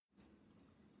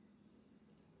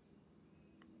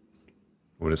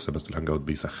ولسه بس الهانج اوت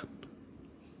بيسخن.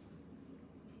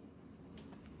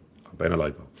 بقينا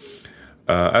لايف.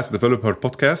 اس ديفلوبر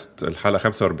بودكاست الحلقه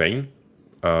 45.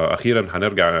 اخيرا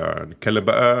هنرجع نتكلم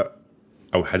بقى،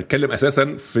 او هنتكلم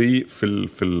اساسا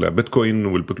في البيتكوين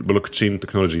والبلوك تشين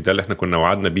تكنولوجي ده اللي احنا كنا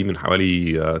وعدنا بيه من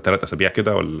حوالي 3 اسابيع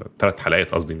كده، ولا 3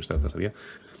 حلقات قصدي، مش 3 اسابيع،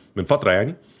 من فتره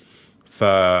يعني.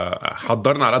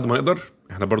 فحضرنا على قد ما نقدر،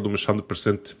 احنا برضو مش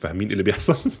 100% فاهمين ايه اللي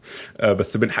بيحصل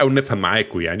بس بنحاول نفهم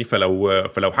معاكم يعني.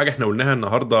 فلو حاجه احنا قلناها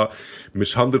النهارده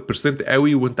مش 100%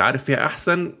 قوي وانت عارف فيها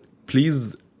احسن،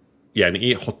 بليز يعني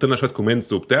ايه حط لنا شويه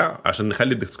كومنتس وبتاع عشان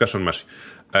نخلي الدسكشن ماشي.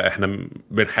 احنا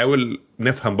بنحاول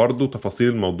نفهم برضو تفاصيل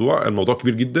الموضوع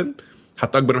كبير جدا،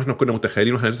 حتى اكبر من احنا كنا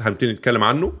متخيلين، واحنا لسه هنبتدي نتكلم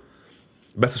عنه،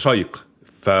 بس شيق.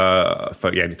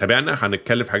 يعني تابعنا،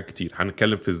 هنتكلم في حاجات كتير،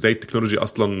 هنتكلم في ازاي التكنولوجي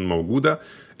اصلا موجوده،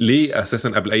 ليه اساسا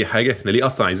قبل اي حاجه احنا ليه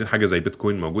اصلا عايزين حاجه زي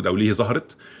بيتكوين موجوده، او ليه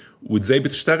ظهرت وازاي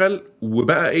بتشتغل،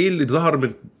 وبقى ايه اللي ظهر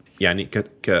من يعني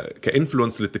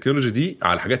كانفلونس للتكنولوجي دي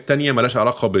على حاجات تانية ملاش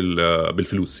علاقه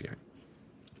بالفلوس يعني.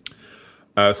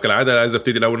 بس كالعاده عايز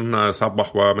ابتدي الاول ان انا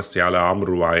اصبح وامسي على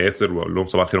عمرو وياسر واقول لهم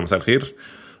صباح الخير ومساء الخير،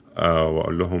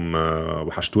 واقول لهم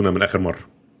وحشتونا من اخر مره.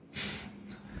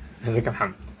 ازيك يا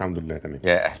محمد؟ الحمد لله تمام.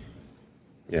 يا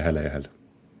هلا يا هلا.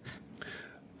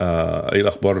 ايه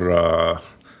الاخبار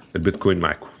البيتكوين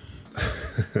معاكم؟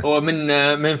 هو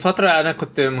من فترة أنا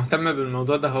كنت مهتم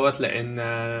بالموضوع ده هوت،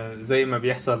 لأن زي ما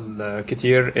بيحصل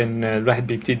كتير إن الواحد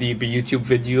بيبتدي بيوتيوب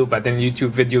فيديو، بعدين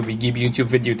اليوتيوب فيديو بيجيب يوتيوب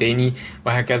فيديو تاني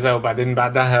وهكذا، وبعدين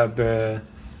بعدها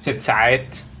ب6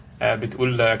 ساعات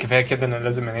بتقول كفاية كده، أنا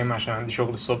لازم أنام عشان عندي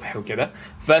شغل الصبح وكده.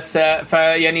 بس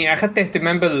فيعني أخدت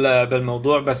اهتمام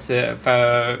بالموضوع، بس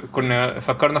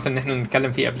فكرنا في إن إحنا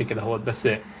نتكلم فيه قبل كده هوت. بس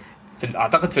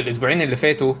أعتقد في الأسبوعين اللي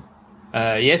فاتوا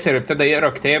ياسر ابتدى يقرأ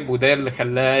كتاب، وده اللي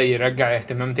خلاه يرجع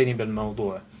اهتمام تاني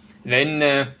بالموضوع،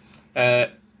 لأن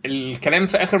الكلام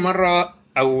في آخر مرة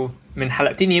أو من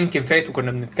حلقتين يمكن فاتوا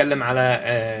كنا بنتكلم على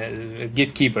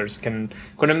الجيت كيبرز.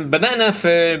 كنا بدأنا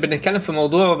بنتكلم في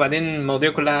موضوع، وبعدين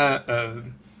المواضيع كلها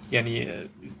يعني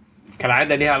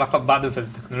كالعادة ليها علاقة ببعض في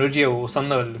التكنولوجيا،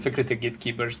 ووصلنا لفكرة الجيت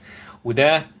كيبرز،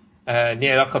 وده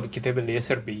ليه علاقة بالكتاب اللي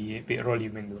ياسر بيقرأ لي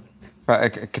من دلوقتي.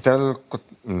 فالكتاب اللي كنت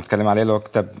بنتكلم عليه اللي هو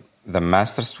كتاب The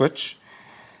Master Switch.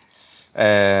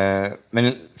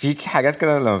 من في حاجات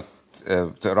كده لما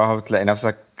بتقراها بتلاقي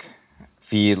نفسك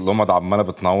في لمض عمالة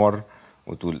بتنور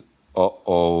وتقول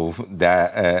ده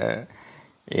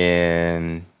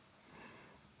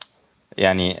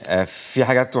يعني في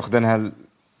حاجات واخدينها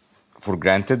for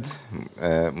granted،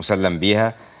 مسلم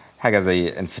بيها، حاجة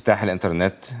زي انفتاح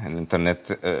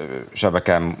الانترنت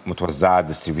شبكة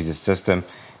متوزعة distributed system،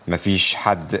 مفيش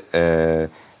حد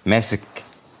ماسك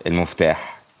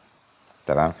المفتاح،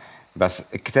 تمام. بس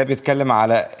الكتاب يتكلم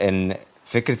على ان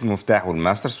فكرة المفتاح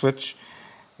والماستر سويتش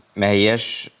ما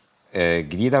هياش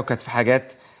جديدة، وكانت في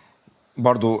حاجات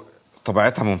برضو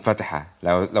طبيعتها منفتحة.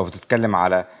 لو تتكلم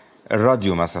على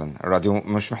الراديو مثلا، الراديو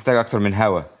مش محتاج اكتر من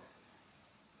هوا،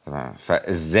 تمام.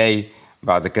 فازاي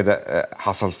بعد كده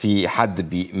حصل فيه حد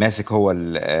بيماسك هو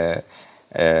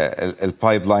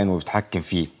البايب لاين وبيتحكم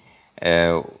فيه،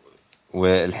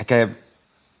 والحكاية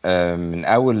من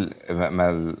اول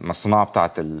ما الصناعة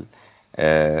بتاعت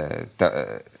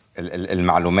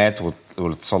المعلومات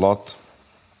والاتصالات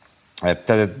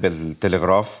ابتدت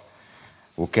بالتلغراف،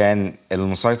 وكان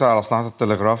المسيطر على صناعة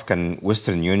التلغراف كان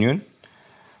ويسترن يونيون،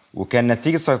 وكان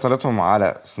نتيجة سيطرتهم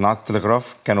على صناعة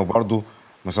التلغراف كانوا برضو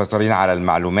مسيطرين على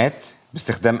المعلومات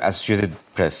باستخدام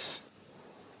Associated Press،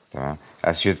 تمام.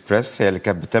 Associated Press هي اللي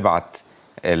كانت بتبعت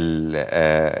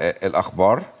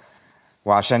الأخبار،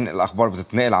 وعشان الأخبار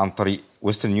بتتنقل عن طريق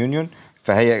ويسترن يونيون،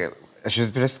 فهي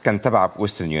Associated Press كان تبع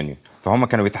ويسترن يونيون، فهم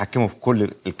كانوا بيتحكموا في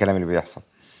كل الكلام اللي بيحصل.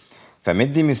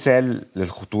 فمدي مثال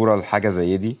للخطورة لحاجة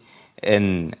زي دي،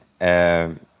 إن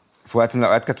في وقت من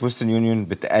الأوقات كانت ويسترن يونيون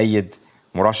بتأيد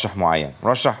مرشح معين،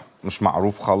 مرشح مش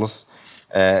معروف خالص،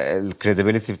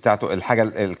 الكريديبيليتي بتاعته، الحاجة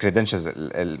الكريدنشلز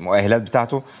المؤهلات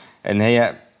بتاعته ان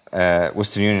هي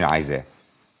ويسترن يونيون عايزاه،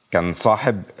 كان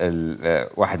صاحب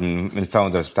واحد من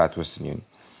الفاوندرز بتاعت ويسترن يونيون.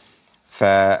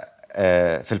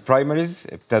 في البرايمريز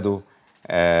ابتدوا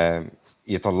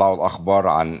يطلعوا الاخبار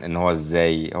عن ان هو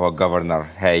ازاي هو جوفرنر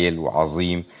هايل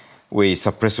وعظيم،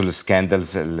 ويسبرسوا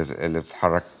السكاندلز اللي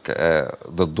بتتحرك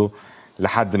ضده،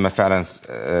 لحد ما فعلا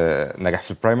نجح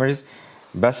في البرايمريز.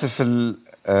 بس في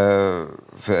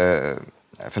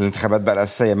الانتخابات بقى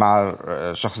الأساسية مع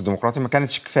الشخص الديمقراطي ما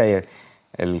كانتش كفاية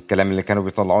الكلام اللي كانوا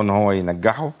بيطلعوه ان هو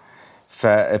ينجحه،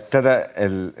 فابتدى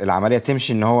العملية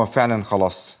تمشي ان هو فعلا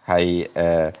خلاص هي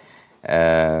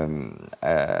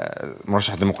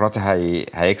مرشح ديمقراطي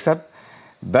هيكسب.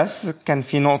 بس كان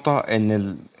في نقطة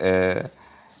ان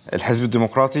الحزب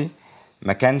الديمقراطي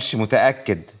ما كانش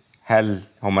متأكد هل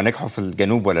هم نجحوا في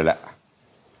الجنوب ولا لا،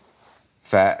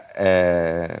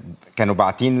 فكانوا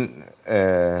باعتين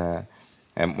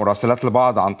مراسلات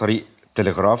لبعض عن طريق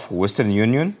تلغراف وويسترن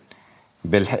يونيون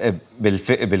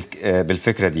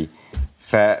بالفكرة دي.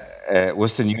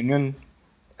 فويسترن يونيون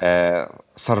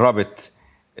سربت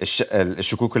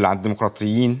الشكوك اللي عند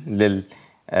الديمقراطيين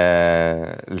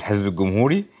للحزب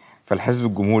الجمهوري، فالحزب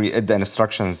الجمهوري ادى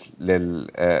انستراكشنز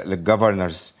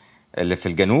للجفرنرز اللي في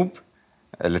الجنوب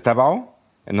اللي تبعه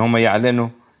ان هم يعلنوا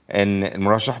ان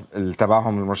المرشح اللي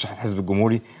تبعهم المرشح الحزب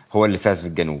الجمهوري هو اللي فاز في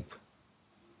الجنوب.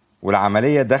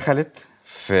 والعملية دخلت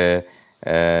في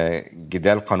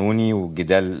جدال قانوني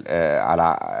وجدال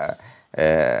على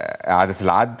إعادة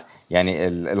العد. يعني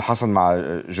اللي حصل مع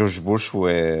جورج بوش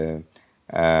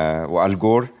وآل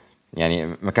جور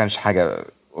يعني ما كانش حاجة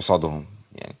قصادهم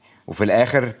يعني. وفي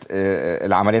الآخر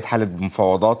العملية اتحلت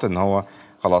بمفاوضات ان هو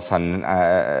خلاص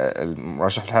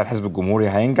المرشح الحزب الجمهوري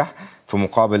هينجح في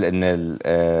مقابل ان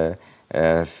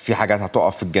في حاجات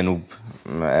هتقف في الجنوب،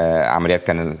 عمليات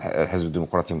كان الحزب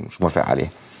الديمقراطي مش موافق عليها.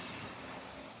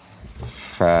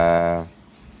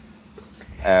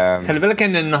 خلي بالك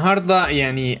ان النهارده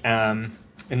يعني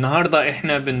النهارده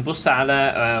احنا بنبص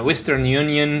على ويسترن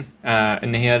يونيون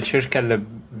ان هي الشركه اللي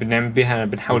بنعمل بيها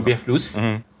بنحاول بيها فلوس،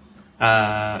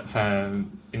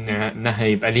 انها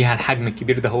يبقى ليها الحجم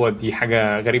الكبير ده، هو دي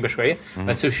حاجه غريبه شويه.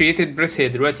 بس Associated Press هي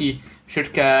دلوقتي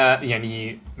شركه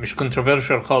يعني مش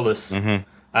controversial خالص.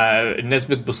 الناس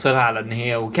بتبص لها على ان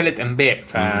هي وكالة انباء،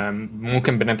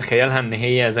 فممكن بنتخيلها ان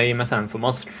هي زي مثلا في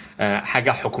مصر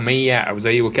حاجة حكومية او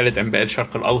زي وكالة انباء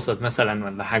الشرق الاوسط مثلا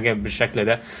ولا حاجة بالشكل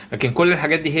ده. لكن كل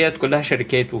الحاجات دي هي كلها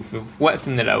شركات، وفي وقت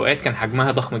من الاوقات كان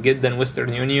حجمها ضخم جدا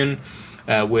ويسترن يونيون،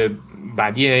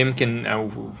 وبعديها يمكن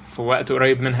او في وقت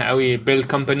قريب منها قوي بيل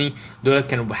كومباني، دول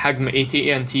كانوا بحجم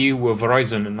AT&T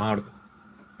وفرايزون النهارده.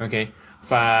 اوكي،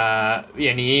 ف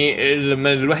يعني ايه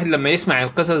لما الواحد لما يسمع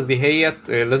القصص دي هي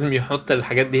لازم يحط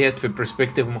الحاجات دي هي في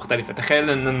برسبكتيف مختلفه. تخيل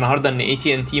ان النهارده ان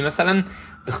AT&T مثلا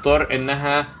تختار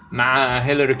انها مع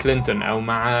هيلاري كلينتون او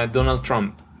مع دونالد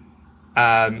ترامب،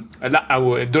 لا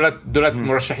او دولت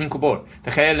مرشحين كبار.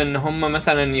 تخيل ان هم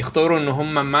مثلا يختاروا ان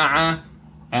هم مع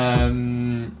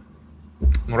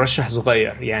مرشح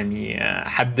صغير، يعني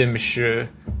حد مش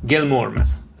جيلمور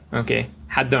مثلا، اوكي،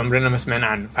 حد عمرنا ما سمعنا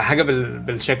عنه. فحاجه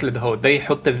بالشكل ده هو ده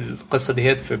يحط القصه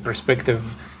دي في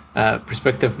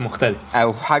برسبكتيف مختلف.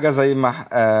 او حاجه زي ما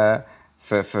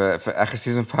في اخر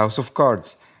سيزون في هاوس اوف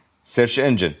كاردز سيرش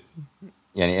انجن،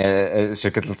 يعني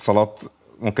شركه الاتصالات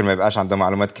ممكن ما يبقاش عندها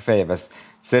معلومات كفايه بس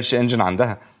سيرش انجن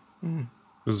عندها.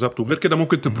 بالظبط. وغير كده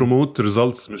ممكن تبروموت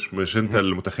ريزلتس مش انت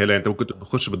اللي متخيلها. انت ممكن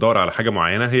تخش بتدور على حاجه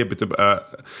معينه، هي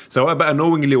بتبقى سواء بقى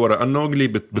knowingly ولا unknowingly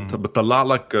بتطلع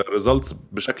لك ريزلتس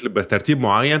بشكل بترتيب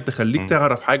معين تخليك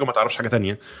تعرف حاجه وما تعرفش حاجه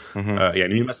تانية.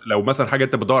 يعني لو مثلا حاجه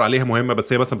انت بتدور عليها مهمه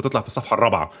بس هي مثلا بتطلع في الصفحه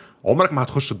الرابعه، عمرك ما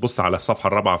هتخش تبص على الصفحه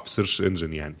الرابعه في سيرش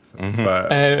انجن يعني.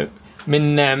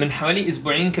 من حوالي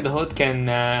اسبوعين كده هو كان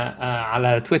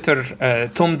على تويتر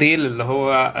توم ديل اللي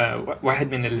هو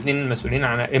واحد من الاثنين المسؤولين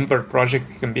عن امبر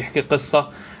بروجكت، كان بيحكي قصة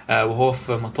وهو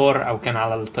في مطار او كان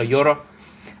على الطيارة،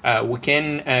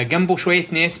 وكان جنبه شوية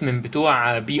ناس من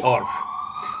بتوع BR،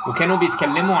 وكانوا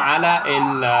بيتكلموا على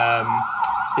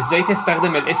ازاي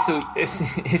تستخدم الاس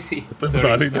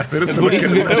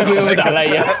البوليس بيقبض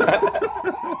عليا.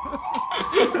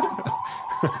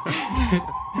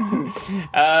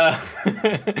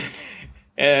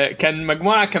 كان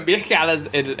مجموعة كان بيحكي على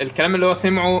الكلام اللي هو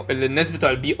سمعه الناس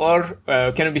بتوع BR،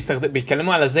 كانوا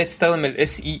بيتكلموا على ازاي تستخدم ال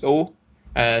SEO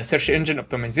Search Engine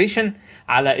Optimization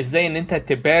على ازاي ان انت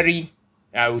تباري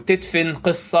او تدفن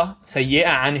قصة سيئة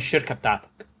عن الشركة بتاعتك.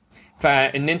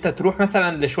 فان انت تروح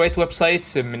مثلا لشوية ويب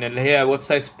سايتس من اللي هي ويب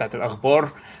سايتس بتاعت الاخبار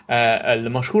اللي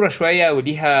مشهورة شوية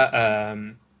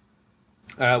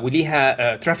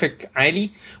وليها ترافيك عالي،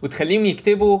 وتخليهم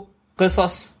يكتبوا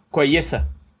قصص كويسة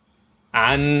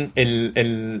عن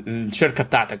الشركة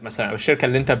بتاعتك مثلا او الشركة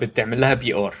اللي انت بتعمل لها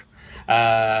BR.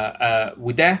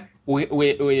 وده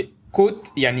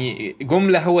كوت يعني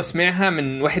جملة هو سمعها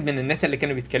من واحد من الناس اللي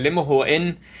كانوا بيتكلموا، هو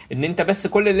ان انت بس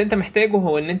كل اللي انت محتاجه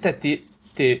هو ان انت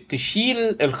تشيل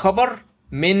الخبر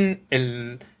من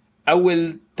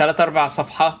اول 3-4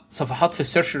 صفحات في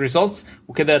السيرش ريزلتس،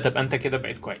 وكده تبقى انت كده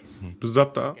بقيت كويس.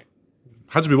 بالظبط.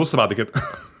 محدش بيبص بعد كده.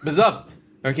 بالظبط.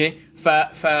 اوكي،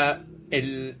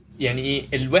 يعني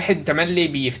الواحد تملي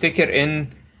بيفتكر ان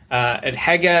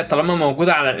الحاجه طالما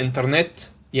موجوده على الانترنت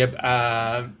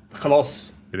يبقى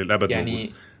خلاص الى الابد يعني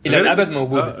موجود. الى الابد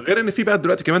موجوده. غير ان في بقى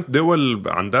دلوقتي كمان دول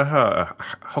عندها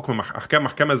احكام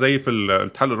محكمه زي في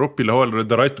الاتحاد الاوروبي اللي هو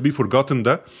the right to be forgotten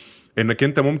ده، انك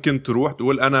انت ممكن تروح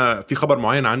تقول انا في خبر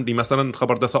معين عندي مثلا،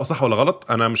 الخبر ده سواء صح ولا غلط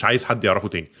انا مش عايز حد يعرفه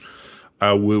تاني،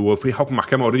 وفي حكم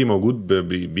محكمه اوريدي موجود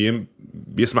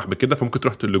بيسمح بكده. فممكن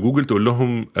تروح لجوجل تقول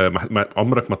لهم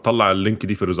عمرك ما تطلع اللينك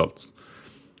دي في الريزلتس.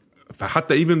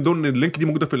 فحتى ايفن دون اللينك دي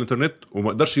موجوده في الانترنت وما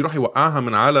يقدرش يروح يوقعها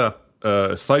من على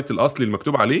السايت الاصلي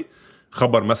المكتوب عليه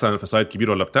خبر مثلا في سايت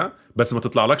كبير ولا بتاع، بس ما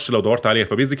تطلعلكش لو دورت عليها.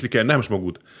 فبيزيكلي كانها مش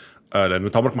موجوده، لان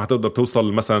انت عمرك ما هتقدر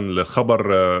توصل مثلا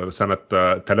للخبر سنه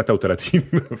 33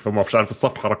 فما مش عارف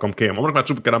الصفحه رقم كام، عمرك ما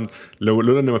هتشوف الكلام ده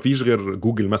لولا ان ما فيش غير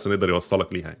جوجل مثلا يقدر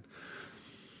يوصلك ليها يعني.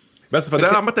 بس فده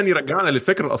عامه يرجعنا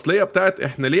للفكره الاصليه بتاعت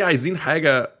احنا ليه عايزين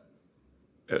حاجه،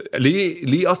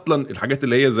 ليه اصلا الحاجات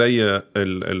اللي هي زي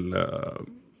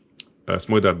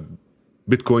اسمه ده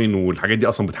بيتكوين والحاجات دي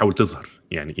اصلا بتحاول تظهر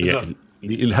يعني ايه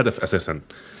الهدف اساسا؟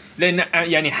 لان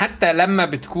يعني حتى لما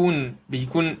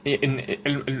بيكون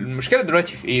المشكله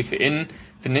دلوقتي في ايه، في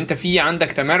ان انت في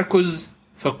عندك تمركز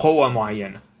في قوه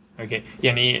معينه. اوكي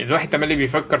يعني الواحد تملي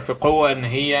بيفكر في قوه ان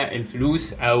هي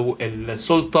الفلوس او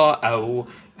السلطه او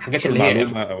حاجات اللي هي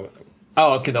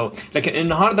كده. لكن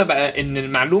النهارده بقى ان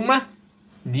المعلومه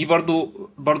دي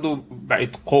برضو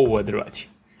بقت قوه دلوقتي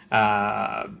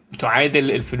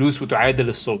بتعادل الفلوس وتعادل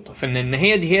السلطه. فان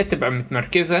هي تبقى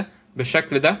متمركزه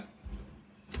بالشكل ده،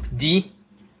 دي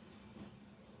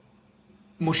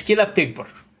مشكله بتكبر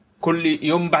كل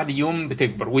يوم بعد يوم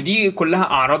بتكبر، ودي كلها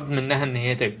اعراض منها ان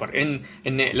هي تكبر.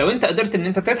 ان لو انت قدرت ان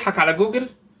انت تضحك على جوجل،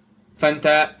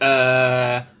 فانت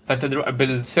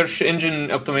بالسيرش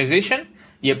انجن اوبتمايزيشن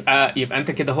يبقى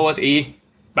انت كده هوت ايه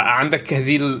بقى عندك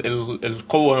هذه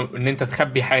القوه ان انت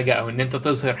تخبي حاجه او ان انت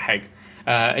تظهر حاجه.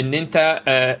 ان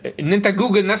انت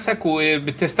جوجل نفسك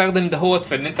وبتستخدم دهوت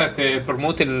في ان انت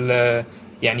تبروموت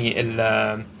يعني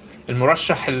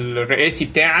المرشح الرئاسي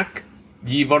بتاعك،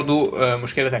 دي برضو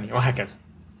مشكله تانية وهكذا.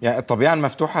 يعني الطبيعه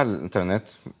المفتوحه للانترنت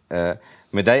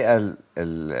مضايقه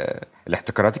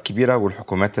الاحتكارات الكبيره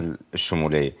والحكومات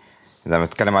الشموليه. لما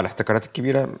نتكلم على الاحتكارات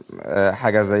الكبيره،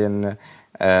 حاجه زي ان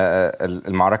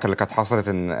المعركه اللي كانت حصلت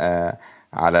ان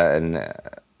على ان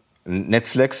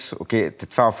نتفليكس اوكي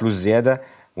تدفعوا فلوس زياده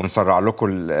ونسرع لكم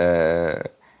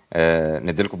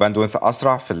نديلكم باندويث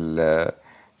اسرع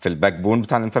في الباك بون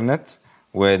بتاع الانترنت،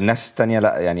 والناس التانية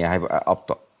لا يعني هيبقى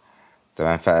ابطأ.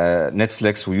 تمام.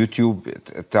 فنتفليكس ويوتيوب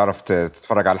تعرف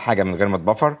تتفرج على حاجه من غير ما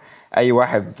تبفر. اي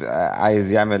واحد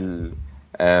عايز يعمل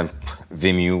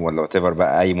فيميو ولا whatever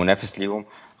بقى اي منافس ليهم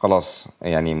خلاص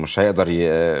يعني مش هيقدر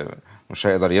يطلع،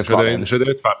 مش هيقدر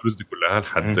يدفع الفلوس دي كلها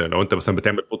لحد. لو انت مثلا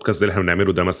بتعمل بودكاست زي اللي احنا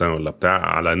بنعمله ده مثلا ولا بتاع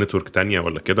على نتورك تانية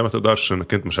ولا كده، ما تقدرش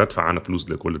انك انت مش هتدفع عنها فلوس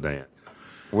لكل ده يعني.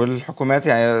 والحكومات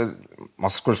يعني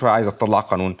مصر كل شويه عايزه تطلع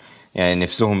قانون، يعني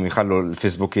نفسهم يخلوا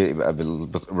الفيسبوك يبقى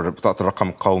ببطاقه الرقم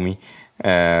القومي،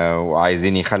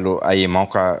 وعايزين يخلوا اي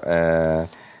موقع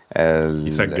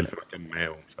يسجل في مكان ما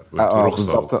ومش عارف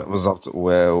رخصه بالظبط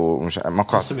ومش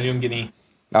موقع نص مليون جنيه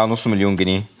نص مليون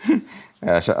جنيه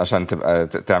عشان تبقى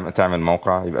تعمل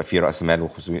موقع يبقى فيه راس مال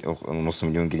ونص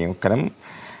مليون جنيه والكلام.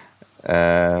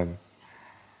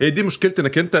 هي دي مشكلة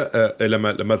انك انت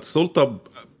لما السلطة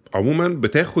عموما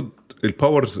بتاخد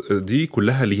الباورز دي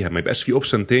كلها ليها، ما يبقاش في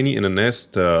اوبشن تاني ان الناس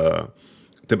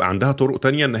تبقى عندها طرق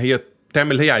تانية ان هي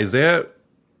تعمل اللي هي عايزاه،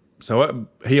 سواء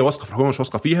هي واثقه في الحكومه مش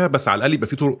واثقه فيها، بس على الاقل يبقى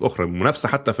في طرق اخرى منافسه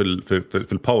حتى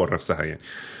في الباور نفسها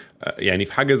يعني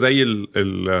في حاجه زي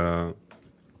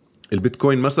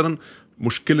البيتكوين مثلا.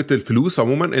 مشكله الفلوس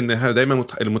عموما انها دايما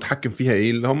المتحكم فيها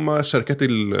ايه اللي هم الشركات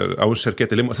او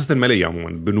الشركات اللي مؤسسات الماليه عموما،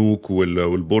 البنوك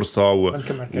والبورصه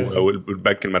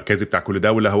والبنك المركزي بتاع كل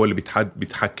دوله هو اللي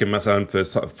بيتحكم مثلا في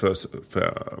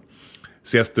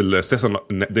السياسه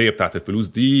النقديه بتاعه الفلوس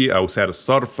دي، او سعر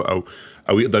الصرف،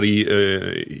 او يقدر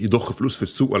يضخ فلوس في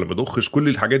السوق ولا ما يضخش. كل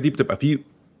الحاجات دي بتبقى فيه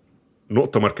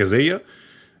نقطه مركزيه،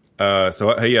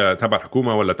 سواء هي تبع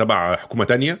الحكومه ولا تبع حكومه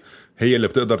تانية، هي اللي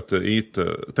بتقدر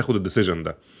تاخد الديسيجن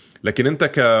ده. لكن انت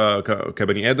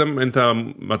كبني ادم انت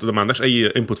ما عندكش اي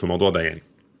انبوت في الموضوع ده يعني.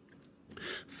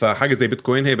 فحاجه زي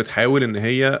بيتكوين هي بتحاول ان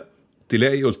هي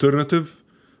تلاقي alternative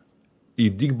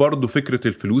يديك برضو فكرة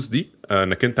الفلوس دي،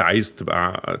 انك انت عايز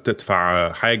تبقى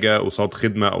تدفع حاجة قصاد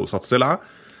خدمة او قصاد سلعة،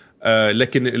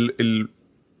 لكن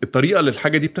الطريقة اللي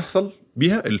الحاجة دي بتحصل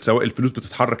بيها، سواء الفلوس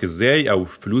بتتحرك ازاي او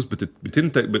الفلوس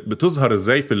بتظهر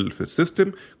ازاي في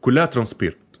السيستم، كلها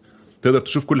ترانسبيرنت. تقدر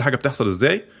تشوف كل حاجة بتحصل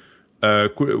ازاي،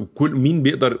 كل مين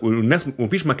بيقدر، والناس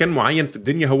مفيش مكان معين في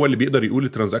الدنيا هو اللي بيقدر يقول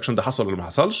الترانزاكشن ده حصل ولا ما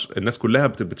حصلش. الناس كلها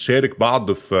بتشارك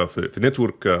بعض في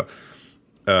نتورك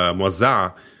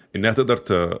موزعة انها تقدر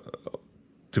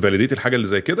تفاليديت الحاجه اللي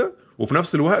زي كده. وفي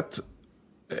نفس الوقت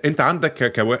انت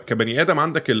عندك كبني ادم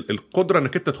عندك القدره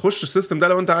انك انت تخش السيستم ده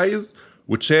لو انت عايز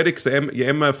وتشارك،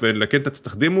 يا اما في انك انت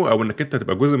تستخدمه او انك انت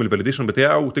تبقى جزء من الفاليديشن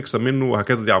بتاعه وتكسب منه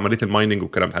وهكذا. دي عمليه المايننج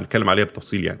والكلام ده هنتكلم عليها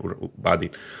بالتفصيل يعني وبعدين.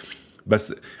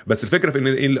 بس الفكره في ان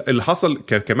اللي حصل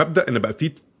كمبدا ان بقى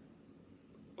في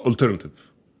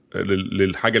alternative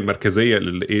للحاجه المركزيه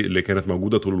اللي كانت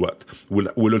موجوده طول الوقت،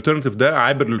 والالترناتيف ده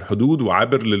عابر للحدود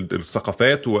وعابر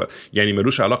للثقافات، ويعني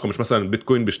ملوش علاقه، مش مثلا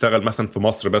البيتكوين بيشتغل مثلا في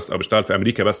مصر بس او بيشتغل في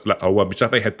امريكا بس، لا هو بيشتغل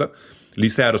في اي حته، ليه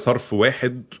سعر صرف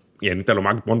واحد. يعني انت لو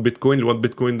معاك 1 بيتكوين، ال1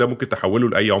 بيتكوين ده ممكن تحوله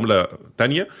لاي عمله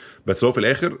تانية، بس هو في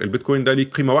الاخر البيتكوين ده ليه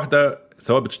قيمه واحده،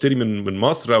 سواء بتشتري من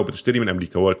مصر او بتشتري من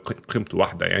امريكا، هو قيمته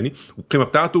واحده يعني، والقيمه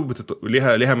بتاعته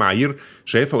ليها معايير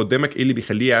شايفها قدامك ايه اللي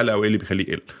بيخليه يعلى او ايه اللي بيخليه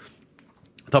يقل.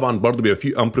 طبعا برضو بيبقى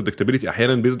فيه unpredictability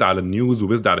احيانا بيزد على النيوز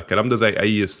وبيزد على الكلام ده زي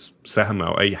اي سهم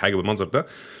او اي حاجه بالمنظر ده،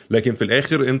 لكن في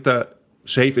الاخر انت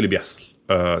شايف اللي بيحصل.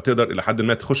 تقدر الى حد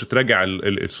ما تخش تراجع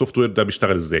السوفت وير ده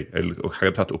بيشتغل ازاي، الحاجه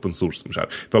بتاعته اوبن سورس مش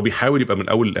عارف، فهو بيحاول يبقى من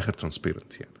الاول للاخر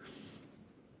ترانسبيرنت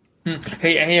يعني.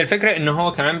 هي الفكره ان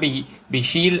هو كمان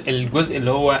بيشيل الجزء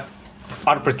اللي هو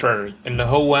arbitrary، اللي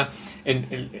هو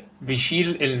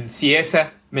بيشيل السياسه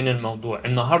من الموضوع.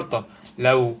 النهارده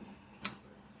لو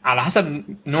على حسب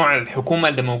نوع الحكومة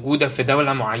اللي موجودة في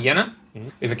دولة معينة،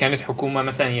 إذا كانت حكومة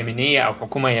مثلا يمينية أو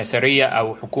حكومة يسارية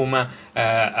أو حكومة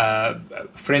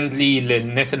فريندلي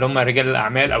للناس اللي هم رجال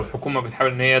الأعمال، أو حكومة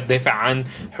بتحاول إن هي تدافع عن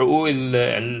حقوق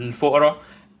الفقراء،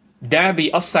 ده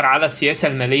بيأثر على السياسة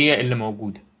المالية اللي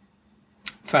موجودة.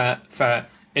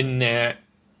 فإن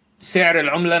سعر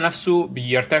العملة نفسه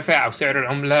بيرتفع أو سعر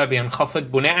العملة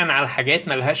بينخفض بناء على حاجات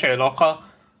ملهاش علاقة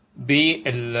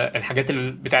بالحاجات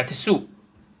بتاعت السوق،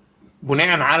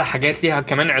 بناء على حاجات ليها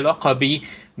كمان علاقة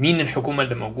بمين الحكومة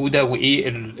اللي موجودة، وإيه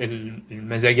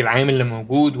المزاج العام اللي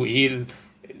موجود، وإيه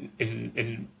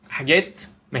الحاجات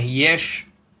ما هياش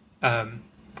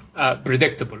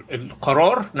predictable.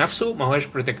 القرار نفسه ما هوش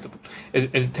predictable.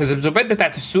 التذبذبات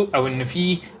بتاعت السوق او ان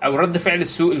في او رد فعل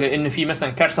السوق لان في مثلا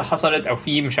كارثه حصلت او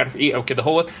في مش عارف ايه او كده،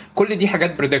 هو كل دي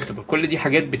حاجات predictable، كل دي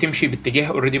حاجات بتمشي باتجاه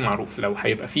اوريدي معروف. لو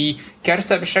هيبقى في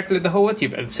كارثه بالشكل ده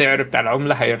يبقى السعر بتاع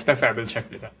العمله هيرتفع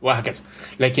بالشكل ده وهكذا.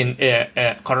 لكن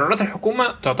قرارات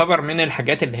الحكومه تعتبر من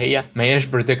الحاجات اللي هي ما هياش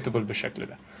predictable بالشكل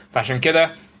ده. فعشان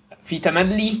كده في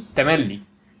تملي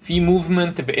في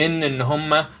موفمنت بان ان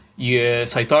هم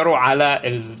يسيطروا على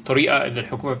الطريقه اللي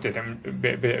الحكومه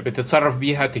بتتصرف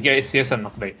بيها تجاه السياسه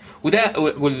النقديه.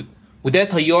 وده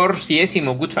تيار سياسي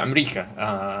موجود في امريكا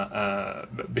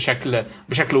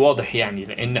بشكل واضح يعني،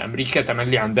 لان امريكا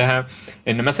تملي عندها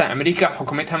ان مثلا امريكا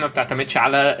حكومتها ما بتعتمدش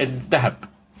على الذهب.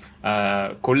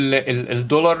 كل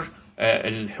الدولار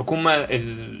الحكومه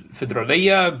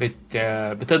الفدراليه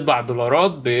بتطبع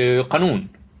دولارات بقانون،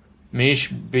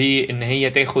 مش بان هي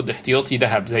تاخد احتياطي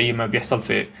ذهب زي ما بيحصل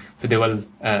في دول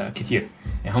كتير.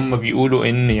 يعني هم بيقولوا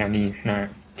ان يعني احنا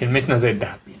كلمتنا زي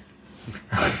الذهب يعني.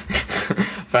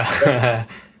 ف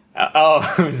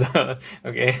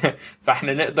اوكي،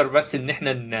 فاحنا نقدر بس ان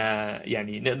احنا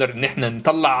يعني نقدر ان احنا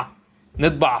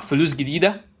نطبع فلوس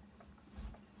جديده،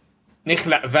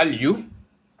 نخلق فاليو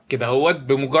كده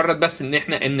بمجرد بس ان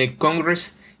احنا ان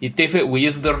الكونجرس يتفق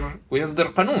ويصدر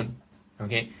قانون.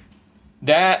 اوكي،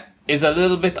 ده is a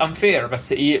little bit unfair،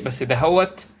 بس ده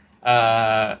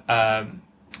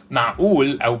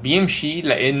معقول او بيمشي،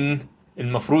 لان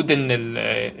المفروض ان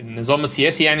النظام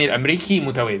السياسي يعني الامريكي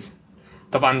متوازن.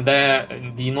 طبعا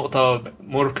دي نقطة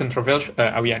more controversial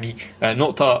او يعني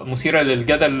نقطة مثيرة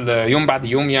للجدل يوم بعد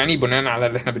يوم يعني بناء على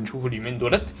اللي احنا بنشوفه اليومين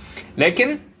دولت،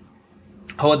 لكن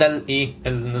هو ده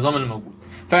النظام الموجود.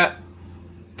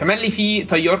 فتملي في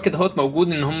تيار كده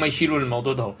موجود ان هم يشيلوا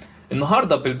الموضوع ده.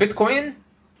 النهارده بالبيتكوين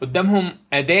قدامهم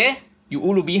أداة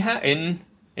يقولوا بيها ان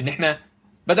احنا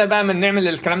بدل بقى من نعمل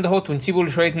الكلام ده ونسيبه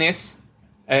لشوية ناس،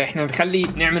 احنا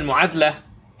نعمل معادلة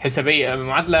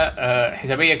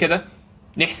حسابية كده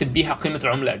نحسب بيها قيمة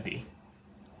العملة قد ايه.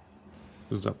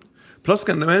 بالظبط. بلس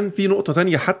كمان في نقطة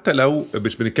تانية، حتى لو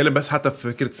مش بنتكلم بس حتى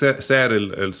في فكرة سعر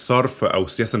الصرف او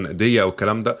السياسة النقدية او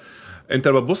الكلام ده، انت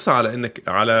بتبص على انك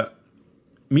على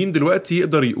مين دلوقتي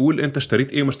يقدر يقول انت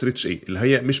اشتريت ايه وما اشتريتش ايه، اللي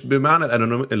هي مش بمعنى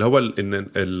اللي هو ان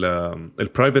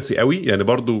البرايفسي قوي يعني.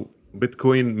 برضو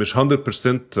بيتكوين مش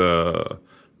 100%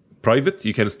 برايفت،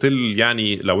 يو كان ستيل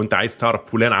يعني لو انت عايز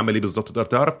تعرف فلان عمل ايه بالظبط تقدر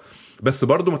تعرف، بس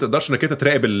برضو ما تقدرش انك انت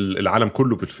تراقب العالم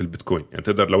كله في البيتكوين. يعني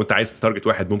تقدر لو انت عايز تارجت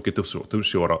واحد ممكن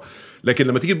تمشي وراه، لكن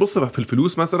لما تيجي تبص في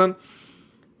الفلوس مثلا،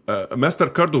 ماستر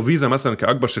كارد وفيزا مثلا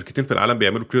كأكبر شركتين في العالم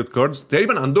بيعملوا كريدت كاردز،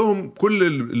 تقريبا عندهم كل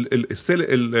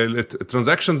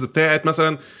الترانزاكشنز بتاعت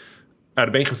مثلا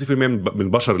 40-50% من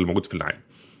البشر اللي موجود في العالم.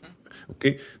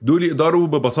 اوكي، دول يقدروا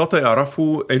ببساطه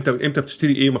يعرفوا انت امتى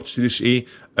بتشتري ايه وما بتشتريش ايه.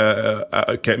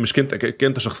 مش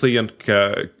كنت شخصيا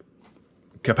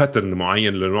كباترن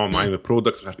معين لنوع معين من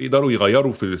البرودكتس، مش عارف ايه، يقدروا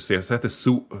يغيروا في سياسات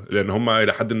السوق، لان هم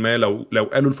الى حد ما لو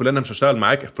قالوا الفلان مش هشتغل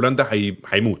معاك، الفلان ده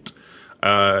هيموت.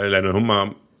 لان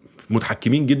هم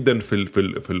متحكمين جدا في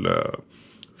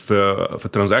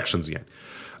الترانزاكشنز يعني.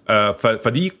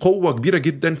 فدي قوه كبيره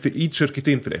جدا في ايد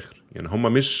شركتين في الاخر يعني.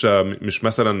 هم مش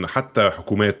مثلا حتى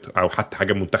حكومات او حتى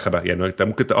حاجه منتخبه يعني. انت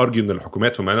ممكن تارجي ان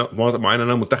الحكومات في مناطق معينه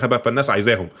انها منتخبه فالناس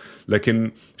عايزاهم،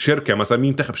 لكن شركه مثلا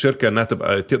مين تنتخب شركه انها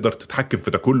تبقى تقدر تتحكم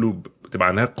في ده كله، بتبقى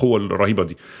عندها القوه الرهيبه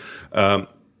دي.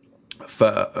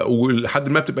 ولحد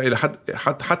ما بتبقى الى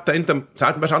حتى انت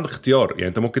ساعات مبقاش عندك اختيار يعني.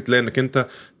 انت ممكن تلاقي انك انت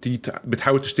تيجي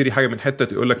بتحاول تشتري حاجه من حته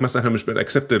تقول لك مثلا احنا مش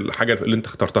بنأكسبت الحاجه اللي انت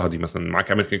اخترتها دي، مثلا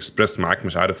معاك امريكان اكسبريس، معاك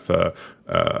مش عارف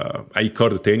اي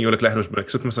كارد تاني، يقول لك لا احنا مش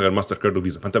بنأكسبت مثلا غير ماستر كارد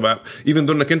وفيزا. فانت بقى ايفن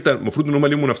دول انك انت المفروض ان هم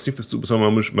ليهم منافسين في السوق، بس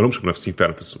هم مش مالهمش منافسين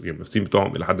فعلا في السوق يعني. المنافسين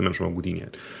بتوعهم الى حد ما مش موجودين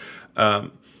يعني.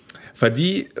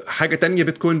 فدي حاجه تانية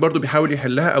بيتكوين برضو بيحاول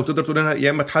يحلها، او تقدر تقول انها يا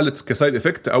اما اتحلت كسايد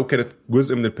افكت او كانت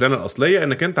جزء من البلان الاصليه،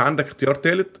 انك انت عندك اختيار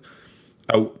ثالث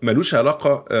او ملوش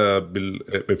علاقه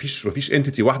مفيش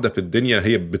انتيتي واحده في الدنيا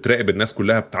هي بتراقب الناس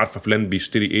كلها، بتعرف فلان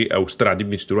بيشتري ايه او اشترى دي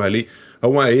بيشتروها ليه.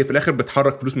 هي في الاخر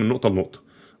بتحرك فلوس من نقطه لنقطه،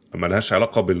 ما لهاش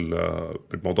علاقه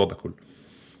بالموضوع ده كله.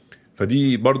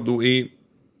 فدي برضو ايه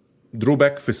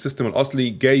دروباك في السيستم الاصلي،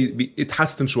 جاي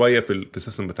بيتحسن شويه في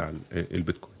السيستم بتاع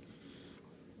البيتكوين.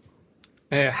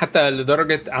 حتى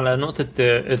لدرجة على نقطة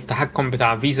التحكم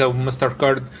بتاع فيزا وماستر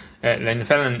كارد، لأن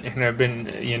فعلا احنا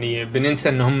يعني بننسى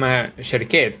ان هم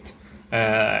شركات.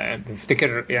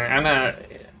 بفتكر يعني انا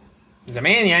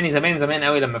زمان يعني زمان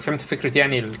قوي لما فهمت فكرة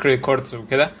يعني الكريدت كاردز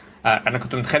وكده، انا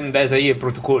كنت متخيل ان ده زي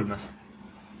بروتوكول مثلا.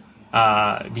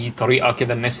 دي طريقة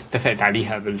كده الناس اتفقت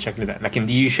عليها بالشكل ده، لكن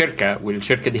دي شركة،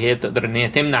 والشركة دي هي تقدر ان هي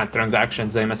تمنع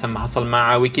الترانزاكشنز زي مثلا ما حصل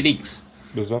مع ويكيليكس.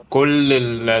 بالظبط. كل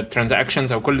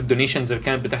الترانزاكشنز او كل الدونيشنز اللي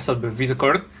كانت بتحصل بالفيزا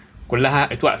كارد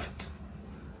كلها اتوقفت.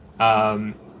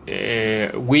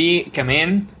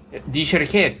 وكمان دي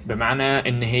شركات، بمعنى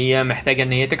ان هي محتاجة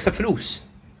ان هي تكسب فلوس.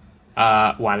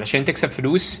 وعلشان تكسب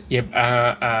فلوس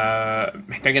يبقى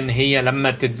محتاجة ان هي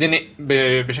لما تتزنق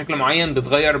بشكل معين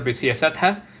بتغير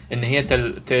بسياساتها، ان هي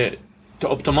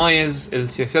تأوبتمايز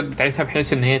السياسات بتاعتها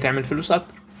بحيث ان هي تعمل فلوس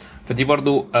اكتر. فدي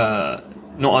برضو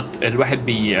نقط الواحد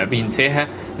بينساها،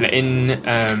 لان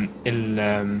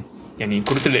يعني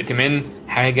كرة الائتمان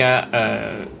حاجة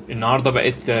النهاردة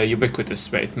بقت يوبيكوتس،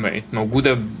 بقت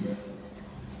موجودة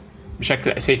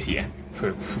بشكل اساسي يعني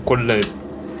في كل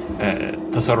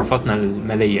تصرفاتنا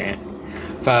المالية يعني.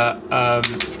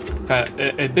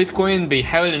 فالبيتكوين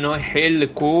بيحاول ان هو يحل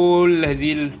كل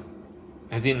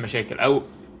هذه المشاكل، او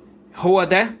هو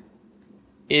ده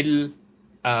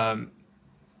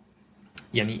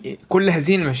يعني كل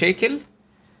هذه المشاكل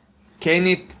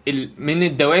كانت من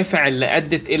الدوافع اللي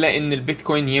أدت إلى إن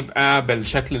البيتكوين يبقى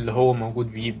بالشكل اللي هو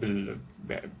موجود بيه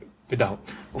بده.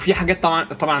 وفي حاجات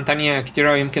طبعا تانية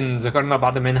كتيرة يمكن ذكرنا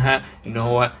بعض منها، إن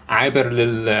هو عابر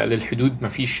للحدود.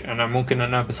 مفيش أنا ممكن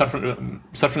أنا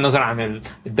بصرف النظر عن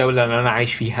الدولة اللي أنا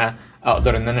عايش فيها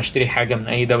أقدر إن أنا أشتري حاجة من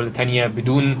أي دولة تانية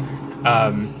بدون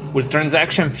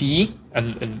والترانزاكشن فيه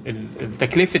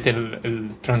التكلفة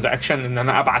الترانزاكشن إن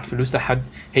أنا أبعت فلوس لحد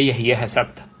هيها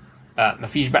ثابتة.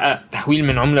 مفيش بقى تحويل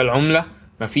من عملة لعملة،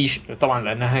 مفيش طبعا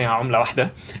لأنها هي عملة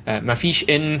واحدة. مفيش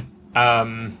إن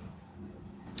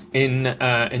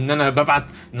انا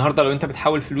ببعت النهارده، لو انت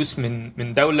بتحول فلوس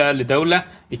من دوله لدوله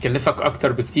بيكلفك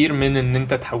اكتر بكتير من ان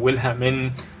انت تحولها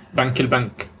من بنك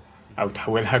لبنك او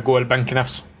تحولها جوه البنك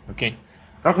نفسه. اوكي،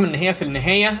 رغم ان هي في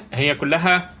النهايه هي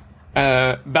كلها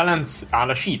بالانس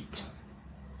على شيت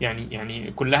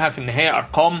يعني كلها في النهايه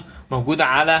ارقام موجوده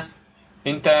على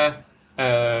انت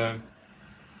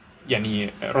يعني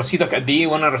رصيدك قد ايه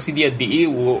وانا رصيدي قد ايه،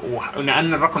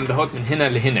 ونقلنا الرقم دهوت من هنا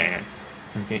لهنا يعني.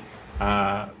 اوكي،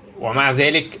 ومع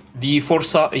ذلك دي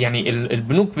فرصة يعني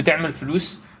البنوك بتعمل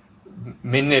فلوس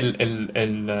من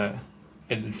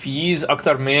الفيز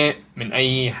أكتر من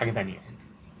أي حاجة تانية.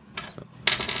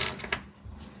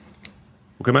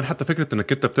 وكمان حتى فكرة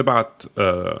إنك أنت بتبعت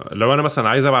لو أنا مثلا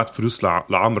عايز أبعت فلوس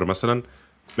لعمر مثلا،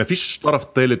 مفيش طرف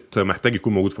ثالث محتاج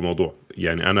يكون موجود في الموضوع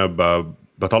يعني. أنا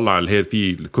بطلع اللي هي في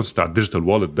الكونسبت بتاع الديجيتال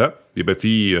والت ده، بيبقى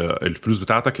فيه الفلوس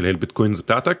بتاعتك اللي هي البيتكوينز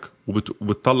بتاعتك،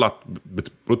 وبتطلع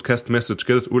برودكاست مسج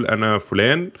كده تقول انا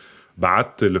فلان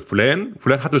بعت لفلان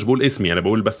حتى مش بقول اسمي، انا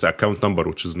بقول بس اكاونت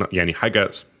نمبر يعني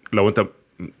حاجه لو انت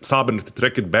صعب انك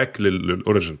تتراكت باك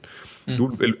للاوريجن،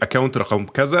 تقول الاكاونت رقم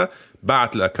كذا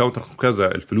بعت الاكاونت رقم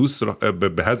كذا الفلوس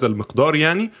بهذا المقدار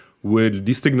يعني،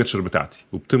 ودي سيجنتشر بتاعتي،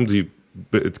 وبتمضي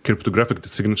كريبتوغرافيك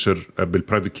سيجنتشر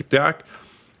بالبرايفت كي بتاعك.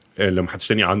 اللي محدش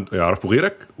تاني يعرفه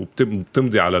غيرك،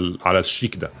 وبتمضي على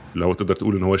الشيك ده اللي هو تقدر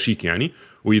تقول ان هو شيك يعني،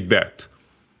 ويتبعت.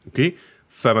 اوكي،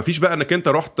 فما فيش بقى انك انت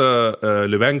رحت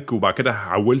لبنك وبعد كده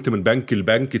حولت من بنك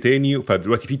لبنك تاني،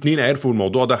 فدلوقتي في 2 عرفوا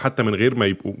الموضوع ده حتى من غير ما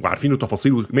يبقوا عارفين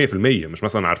تفاصيله 100%. مش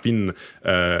مثلا عارفين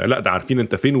لا ده عارفين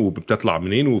انت فين وبتطلع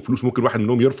منين وفلوس، ممكن واحد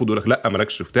منهم يرفض ويقول لك لا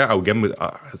مالكش بتاع او جمد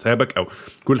حسابك، او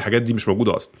كل الحاجات دي مش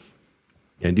موجوده اصلا.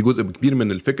 يعني دي جزء كبير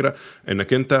من الفكره،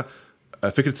 انك انت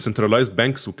فكره centralized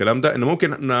بانكس والكلام ده، ان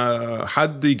ممكن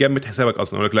حد يجمد حسابك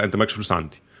اصلا يقول لك لا انت مالكش فلوس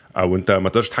عندي، او انت ما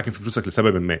تقدرش تتحكم في فلوسك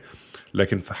لسبب ما.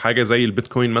 لكن في حاجه زي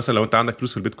البيتكوين مثلا، لو انت عندك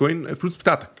فلوس في البيتكوين، الفلوس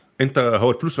بتاعتك انت،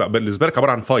 هو الفلوس بالنسبه لك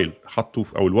عباره عن فايل حطه،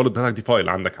 او الوالد بتاعك دي فايل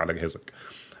عندك على جهازك.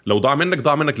 لو ضاع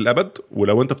منك للابد،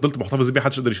 ولو انت فضلت محتفظ بيه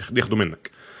محدش يقدر ياخده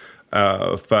منك.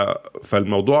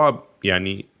 فالموضوع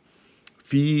يعني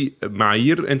في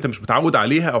معايير انت مش متعود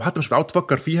عليها، او حتى مش متعود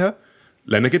تفكر فيها،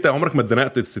 لانك انت عمرك ما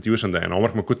اتزنقت السيتويشن ده. يعني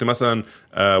عمرك ما كنت مثلا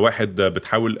واحد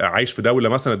بتحاول عايش في دوله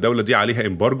مثلا الدوله دي عليها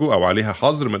امبارجو او عليها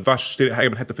حظر، ما ينفعش تشتري حاجه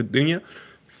من حته في الدنيا،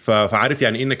 فعارف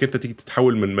يعني ايه انك انت تيجي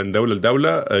تتحول من دوله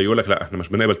لدوله، يقول لك لا احنا مش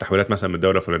بنقبل تحويلات مثلا من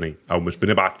الدوله الفلانيه، او مش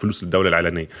بنبعت فلوس للدوله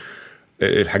العلانيه.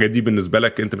 الحاجات دي بالنسبه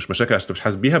لك انت مش مشاكل عشان مش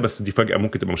حاسس بيها، بس دي فجاه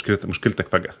ممكن تبقى مشكلتك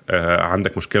فجاه.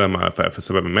 عندك مشكله في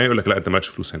سبب ما، يقول لك لا انت مالكش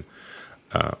فلوس هنا.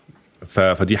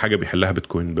 فدي حاجه بيحلها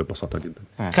بيتكوين ببساطه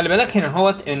جدا. خلي بالك هنا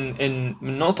هوت ان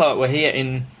من نقطه، وهي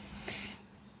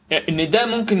ان ده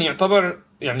ممكن يعتبر،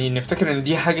 يعني نفتكر ان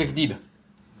دي حاجه جديده،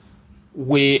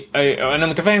 وانا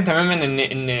متفاهم تماما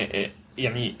ان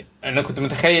يعني انا كنت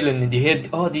متخيل ان دي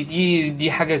هي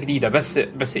دي حاجه جديده،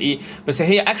 بس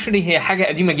هي اكشولي هي حاجه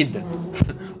قديمه جدا.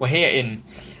 وهي ان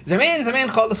زمان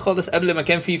خالص قبل ما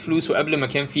كان في فلوس، وقبل ما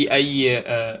كان في اي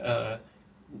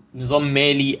نظام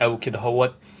مالي او كده،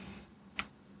 هو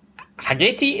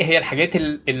حاجاتي هي الحاجات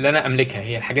اللي انا املكها،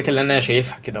 هي الحاجات اللي انا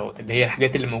شايفها كده، اللي هي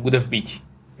الحاجات اللي موجوده في بيتي.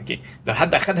 اوكي، لو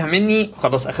حد اخدها مني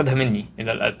خلاص اخدها مني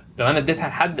الى الابد، لو انا اديتها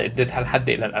لحد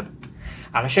الى الابد.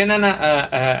 علشان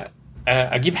انا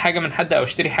اجيب حاجه من حد او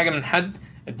اشتري حاجه من حد،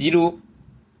 اديله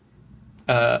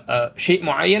شيء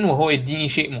معين وهو يديني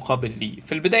شيء مقابل ليه.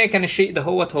 في البدايه كان الشيء ده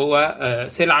هو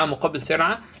سلعه مقابل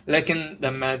سلعه، لكن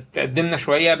لما تقدمنا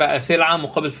شويه بقى سلعه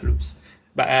مقابل فلوس.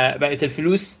 بقت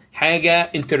الفلوس حاجه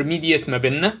انترميديت ما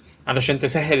بيننا علشان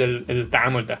تسهل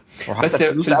التعامل ده. بس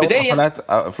في البدايه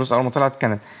الفلوس اول ما طلعت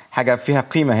كانت حاجه فيها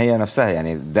قيمه هي نفسها،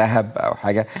 يعني ذهب او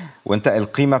حاجه، وانت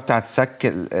القيمه بتاعت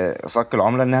صك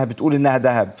العمله انها بتقول انها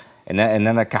ذهب، ان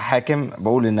انا كحاكم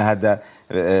بقول انها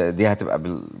دي هتبقى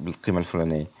بالقيمه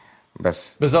الفلانيه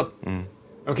بس. بالظبط.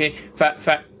 اوكي،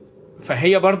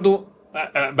 فهي برضو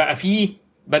بقى فيه،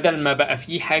 بدل ما بقى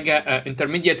فيه حاجه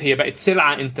انترميديت، هي بقت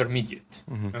سلعه انترميديت.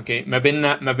 اوكي،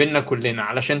 ما بيننا كلنا،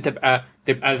 علشان تبقى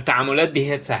التعاملات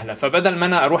دي هي سهله. فبدل ما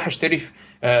انا اروح اشتري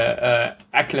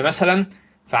اكل مثلا،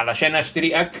 فعلشان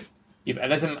اشتري اكل يبقى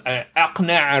لازم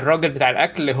اقنع الراجل بتاع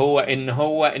الاكل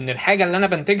ان الحاجه اللي انا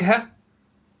بنتجها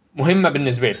مهمه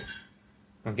بالنسبه له.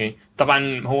 اوكي،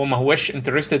 طبعا هو ما هوش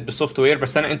انترستد بالسوفت وير،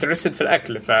 بس انا انترستد في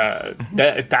الاكل،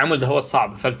 فده التعامل ده هو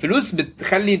صعب. فالفلوس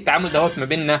بتخلي التعامل ده هو ما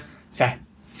بيننا سهل.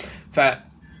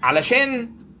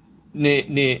 فعلشان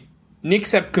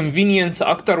نكسب convenience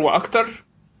اكتر واكتر،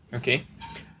 اوكي،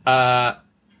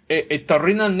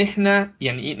 اضطرينا ان احنا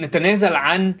يعني نتنازل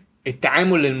عن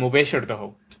التعامل المباشر ده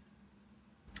هو.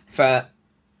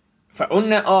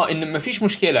 فقلنا ان مفيش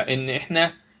مشكله ان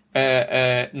احنا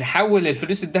نحول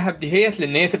الفلوس الذهب دي هيت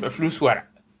لان هي تبقى فلوس ورق،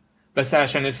 بس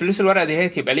عشان الفلوس الورق دي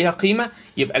هيت يبقى ليها قيمه،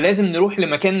 يبقى لازم نروح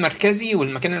لمكان مركزي،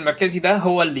 والمكان المركزي ده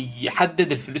هو اللي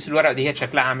يحدد الفلوس الورق دي هيت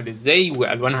شكلها عامل ازاي،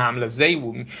 والوانها عامله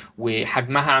ازاي،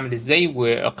 وحجمها عامل ازاي،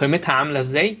 وقيمتها عامله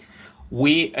ازاي.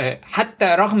 وحتى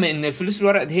رغم ان الفلوس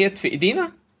الورق دي هيت في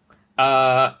ايدينا،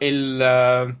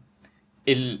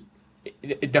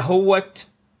 دهوت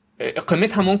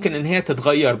قيمتها ممكن ان هي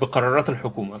تتغير بقرارات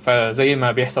الحكومه. فزي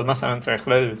ما بيحصل مثلا في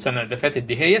خلال السنه اللي فاتت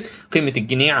دي، هي قيمه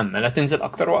الجنيه عماله تنزل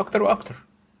اكتر واكتر واكتر،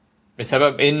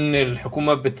 بسبب ان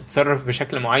الحكومه بتتصرف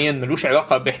بشكل معين ملوش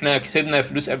علاقه باحنا كسبنا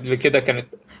فلوس قبل كده كانت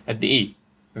قد ايه.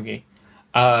 اوكي،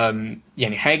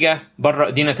 يعني حاجه بره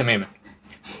ايدينا تماما.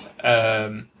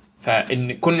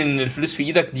 فان كون ان الفلوس في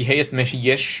ايدك دي هي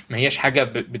ما هياش حاجه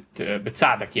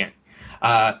بتساعدك يعني.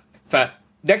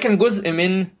 فده كان جزء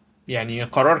من يعني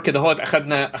قرار كده هو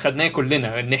اخدناه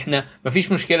كلنا، ان احنا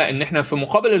مفيش مشكله ان احنا في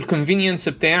مقابل الكونفينينس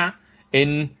بتاع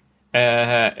ان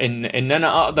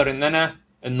انا اقدر ان انا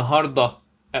النهارده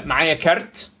معايا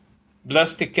كارت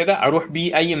بلاستيك كده اروح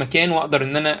بيه اي مكان، واقدر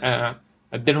ان انا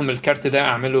اديلهم الكارت ده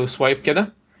اعمله سوايب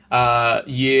كده،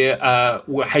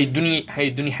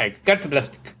 وهيدوني حاجه كارت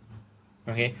بلاستيك.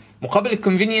 مقابل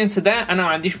الكونفينينس ده انا ما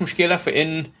عنديش مشكله في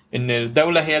ان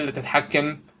الدوله هي اللي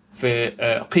تتحكم في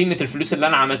قيمه الفلوس اللي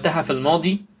انا عملتها في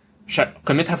الماضي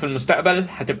قيمتها في المستقبل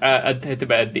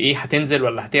هتبقى قد ايه، هتنزل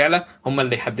ولا هتعلى، هم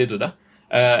اللي يحددوا ده.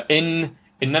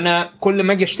 ان انا كل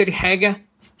ما اجي اشتري حاجه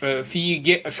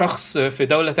في شخص في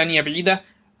دوله تانية بعيده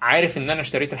عارف ان انا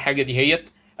اشتريت الحاجه دي هيت،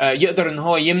 يقدر ان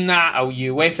هو يمنع او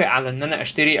يوافق على ان انا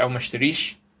اشتري او ما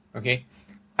اشتريش. اوكي،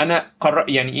 انا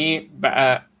يعني ايه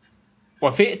بقى،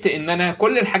 وافقت ان انا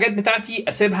كل الحاجات بتاعتي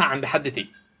اسيبها عند حد تاني.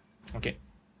 اوكي،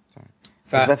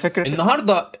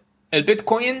 فالنهارده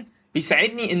البيتكوين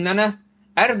بيساعدني ان انا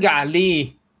ارجع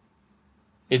للزمن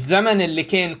اللي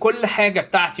كان كل حاجه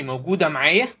بتاعتي موجوده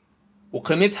معايا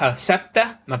وقيمتها ثابته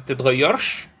ما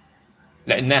بتتغيرش،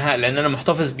 لان انا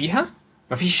محتفظ بيها،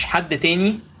 مفيش حد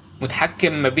تاني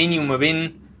متحكم ما بيني وما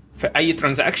بين في اي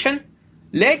ترانزاكشن،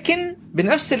 لكن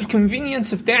بنفس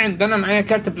الكونفينينس بتاع ان انا معايا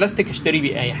كارت بلاستيك اشتري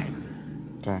بيه اي حاجه.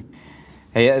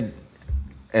 هي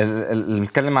اللي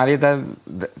بنتكلم عليه ده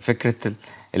فكره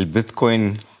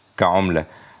البيتكوين كعمله،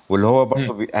 واللي هو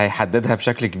برضه هيحددها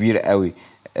بشكل كبير قوي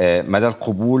مدى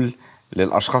القبول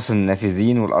للاشخاص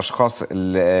النافذين والاشخاص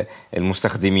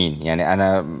المستخدمين. يعني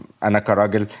انا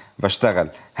كراجل بشتغل،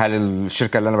 هل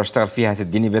الشركه اللي انا بشتغل فيها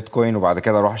هتديني بيتكوين وبعد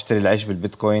كده اروح اشتري العيش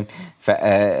بالبيتكوين؟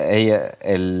 فهي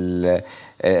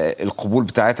القبول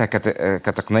بتاعتها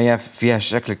كتقنيه فيها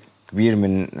شكل كبير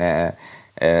من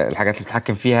الحاجات اللي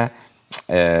بتحكم فيها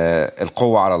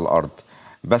القوه على الارض.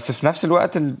 بس في نفس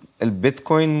الوقت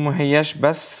البيتكوين ما هياش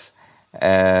بس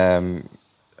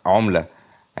عمله،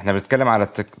 احنا بنتكلم على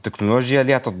تكنولوجيا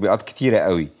ليها تطبيقات كتيرة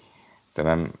قوي.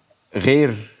 تمام،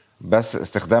 غير بس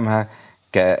استخدامها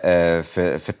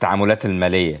في التعاملات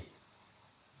المالية.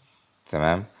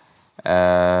 تمام،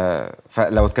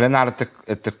 فلو اتكلمنا على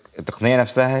التقنية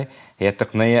نفسها، هي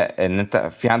التقنية ان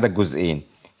انت في عندك جزئين.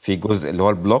 في جزء اللي هو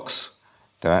البلوكس.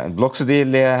 تمام، البلوكس دي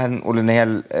اللي هنقول ان هي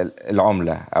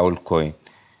العملة او الكوين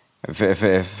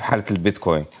في حالة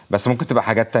البيتكوين، بس ممكن تبقى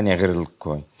حاجات تانية غير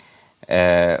الكوين.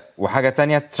 وحاجة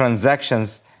تانية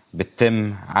ترانزاكشنز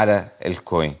بتتم على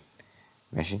الكوين.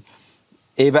 ماشي،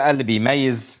 ايه بقى اللي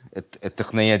بيميز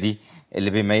التقنية دي؟ اللي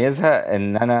بيميزها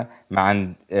ان انا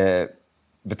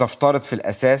بتفترض في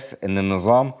الاساس ان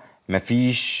النظام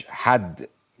مفيش حد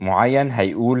معين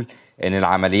هيقول ان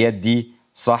العمليات دي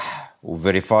صح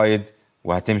وفيريفايد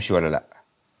وهتمشي ولا لا.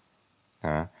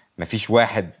 تمام، مفيش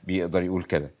واحد بيقدر يقول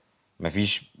كده،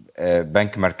 مفيش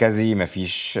بنك مركزي،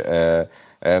 مفيش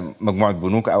مجموعة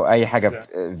بنوك او اي حاجة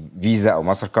فيزا او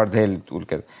ماستر كارد هي اللي بتقول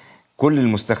كده. كل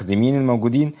المستخدمين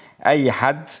الموجودين اي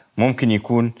حد ممكن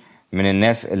يكون من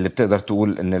الناس اللي بتقدر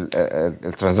تقول ان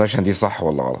الترانزاكشن دي صح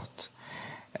ولا غلط.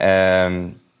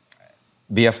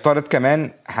 بيفترض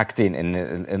كمان حاجتين، ان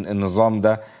النظام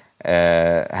ده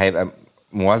هيبقى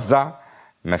موزع،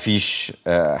 مفيش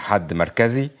حد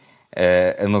مركزي.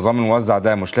 النظام الموزع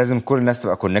ده مش لازم كل الناس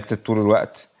تبقى كونكتد طول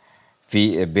الوقت.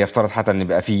 بيفترض حتى ان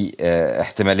يبقى في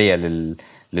احتماليه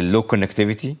لللو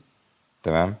كونكتيفيتي.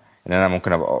 تمام، ان انا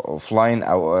ممكن ابقى اوفلاين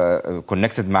او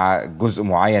كونكتد مع جزء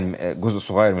معين، جزء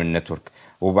صغير من النتورك،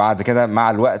 وبعد كده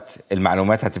مع الوقت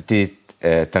المعلومات هتبتدي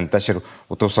تنتشر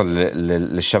وتوصل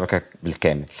للشبكه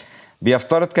بالكامل.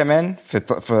 بيفترض كمان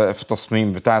في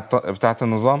التصميم بتاعه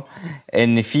النظام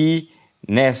ان في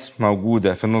ناس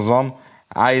موجوده في النظام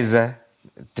عايزه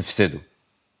تفسده،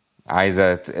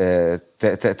 عايزه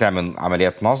تعمل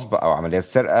عمليات نصب او عمليات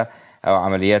سرقه او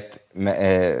عمليات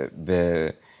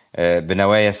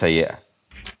بنوايا سيئه.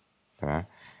 تمام،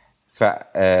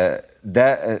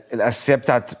 فده الاساسيه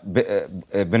بتاعت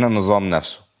بناء النظام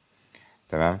نفسه.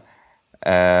 تمام،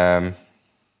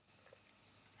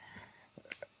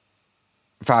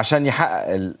 فعشان يحقق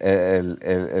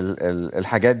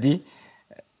الحاجات دي،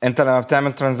 انت لما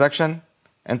بتعمل ترانزاكشن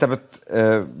انت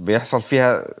بيحصل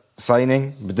فيها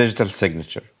سايننج بديجيتال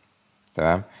سيجنتشر.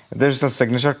 تمام، الديجيتال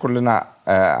سيجنتشر كلنا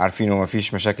عارفينه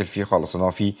ومفيش مشاكل فيه خالص، ان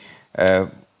هو فيه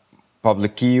public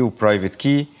key و private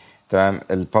key. تمام،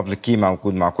 البابليك كي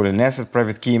موجود مع كل الناس،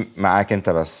 البرايفت كي معاك انت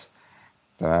بس.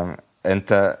 تمام،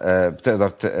 انت بتقدر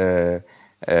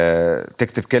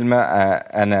تكتب كلمه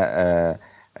انا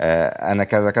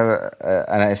كذا كذا،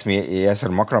 انا اسمي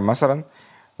ياسر مكرم مثلا،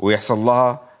 ويحصل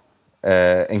لها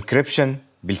انكريبشن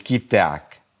بالكي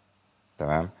بتاعك.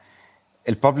 تمام،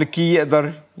 البابليك كي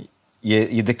يقدر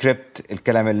يديكريبت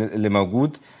الكلام اللي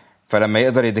موجود، فلما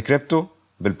يقدر يديكريبته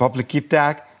بالبابليك كي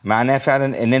بتاعك معناه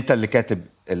فعلا ان انت اللي كاتب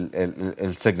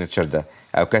السيجنتشر ده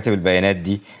او كاتب البيانات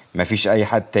دي، مفيش اي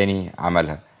حد تاني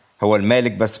عملها، هو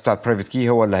المالك بس بتاع البرايفت كي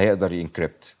هو اللي هيقدر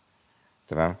ينكريبت.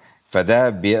 تمام، فده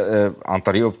عن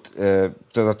طريقه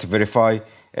بتقدر تفيريفاي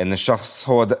ان الشخص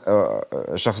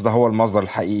ده هو المصدر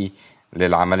الحقيقي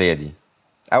للعمليه دي،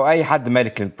 او اي حد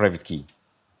مالك للبرايفت كي.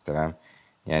 تمام،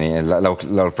 يعني لو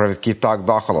البرايفت كي بتاعك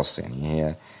ضاع خلاص، يعني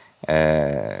هي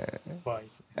باي.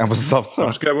 بالظبط.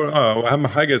 مش كده واهم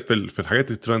حاجه في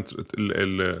الحاجات الكريبتو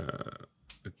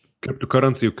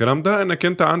كرنسي والكلام ده، انك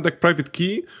انت عندك برايفت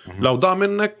كي لو ضاع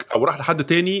منك او راح لحد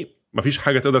تاني مفيش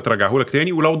حاجه تقدر ترجعه لك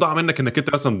تاني، ولو ضاع منك انك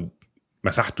انت مثلا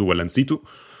مسحته ولا نسيته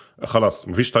خلاص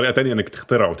مفيش طريقه تانية انك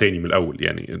تخترعه تاني من الاول،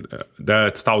 يعني ده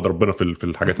تستعوض ربنا في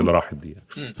الحاجات اللي راحت دي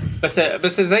يعني.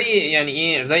 بس زي يعني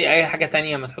ايه، زي اي حاجه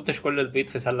تانية، ما تحطش كل البيض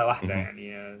في سله واحده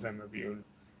يعني، زي ما بيقول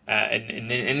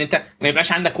ان انت ما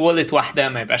يبقاش عندك والت واحده،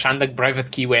 ما يبقاش عندك برايفت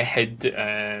كي واحد،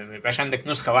 ما يبقاش عندك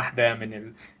نسخه واحده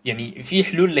من يعني في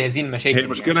حلول لهذه المشاكل. هي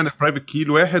المشكله يعني ان البرايفت كي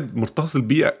الواحد متصل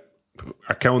بيه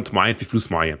اكونت معين في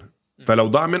فلوس معينه، فلو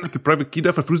ضاع منك البرايفت كي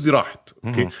ده فالفلوس دي راحت.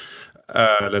 اوكي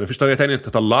لان مفيش طريقه تانية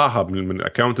تطلعها من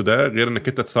الاكونت ده غير انك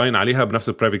انت تساين عليها بنفس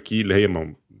البرايفت كي اللي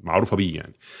هي معروفه بيه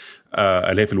يعني،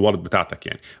 اللي هي في الوالد بتاعتك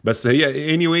يعني. بس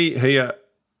هي anyway هي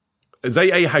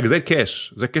زي اي حاجه، زي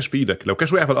الكاش في ايدك، لو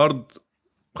كاش وقع في الارض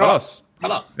خلاص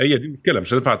هي دي المشكله،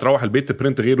 مش هتنفع تروح البيت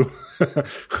تبرنت غيره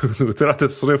وتروح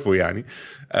تصرفه يعني.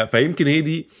 فيمكن هي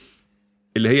دي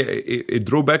اللي هي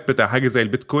الدروباك بتاع حاجه زي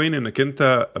البيتكوين، انك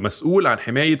انت مسؤول عن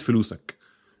حمايه فلوسك.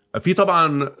 في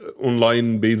طبعا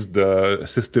اونلاين بيزد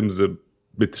سيستمز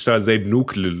بتشتغل زي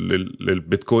بنوك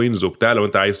للبيتكوينز وبتاع لو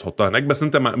انت عايز تحطها هناك، بس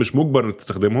انت مش مجبر انك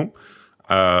تستخدمهم.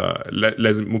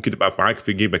 لازم ممكن تبقى معاك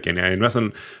في جيبك يعني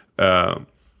مثلا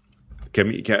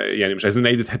يعني مش عايزين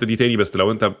نعيد الحته دي تاني، بس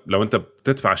لو انت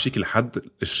بتدفع شيك لحد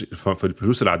في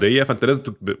الفلوس العاديه، فانت لازم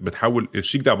بتحول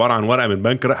الشيك ده عباره عن ورقه من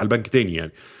بنك رايح لبنك تاني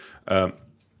يعني.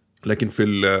 لكن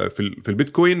في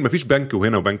البيتكوين مفيش بنك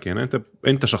وهنا وبنك هنا،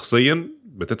 انت شخصيا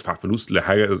بتدفع فلوس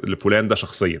لحاجه لفلان ده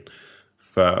شخصيا.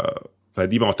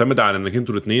 فدي معتمده على انك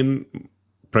انتوا الاثنين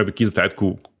برايفت كيز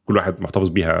بتاعتكم كل واحد محتفظ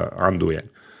بيها عنده يعني.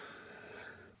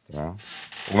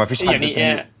 ومفيش حد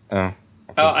يعني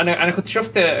انا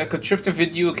كنت شفت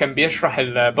فيديو كان بيشرح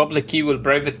البابليك كي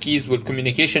والبرايفت كيز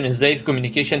والكوميونيكيشن، ازاي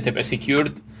الكوميونيكيشن تبقى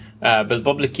سيكيورد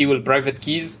بالبابليك كي والبرايفت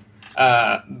كيز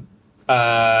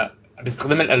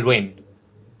باستخدام الالوان.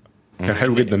 كان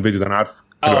حلو جدا الفيديو ده، انا عارف.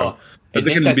 ده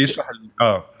اللي بيشرح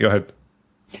يا هاد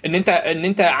ان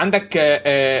انت عندك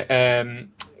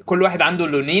كل واحد عنده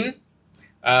لونين،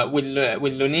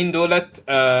 واللونين دولت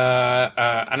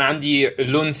انا عندي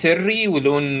لون سري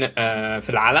ولون في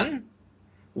العلن،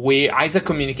 وعايز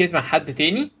اكوميونيكيت مع حد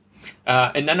تاني،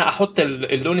 ان انا احط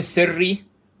اللون السري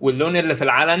واللون اللي في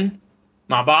العلن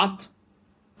مع بعض،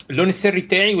 اللون السري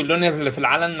بتاعي واللون اللي في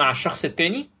العلن مع الشخص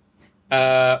التاني،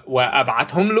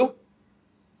 وابعتهم له،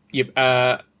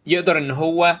 يبقى يقدر ان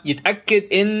هو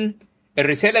يتاكد ان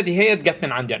الرساله دي هي جت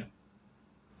من عندي انا،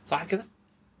 صح كده؟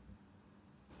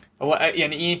 هو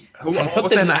يعني ايه،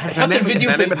 هنحط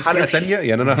الفيديو في هنعمل حلقه ثانيه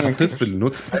يعني، انا حطيت في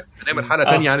النوتس هنعمل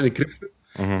حلقه ثانيه عن الانكريبشن،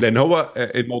 لان هو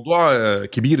الموضوع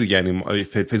كبير يعني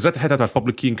في ذات الحته بتاعت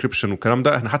البابليك كي انكريبشن والكلام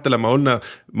ده. احنا حتى لما قلنا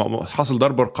حاصل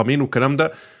ضرب رقمين والكلام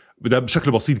ده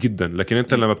بشكل بسيط جدا، لكن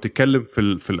انت لما بتتكلم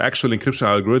في الاكشوال انكريبشن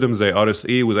الجوريثم زي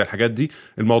RSA وزي الحاجات دي،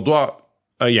 الموضوع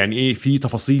يعني ايه في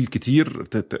تفاصيل كتير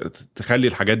تخلي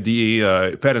الحاجات دي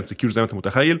فعلا سكيور زي ما انت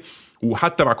متخيل.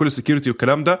 وحتى مع كل السكيورتي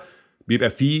والكلام ده بيبقى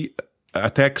في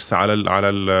اتاكس على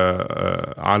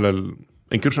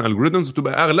الانكريبشن الجوريثمز،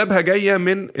 بتبقى اغلبها جايه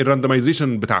من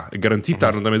الراندمايزيشن بتاع الجارانتي بتاع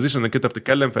الراندمايزيشن، انك انت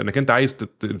بتتكلم في انك انت عايز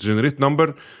تجنريت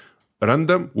نمبر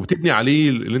راندوم وبتبني عليه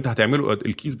اللي انت هتعمله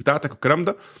الكيز بتاعتك والكلام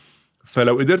ده.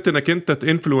 فلو قدرت انك انت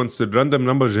تانفلونس الراندوم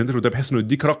نمبر جنريتور ده بحيث انه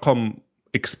يديك رقم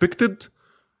اكسبكتد،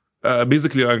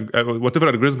 بيزيكلي وات ايفر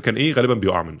الجوريثم كان ايه غالبا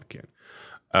بيقع منك يعني.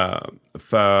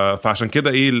 فعشان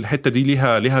كده ايه الحته دي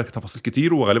ليها تفاصيل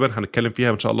كتير، وغالبا هنتكلم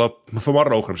فيها ان شاء الله في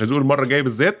مره اخرى، مش عايز اقول المره الجايه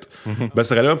بالذات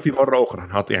بس غالبا في مره اخرى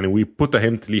هنحط يعني وي بوت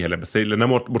هنت ليها، بس لانها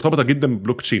مرتبطه جدا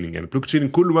بالبلوك تشيننج، يعني البلوك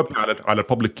تشيننج كله مبني على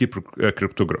البابليك كي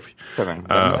كريبتوغرافي. تمام.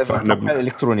 فاحنا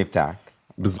الالكتروني بتاعك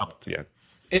بالظبط يعني.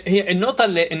 هي النقطه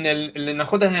اللي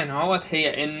ناخدها هنا اهوت،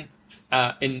 هي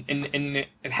ان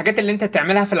الحاجات اللي انت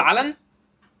تعملها في العلن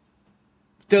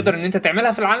تقدر ان انت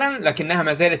تعملها في العلن لكنها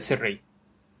ما زالت سريه،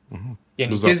 يعني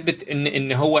بالزبط. تثبت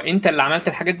ان هو انت اللي عملت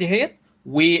الحاجات دي هي،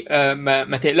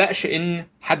 وما تقلقش ان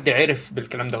حد عرف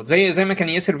بالكلام ده. زي ما كان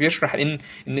ياسر بيشرح ان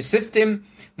السيستم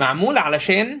معمول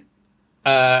علشان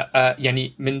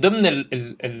يعني من ضمن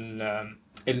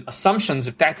الاسامبشنز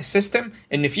بتاعت السيستم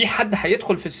ان في حد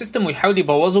هيدخل في السيستم ويحاول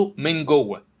يبوظه من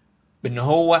جوه، بان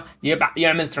هو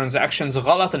يعمل ترانزاكشنز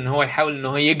غلط، ان هو يحاول ان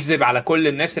هو يكذب على كل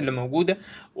الناس اللي موجوده،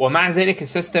 ومع ذلك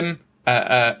السيستم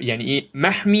يعني ايه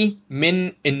محمي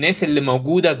من الناس اللي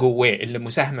موجوده جواه اللي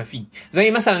مساهمه فيه.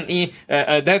 زي مثلا ايه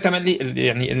ده تملي،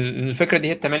 يعني الفكره دي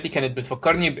هي التملي كانت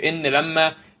بتفكرني بان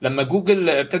لما جوجل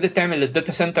ابتدت تعمل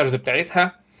الداتا سنترز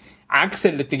بتاعتها عكس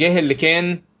الاتجاه اللي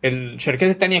كان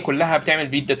الشركات التانية كلها بتعمل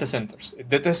بيه الداتا سنترز.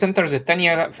 الداتا سنترز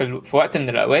التانية في وقت من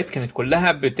الأوقات كانت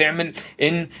كلها بتعمل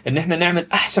إن إحنا نعمل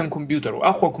أحسن كمبيوتر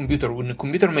وأقوى كمبيوتر، وإن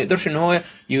الكمبيور ما يقدرش إن هو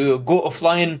يجو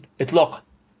أوفلاين إطلاقا.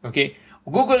 أوكي،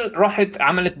 جوجل راحت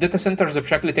عملت داتا سنترز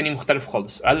بشكل تاني مختلف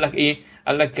خالص. قال لك إيه؟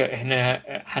 قال لك إحنا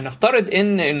هنفترض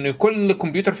إن كل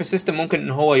كمبيوتر في السيستم ممكن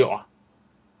إن هو يقع،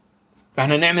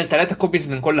 فإحنا نعمل 3 كوبيز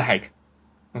من كل حاجة.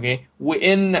 أوكي،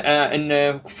 وإن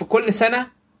إن في كل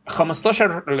سنة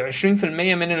 15 ل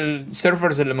 20% من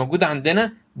السيرفرز اللي موجوده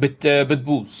عندنا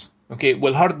بتبوظ. اوكي،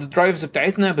 والهارد درايفز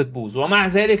بتاعتنا بتبوظ، ومع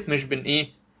ذلك مش ايه،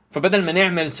 فبدل ما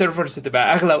نعمل سيرفرز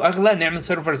تبقى اغلى واغلى، نعمل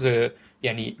سيرفرز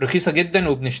يعني رخيصه جدا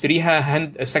وبنشتريها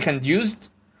هاند سكند يوزد،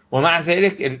 ومع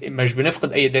ذلك مش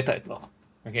بنفقد اي داتا اطلاقا.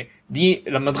 اوكي، دي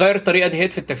لما تغير الطريقه دي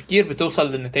في التفكير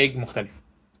بتوصل لنتائج مختلفه.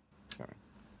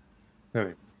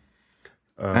 تمام.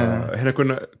 احنا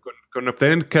كنا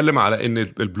ابتدينا نتكلم على ان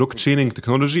البلوك تشيننج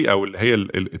تكنولوجي او اللي هي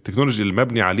التكنولوجي اللي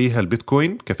مبني عليها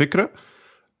البيتكوين كفكره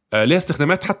ليها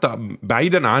استخدامات حتى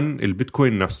بعيدا عن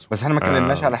البيتكوين نفسه. بس احنا ما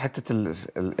اتكلمناش على حته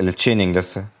التشيننج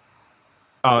لسه.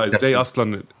 ازاي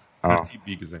اصلا الترتيب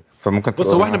بيجي ازاي؟ فممكن بص،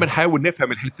 هو احنا بنحاول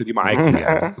نفهم الحته دي معاك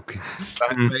يعني. اوكي،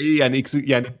 ايه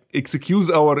يعني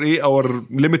اكسكيوز اور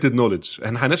ليميتد نوليدج.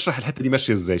 احنا هنشرح الحته دي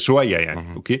ماشيه ازاي شويه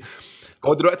يعني. اوكي،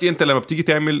 هو دلوقتي انت لما بتيجي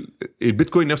تعمل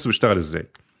البيتكوين نفسه بيشتغل ازاي؟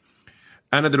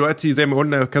 انا دلوقتي زي ما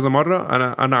قلنا كذا مره،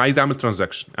 انا عايز اعمل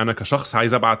ترانزاكشن. انا كشخص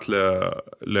عايز ابعت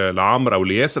لعمرو او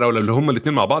لياسر او اللي هم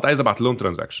الاثنين مع بعض، عايز ابعت لهم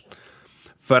ترانزاكشن.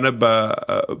 فانا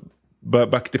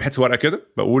بكتب حته ورقه كده،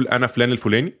 بقول انا فلان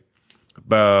الفلاني،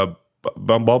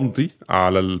 بمضي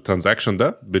على الترانزاكشن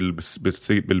ده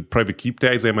بالبرايفت كي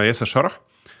بتاعي زي ما ياسر شرح،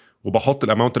 وبحط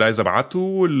الاماونت اللي عايز ابعته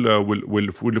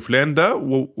والفلان ده،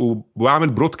 واعمل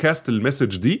برودكاست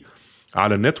المسج دي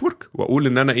على النتورك، واقول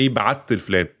ان انا بعت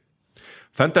الفلان.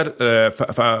 فانت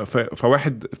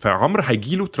فواحد فعمر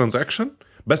هيجيله ترانزاكشن،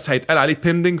 بس هيتقال عليه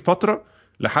بيندنج فتره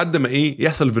لحد ما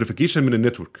يحصل فيريفيكيشن من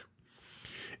النتورك.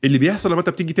 اللي بيحصل لما انت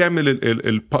بتيجي تعمل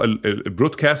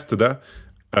البرودكاست ده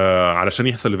علشان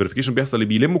يحصل الفيريفيكيشن، بيحصل اللي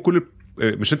بيلموا كل،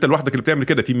 مش انت لوحدك اللي بتعمل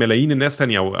كده، في ملايين الناس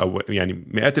ثانيه او يعني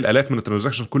مئات الالاف من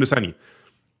الترانزاكشن كل ثانيه.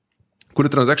 كل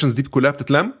الترانزاكشنز دي كلها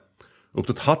بتتلم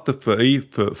وبتتحط في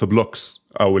في بلوكس،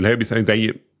 او اللي هي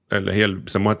زي اللي هي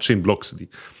بيسموها تشين بلوكس. دي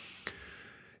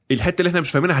الحته اللي احنا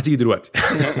مش فاهمينها هتيجي دلوقتي.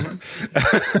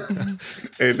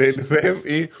 اللي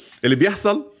فاهم اللي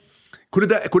بيحصل، كل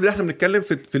ده احنا بنتكلم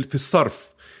في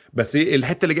الصرف بس.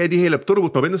 الحته اللي جايه دي هي اللي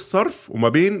بتربط ما بين الصرف وما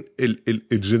بين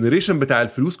الجنريشن بتاع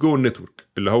الفلوس جوه النتورك،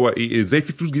 اللي هو ازاي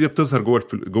في فلوس جديده بتظهر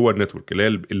جوه النتورك، اللي هي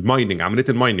المايننج، عمليه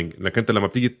المايننج. انك انت لما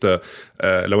بتيجي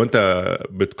لو انت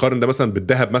بتقارن ده مثلا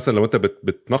بالذهب، مثلا لو انت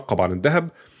بتنقب عن الذهب،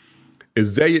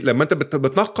 ازاي لما انت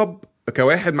بتنقب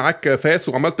كواحد معاك فاس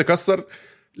وعمال تكسر،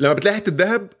 لما بتلاقي حته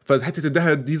الذهب، فحته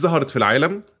الذهب دي ظهرت في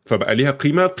العالم فبقى ليها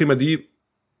قيمه، القيمه دي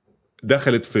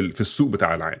دخلت في السوق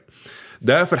بتاع العالم.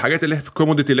 ده في الحاجات اللي في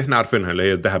الكوموديتي اللي احنا عارفينها، اللي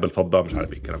هي الذهب، الفضه، مش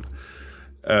عارف ايه الكلام ده.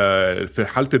 في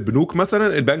حاله البنوك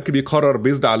مثلا، البنك بيقرر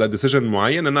بيزد على ديسيجن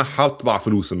معين، ان انا هطبع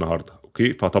فلوس النهارده.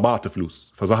 اوكي، فطبعت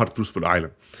فلوس فظهرت فلوس في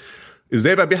العالم.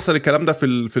 ازاي بقى بيحصل الكلام ده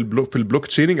في البلوك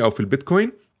تشيننج او في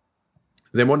البيتكوين؟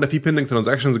 زي ما قلنا، في بيندنج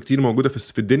ترانزاكشنز كتير موجوده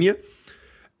في الدنيا.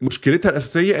 مشكلتها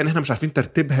الاساسيه ان احنا مش عارفين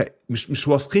ترتيبها، مش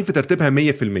واثقين في ترتيبها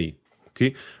 100%.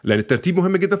 اوكي، لان الترتيب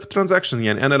مهم جدا في الترانزاكشن.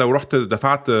 يعني انا لو رحت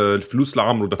دفعت الفلوس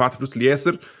لعمرو ودفعت فلوس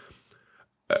لياسر،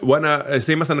 وانا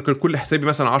زي مثلا كان كل حسابي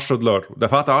مثلا $10،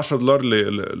 دفعت $10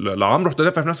 لعمرو، رحت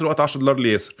دافع في نفس الوقت $10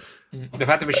 لياسر،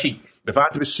 دفعت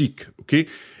بالشيك. اوكي،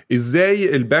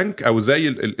 ازاي البنك او زي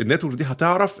النتورك دي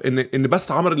هتعرف ان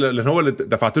بس عمرو اللي هو اللي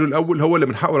دفعت له الاول هو اللي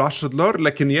من حقه $10،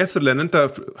 لكن ياسر لان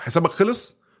انت حسابك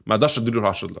خلص ما قدرش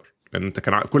تديله $10 لان انت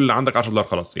كان كل اللي عندك $10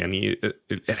 خلاص. يعني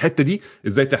الحته دي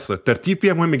ازاي تحصل؟ الترتيب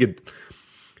فيها مهم جدا.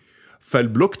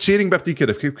 فالبلوك تشيننج بقى بتيجي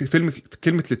كده في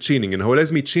كلمه التشيننج، ان هو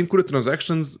لازم يتشين كل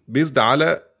الترانزاكشنز بيزد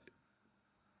على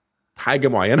حاجه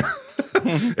معينه.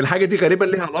 الحاجه دي غالبا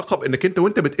ليها علاقه بانك انت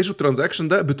وانت بتقيشوا الترانزاكشن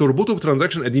ده بتربطه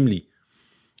بترانزاكشن قديم ليه.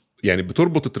 يعني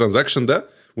بتربط الترانزاكشن ده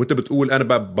وانت بتقول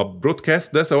انا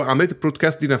برودكاست ده، سواء عمليه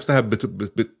البرودكاست دي نفسها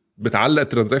بتعلق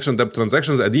الترانزاكشن ده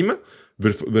بترانزاكشنز قديمه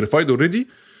فيريفايد اوريدي،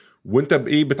 وانت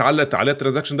بتعلق على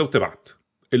الترانزاكشن ده وتبعت.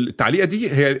 التعليقه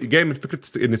دي هي جايه من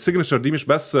فكره ان السيجنتشر دي مش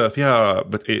بس فيها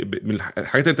من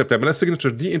الحاجات اللي انت بتعملها. السيجنتشر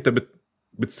دي انت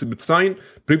بتساين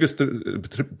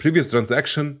بريفيوس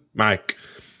ترانزاكشن معاك،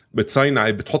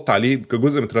 بتساين بتحط عليه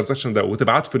كجزء من الترانزاكشن ده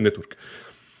وتبعته في النتورك.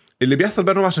 اللي بيحصل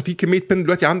بقى انه عشان في كميه بين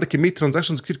دلوقتي عندك كميه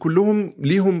ترانزاكشنز كتير كلهم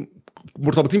ليهم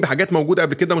مرتبطين بحاجات موجوده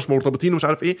قبل كده مش مرتبطين ومش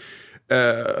عارف ايه،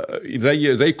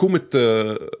 زي كومه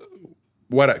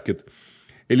ورق كده.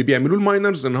 اللي بيعملوه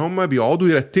الماينرز ان هم بيقعدوا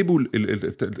يرتبوا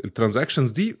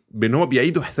الترانزاكشنز دي بان هو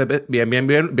بيعيدوا حسابات،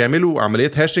 بيعملوا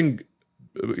عمليات هاشنج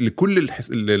لكل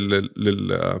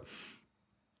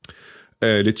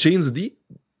التشينز دي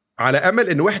على امل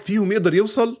ان واحد فيهم يقدر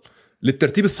يوصل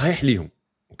للترتيب الصحيح ليهم.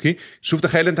 اوكي، شوف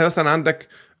تخيل انت مثلا عندك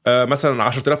مثلا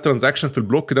 10,000 ترانزاكشن في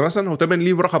البلوك ده مثلا، هو طبعا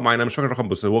ليه رقم معين، انا مش فاكر الرقم،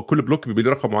 بس هو كل بلوك بيبقى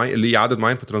ليه رقم معين، ليه عدد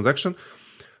معين في الترانزاكشن.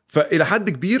 فالى حد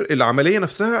كبير العمليه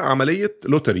نفسها عمليه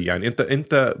لوتري، يعني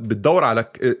انت بتدور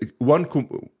على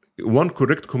one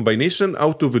correct combination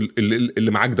out of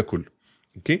اللي معاك ده كله.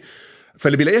 اوكي،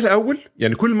 فاللي بيلاقيها الاول،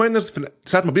 يعني كل الماينرز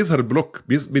ساعه ما بيظهر البلوك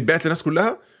بيتبعت للناس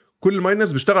كلها، كل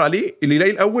الماينرز بيشتغل عليه، اللي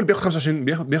يلاقي الاول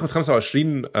بياخد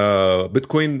 25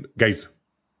 بيتكوين جايزه.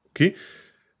 اوكي،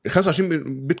 ال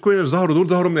 25 بيتكوين اللي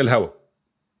ظهروا من الهواء،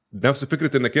 نفس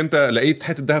فكره انك انت لقيت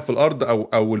حته ذهب في الارض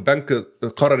او البنك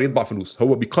قرر يطبع فلوس،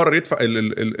 هو بيقرر يدفع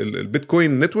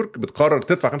البيتكوين نتورك بتقرر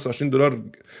تدفع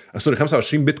 $25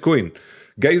 25 بيتكوين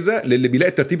جايزه للي بيلاقي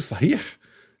الترتيب الصحيح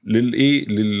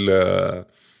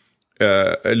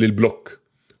للبلوك،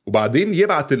 وبعدين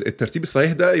يبعت الترتيب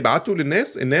الصحيح ده، يبعته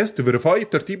الناس تفيريفاي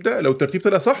الترتيب ده، لو الترتيب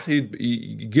طلع صح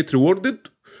يجيت ريوردد،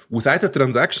 وساعتها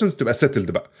الترانزاكشنز تبقى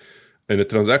سيتلد بقى، ان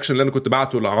الترانزاكشن اللي انا كنت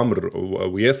بعته لعمرو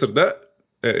وياسر ده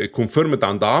كونفيرمد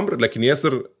عند عمرو، لكن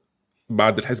ياسر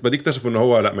بعد الحسبه دي اكتشف ان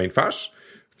هو لا ما ينفعش،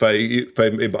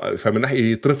 فمن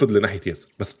ناحيه يترفض لناحيه ياسر،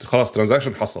 بس خلاص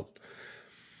ترانزاكشن حصل.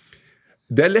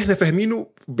 ده اللي احنا فاهمينه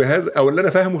بهذا، او اللي انا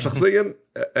فاهمه شخصيا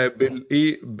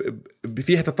بالايه،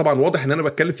 في حته طبعا واضح ان انا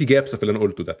بتكلم في جابس في اللي انا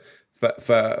قلته ده،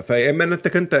 فيا اما ان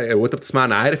انت وانت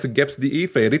بتسمعنا عارف الجابس دي ايه،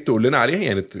 فيا ريت تقول لنا عليها،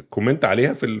 يعني تكومنت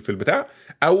عليها في البتاع،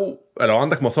 او لو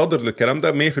عندك مصادر للكلام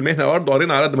ده 100% احنا برضه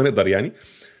قرينا على قد ما نقدر يعني،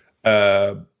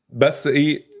 بس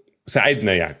ايه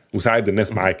ساعدنا يعني، وساعد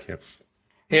الناس معاك يعني.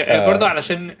 هي برضه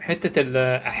علشان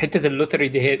حته اللوتري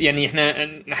دي، هي يعني احنا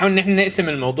نحاول ان احنا نقسم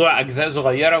الموضوع اجزاء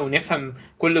صغيره ونفهم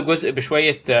كل جزء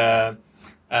بشويه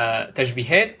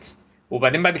تشبيهات،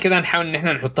 وبعدين بعد كده هنحاول ان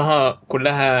احنا نحطها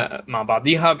كلها مع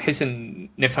بعضيها بحيث ان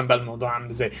نفهم بقى الموضوع عامل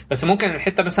ازاي. بس ممكن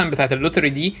الحته مثلا بتاعه اللوتري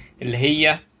دي اللي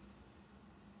هي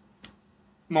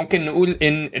ممكن نقول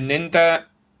ان انت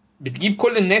بتجيب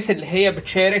كل الناس اللي هي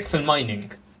بتشارك في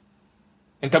المايننج.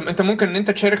 انت ممكن ان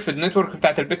انت تشارك في النتورك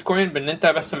بتاعت البيتكوين بان انت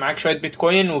بس معاك شويه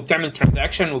بيتكوين وبتعمل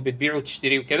ترانزاكشن وبتبيع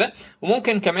وتشتري وكده،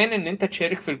 وممكن كمان ان انت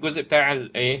تشارك في الجزء بتاع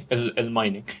الايه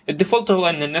المايننج. الديفولت هو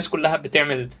ان الناس كلها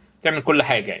بتعمل كل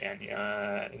حاجه يعني،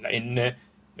 لان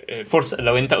فرصه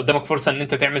لو انت قدامك فرصه ان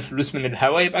انت تعمل فلوس من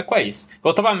الهوا يبقى كويس.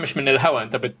 هو طبعا مش من الهوا،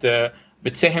 انت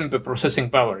بتساهم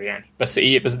ببروسيسنج باور يعني، بس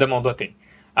ده موضوع تاني.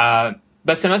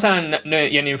 بس مثلا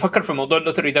يعني نفكر في موضوع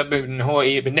اللوتري ده بان هو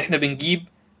ايه، بان احنا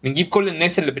بنجيب كل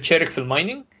الناس اللي بتشارك في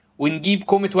المايننج، ونجيب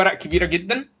كومة ورق كبيرة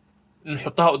جدا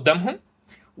نحطها قدامهم،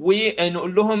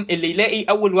 ونقول لهم اللي يلاقي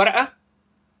أول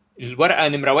الورقة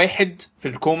نمرة 1 في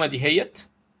الكومة دي هيت،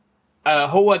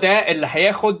 هو ده اللي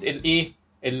هياخد الايه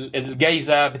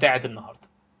الجايزة بتاعة النهاردة.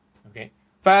 اوكي،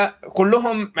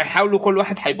 فكلهم يحاولوا، كل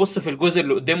واحد هيبص في الجزء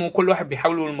اللي قدامه، وكل واحد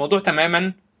بيحاولوا الموضوع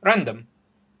تماما راندم،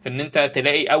 في ان انت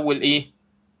تلاقي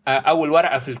اول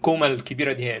ورقه في الكومه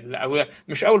الكبيره دي، هي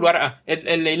مش اول ورقه،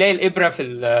 اللي يلاقي الابره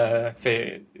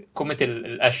في كومه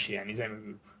القش يعني زي ما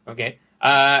بيقولوا. اوكي،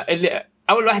 اللي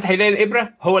اول واحد هيلاقي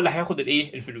الابره هو اللي هياخد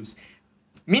الفلوس.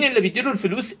 مين اللي بيديله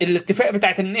الفلوس؟ الاتفاق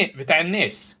بتاع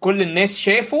الناس، كل الناس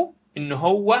شافوا ان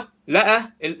هو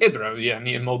لقى الابره،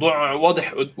 يعني الموضوع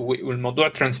واضح والموضوع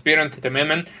ترانسبيرنت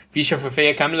تماما، في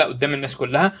شفافيه كامله قدام الناس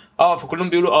كلها. فكلهم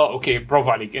بيقولوا اوكي برافو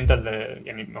عليك انت،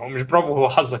 يعني هو مش برافو، هو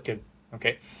حظك كده.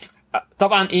 اوكي،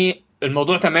 طبعا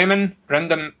الموضوع تماما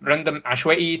راندم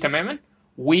عشوائي تماما.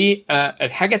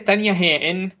 والحاجه الثانيه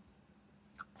هي ان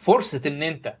فرصه ان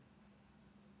انت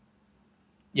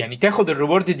يعني تاخد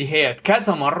الريورد دي هي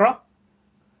كذا مره،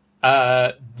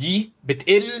 دي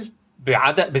بتقل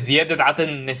بزياده عدد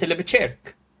الناس اللي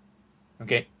بتشارك.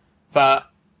 اوكي،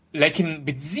 لكن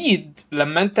بتزيد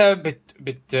لما انت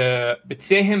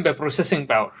بتساهم ببروسيسنج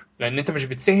باور، لان انت مش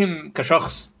بتساهم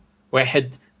كشخص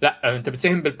واحد، لا انت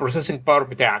بتساهم بالبروسيسنج باور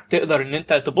بتاعك، تقدر ان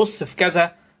انت تبص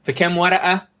في كام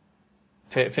ورقه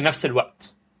في نفس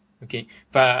الوقت. اوكي،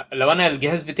 فلو انا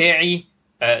الجهاز بتاعي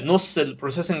نص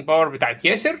البروسيسنج باور بتاعت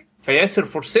ياسر، فياسر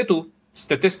فرصته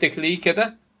statistically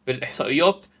كده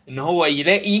بالاحصائيات ان هو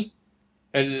يلاقي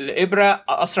الابره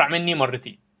اسرع مني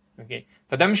مرتين. اوكي،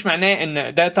 فده مش معناه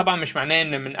ان ده طبعا مش معناه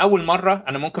ان من اول مره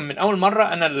انا ممكن من اول مره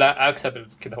انا اللي اكسب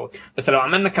كده بس لو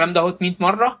عملنا الكلام ده 100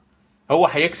 مره هو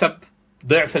هيكسب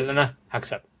ضعف اللي انا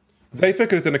هكسبه. زي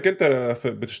فكره انك انت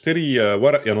بتشتري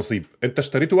ورق يا نصيب، انت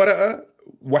اشتريت ورقه،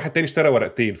 واحد تاني اشترى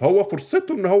ورقتين، فهو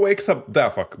فرصته ان هو يكسب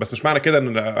ضعفك، بس مش معنى كده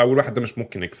ان اول واحد ده مش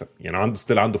ممكن يكسب، يعني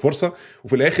عنده فرصه.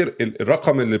 وفي الاخر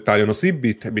الرقم اللي بتاع النصيب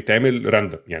بيتعمل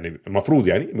راندوم، يعني المفروض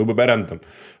يعني بيبقى راندوم،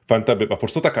 فانت بيبقى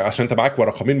فرصتك عشان انت معاك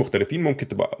رقمين مختلفين ممكن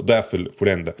تبقى ضعف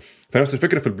فلان ده. فنفس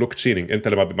الفكره في البلوك تشيننج، انت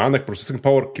لما بيبقى عندك بروسيسنج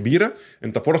باور كبيره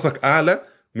انت فرصك اعلى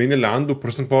من اللي عنده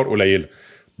بروسيسنج باور قليله،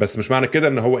 بس مش معنى كده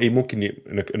ان هو ايه ممكن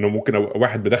انه ممكن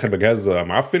واحد بداخل بجهاز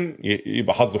معفن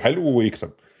يبقى حظه حلو ويكسب.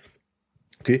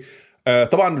 اوكي.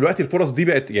 طبعا دلوقتي الفرص دي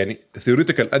بقت يعني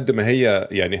ثيوريتيكال قد ما هي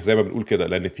يعني زي ما بنقول كده،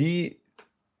 لان في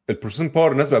البروسيسنج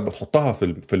باور الناس بقت بتحطها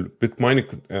في البيت مايننج،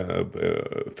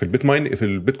 في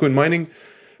البيتكوين مايننج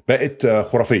بقت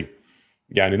خرافيه.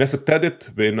 يعني ناس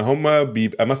ابتدت بان هم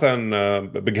بيبقى مثلا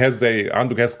بجهاز زي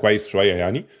عنده جهاز كويس شويه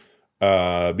يعني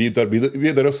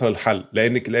بيقدر يوصل للحل،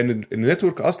 لان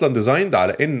النتورك اصلا ديزايند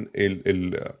على ان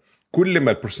كل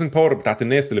ما البروسيسنج باور بتاعت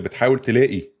الناس اللي بتحاول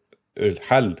تلاقي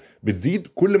الحل بتزيد،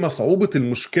 كل ما صعوبه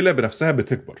المشكله بنفسها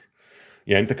بتكبر.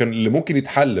 يعني انت كان اللي ممكن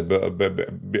يتحل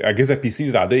باجهزه بي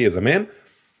سيز عاديه زمان،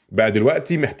 بقى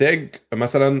دلوقتي محتاج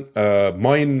مثلا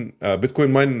ماين بيتكوين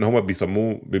ماين، ان هم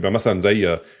بيسموه بيبقى مثلا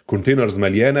زي كونتينرز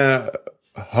مليانه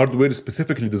هاردوير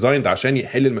سبيسيفيكلي ديزايند عشان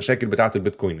يحل المشاكل بتاعه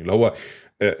البيتكوين، اللي هو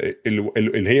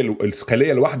اللي هي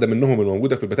الخليه الواحده منهم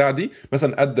الموجوده في البتاعه دي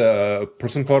مثلا قد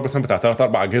بروسيسنج باور مثلا بتاع 3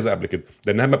 4 اجهزه قبل كده،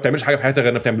 لانها ما بتعملش حاجه في حياتها غير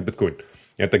انها بتعمل بيتكوين.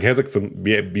 يعني انت جهازك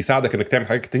بيساعدك انك تعمل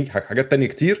حاجات تانية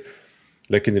كتير،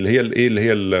 لكن اللي هي الايه اللي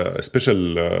هي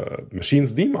السبيشال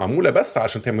ماشينز دي معموله بس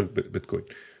عشان تعمل بيتكوين.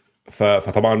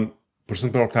 فطبعا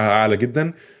البروسيسنج باور بتاعها اعلى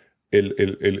جدا،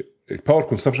 الباور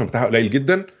كونسامشن بتاعها قليل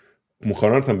جدا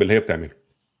مقارنه باللي هي بتعمله.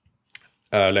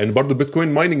 لان برضو البيتكوين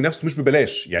مايننج نفسه مش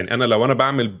ببلاش. يعني انا لو انا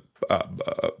بعمل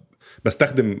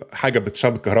بستخدم حاجه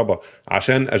بتشرب الكهرباء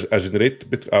عشان اجنريت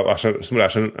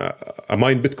عشان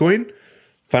اماين بيتكوين،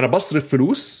 فانا بصرف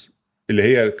فلوس اللي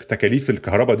هي تكاليف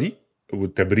الكهرباء دي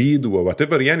والتبريد ووات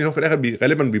ايفر، يعني هو في الاخر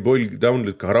غالبا بيبويل داون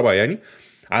للكهرباء يعني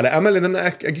على امل ان انا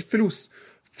اجيب فلوس.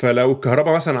 فلو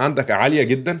الكهرباء مثلا عندك عاليه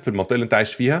جدا في المنطقه اللي انت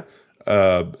عايش فيها،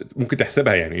 ممكن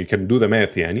تحسبها يعني كان دو ذا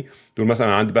ماث، يعني تقول مثلا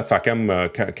عندي بدفع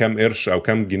كام قرش او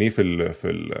كام جنيه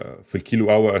في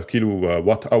الكيلو اور كيلو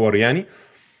وات اور يعني،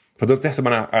 فقدرت تحسب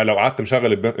انا لو قعدت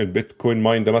مشغل البيتكوين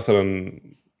ماين ده مثلا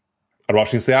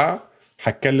 24 ساعه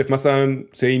هتكلف مثلا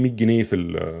 100 جنيه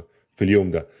في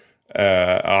اليوم ده،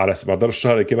 على مدار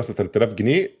الشهر كده مثلا 3000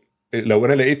 جنيه. لو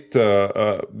انا لقيت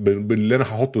باللي انا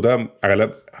هحطه ده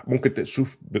اغلب ممكن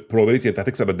تشوف probability انت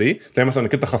هتكسب قد ايه، تلاقي مثلا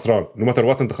انك انت خسران نو ماتر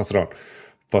وات انت خسران،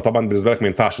 فطبعا بالنسبه لك ما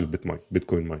ينفعش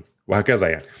البيتكوين ماين وهكذا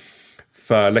يعني.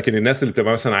 فلكن الناس اللي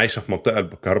بتبقى مثلا عايشه في منطقه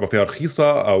الكهرباء فيها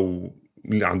رخيصه او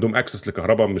اللي عندهم اكسس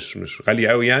لكهرباء مش غاليه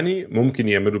قوي يعني ممكن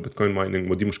يعملوا بيتكوين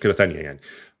مايننج، ودي مشكله تانية يعني.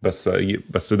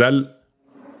 بس ده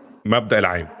المبدا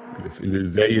العام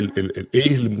ازاي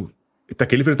ايه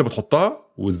التكاليف اللي انت بتحطها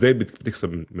وازاي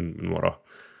بتكسب من وراها.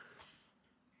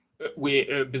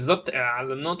 وبالظبط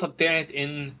على النقطه بتاعت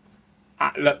ان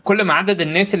كل ما عدد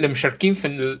الناس اللي مشاركين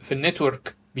في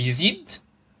النتورك بيزيد،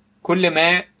 كل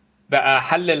ما بقى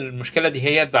حل المشكله دي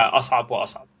هي بقى اصعب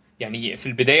واصعب. يعني في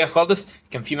البدايه خالص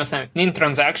كان في مثلا 2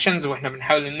 ترانزاكشنز واحنا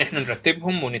بنحاول ان احنا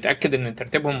نرتبهم ونتاكد ان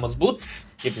ترتيبهم مظبوط،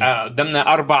 يبقى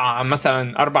قدامنا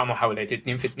 4 محاولات،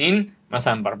 2 في 2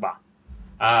 مثلا ب4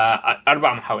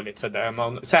 4 محاولات،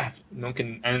 فده سهل.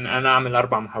 ممكن انا اعمل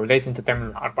 4 محاولات، انت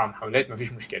تعمل 4 محاولات،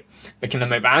 مفيش مشكله. لكن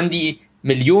لما يبقى عندي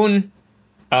مليون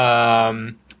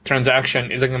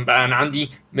ترانزاكشن، اذا كان بقى انا عندي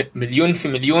مليون في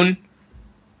مليون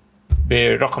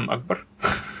برقم اكبر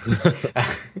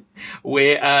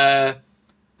و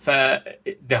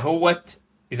فدهوت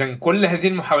اذا كل هذه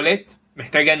المحاولات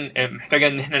محتاجه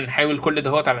ان احنا نحاول كل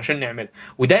دهوت علشان نعملها.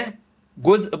 وده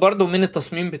جزء برضو من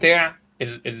التصميم بتاع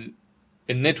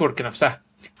النتورك نفسها،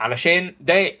 علشان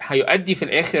ده هيؤدي في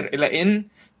الاخر الى ان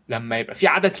لما يبقى في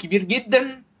عدد كبير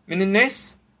جدا من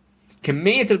الناس،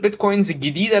 كميه البيتكوينز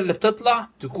الجديده اللي بتطلع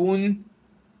تكون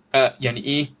يعني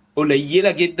ايه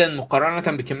قليله جدا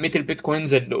مقارنه بكميه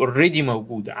البيتكوينز اللي اوريدي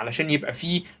موجوده، علشان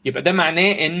يبقى ده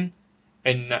معناه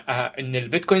ان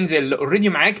البيتكوينز اللي اوريدي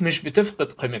معاك مش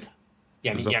بتفقد قيمتها.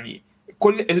 يعني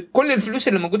كل الفلوس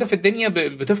اللي موجوده في الدنيا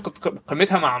بتفقد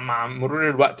قيمتها مع مرور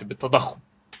الوقت بالتضخم.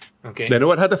 اوكي، لان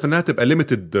هو الهدف انها تبقى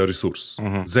ليميتد ريسورس،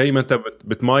 زي ما انت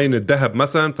بتماين الذهب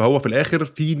مثلا، فهو في الاخر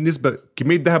في نسبه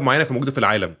كميه ذهب معينه موجوده في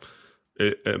العالم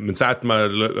من ساعه ما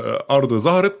الارض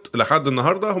ظهرت لحد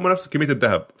النهارده هم نفس كميه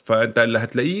الذهب، فانت اللي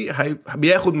هتلاقيه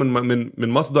بياخد من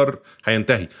مصدر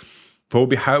هينتهي. فهو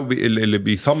بيحاول اللي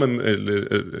بيصمم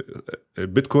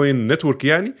البيتكوين نتورك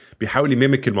يعني بيحاول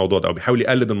يميمك الموضوع ده او بيحاول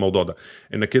يقلد الموضوع ده،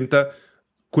 انك انت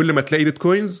كل ما تلاقي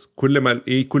بيتكوينز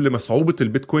كل ما صعوبه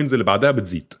البيتكوينز اللي بعدها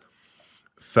بتزيد.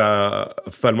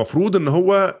 فالمفروض ان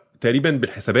هو تقريبا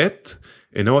بالحسابات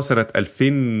ان هو سنه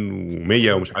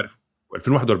 2100 ومش عارف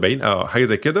 2041 حاجه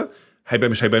زي كده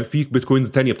مش هيبقى فيك بيتكوينز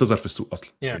تانية بتظهر في السوق اصلا.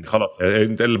 يعني خلاص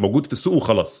انت اللي موجود في السوق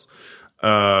وخلاص.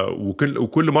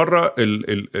 وكل مره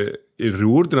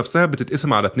الريورد نفسها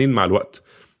بتتقسم على 2 مع الوقت.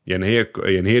 يعني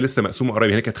هي لسه مقسومه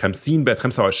قريب. هي كانت 50 بقت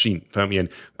 25 فاهم يعني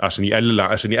عشان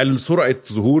يقلل سرعه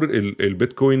ظهور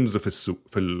البيتكوينز في السوق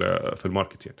في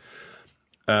الماركت يعني.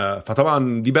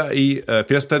 فطبعا دي بقى ايه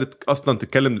في ناس ابتدت اصلا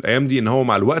تتكلم الايام دي ان هو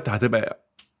مع الوقت هتبقى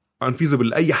انفيزبل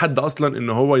لاي حد اصلا ان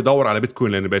هو يدور على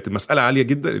بيتكوين لان بقت المساله عاليه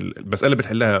جدا. المساله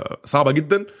بتحلها صعبه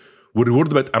جدا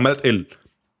والريورد بقت عماله تقل.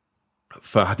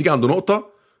 فهتيجي عند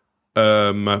نقطه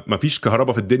ما فيش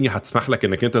كهرباء في الدنيا هتسمح لك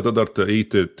انك انت تقدر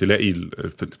تلاقي.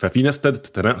 ففي ناس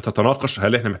تتناقش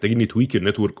هل احنا محتاجين نتويك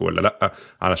النتورك ولا لا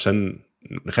علشان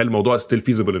نخلي الموضوع ستيل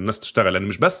فيزبل الناس تشتغل. لان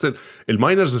مش بس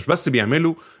الماينرز مش بس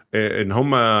بيعملوا ان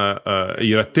هم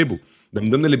يرتبوا. ده من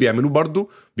ضمن اللي بيعملوه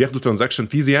برضو بياخدوا ترانزاكشن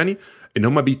فيز يعني ان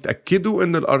هم بيتاكدوا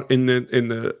ان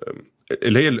ان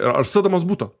اللي هي الارصده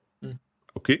مظبوطه.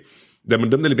 اوكي ده من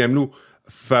ضمن اللي بيعملوه.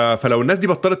 فلو الناس دي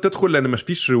بطلت تدخل لان مش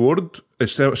فيش ريورد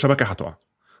الشبكه هتقع.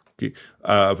 اوكي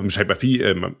مش هيبقى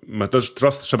في ما تقدرش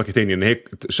تراست الشبكه تاني ان هي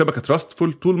الشبكه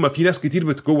تراستفول طول ما في ناس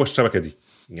كتير جوه الشبكه دي.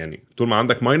 يعني طول ما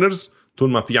عندك ماينرز طول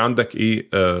ما في عندك ايه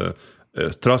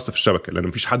تراست في الشبكه لان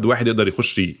مفيش حد واحد يقدر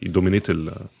يخش يدومينيت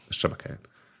الشبكه يعني.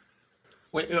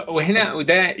 وهنا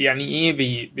وده يعني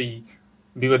ايه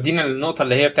بيودينا للنقطه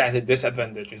اللي هي بتاعه الديس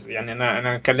ادفانتجز. يعني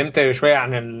انا اتكلمت شويه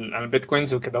عن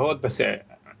البيتكوينز وكده اهوت بس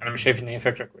انا مش شايف ان هي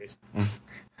فكره كويسه.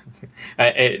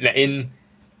 لان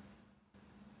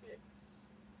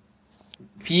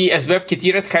في اسباب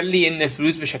كتيره تخلي ان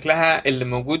الفلوس بشكلها اللي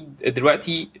موجود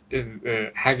دلوقتي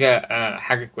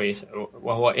حاجه كويسه.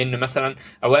 وهو ان مثلا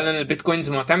اولا البيتكوينز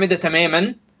معتمده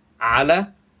تماما على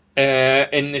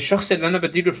ان الشخص اللي انا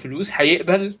بديله الفلوس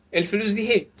هيقبل الفلوس دي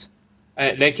هيت.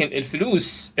 لكن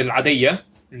الفلوس العاديه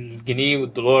الجنيه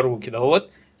والدولار وكده هوت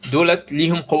دولت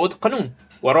ليهم قوه قانون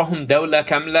وراهم دوله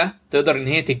كامله تقدر ان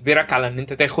هي تجبرك على ان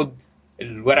انت تاخد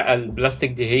الورقه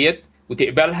البلاستيك دي هيت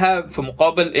وتقبلها في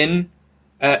مقابل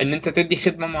ان انت تدي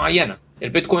خدمه معينه.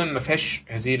 البيتكوين ما فيهاش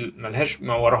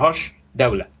ما وراهاش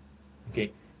دوله.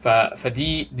 اوكي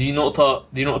فدي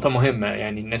نقطه مهمه.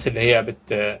 يعني الناس اللي هي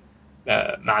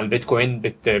مع البيتكوين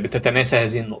بتتناسى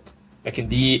هذه النقطه. لكن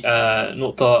دي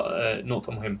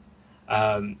نقطه مهمه.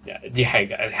 دي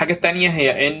الحاجه الثانيه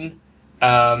هي ان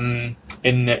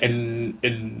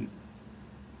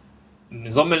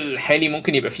النظام الحالي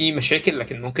ممكن يبقى فيه مشاكل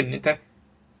لكن ممكن ان انت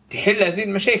تحل هذه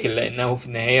المشاكل لانه في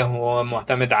النهايه هو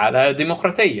معتمد على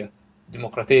ديمقراطيه.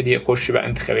 الديمقراطيه دي خش بقى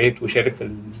انتخابات وشارك في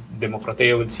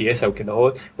الديمقراطيه والسياسه وكده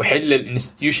هو وحل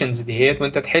الانستتيوشنز دي هي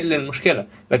وانت تحل المشكله.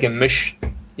 لكن مش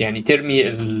يعني ترمي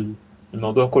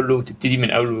الموضوع كله وتبتدي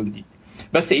من اول وجديد.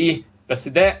 بس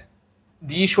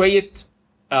دي شويه.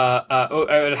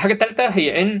 الحاجه الثالثه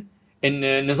هي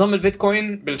ان نظام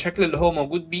البيتكوين بالشكل اللي هو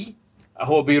موجود بيه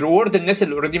هو بيرورد الناس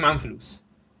اللي اوريدي معاهم فلوس.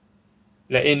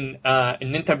 لان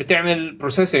ان انت بتعمل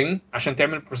بروسيسنج عشان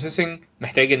تعمل بروسيسنج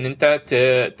محتاج ان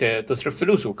انت تصرف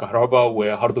فلوس وكهرباء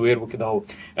وهاردوير وكده اهو.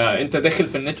 انت داخل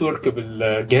في النتورك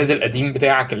بالجهاز القديم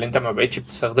بتاعك اللي انت ما بقتش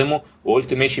بتستخدمه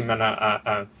وقلت ماشي ما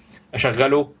انا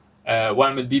اشغله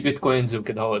واعمل بيه بيتكوينز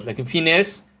وكده اهو. لكن في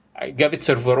ناس جابت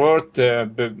سيرفرات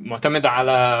معتمده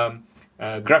على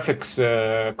جرافيكس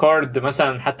كارد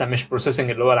مثلا حتى مش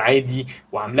بروسيسنج اللي هو العادي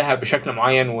وعاملها بشكل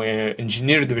معين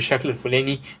وانجينيرد بالشكل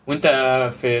الفلاني وانت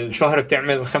في الشهر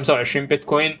بتعمل 25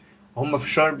 بيتكوين هم في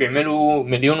الشهر بيعملوا 1.5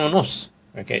 مليون.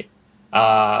 اوكي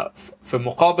في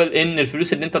مقابل ان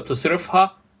الفلوس اللي انت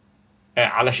بتصرفها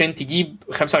علشان تجيب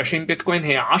 25 بيتكوين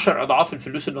هي 10 اضعاف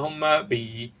الفلوس اللي هم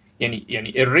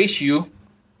يعني الريشيو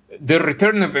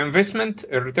الريتيرن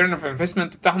اوف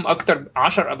انفستمنت بتاعهم اكتر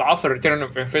 10 اضعاف الريتيرن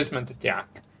اوف انفستمنت بتاعك.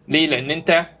 ليه؟ لان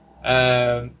انت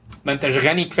ما انتش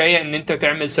غني كفايه ان انت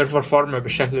تعمل سيرفر فارم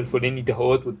بالشكل الفلاني ده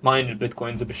هوت وتماين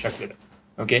البيتكوينز بالشكل ده.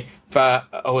 اوكي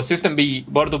فهو السيستم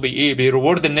برضه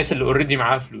بيريورد الناس اللي اوريدي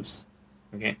معاها فلوس.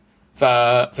 اوكي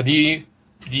فدي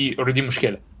اوريدي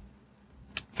مشكله.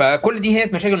 فكل دي هي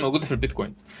مشاكل موجوده في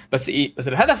البيتكوينز. بس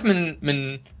الهدف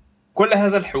من كل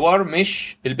هذا الحوار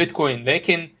مش البيتكوين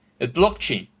لكن البلوك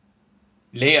تشين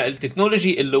اللي هي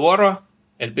التكنولوجي اللي ورا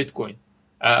البيتكوين.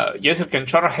 ياسر كان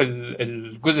شرح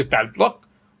الجزء بتاع البلوك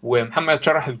ومحمد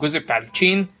شرح الجزء بتاع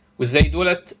التشين وازاي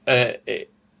دولت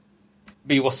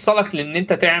بيوصلك لان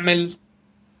انت تعمل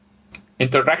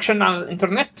انتراكشن على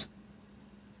الانترنت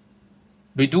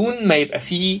بدون ما يبقى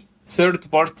فيه third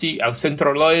party او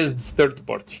centralized third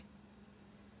party.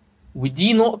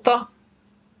 ودي نقطة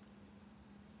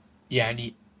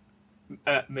يعني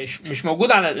مش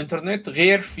موجود على الانترنت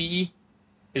غير في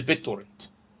البيت تورنت،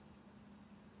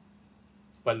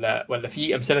 ولا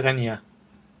في امثله ثانيه؟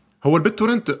 هو البيت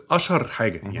تورنت اشهر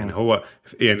حاجه يعني. هو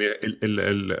يعني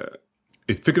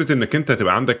الفكره انك انت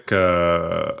تبقى عندك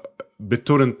بيت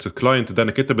تورنت كلاينت ده،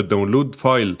 انك انت بتداونلود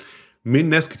فايل من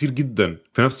ناس كتير جدا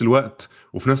في نفس الوقت،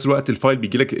 وفي نفس الوقت الفايل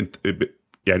بيجي لك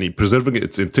يعني preserving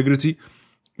its integrity،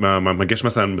 ما جاش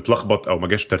مثلا متلخبط او ما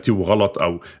جاش ترتيبه غلط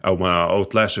او ما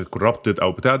طلعش كورابتد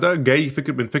او بتاع. ده جاي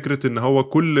من فكره ان هو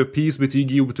كل بيس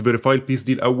بتيجي وبتفيريفاي البيس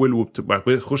دي الاول، وبتبقى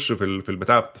بتخش في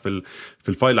البتاع في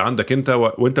الفايل عندك انت،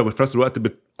 وانت في نفس الوقت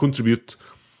بتكونتريبيوت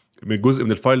من جزء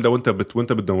من الفايل ده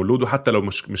وانت بتداونلوده حتى لو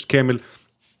مش كامل.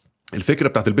 الفكره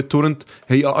بتاعت البيت تورنت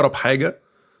هي اقرب حاجه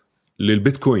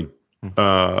للبيتكوين.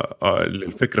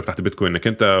 الفكره بتاعت البيتكوين انك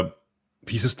انت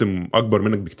في سيستم اكبر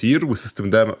منك بكتير، والسيستم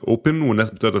ده اوبن والناس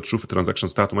بتقدر تشوف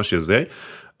الترانزاكشنز بتاعته ماشيه ازاي.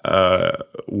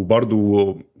 وبرده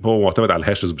هو معتمد على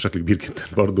الهاشز بشكل كبير جدا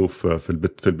برده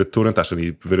في البيت تورنت عشان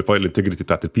يفيريفاي الانتجريتي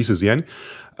بتاعت البيسز يعني.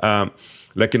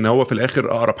 لكن هو في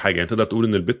الاخر اقرب حاجه يعني. تقدر تقول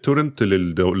ان البيت تورنت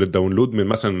للداونلود من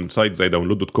مثلا سايت زي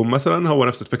download.com مثلا هو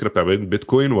نفس الفكره بتاع بين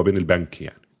بيتكوين وبين البنك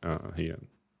يعني. هي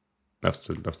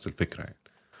نفس الفكره يعني.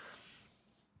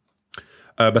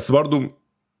 بس برضو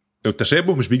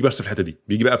التشابه مش بيجي بس في الحته دي،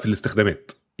 بيجي بقى في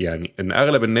الاستخدامات. يعني ان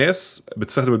اغلب الناس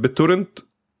بتستخدم البيت تورنت،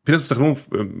 في ناس بتستخدمه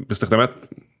باستخدامات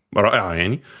رائعه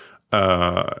يعني.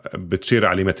 بتشير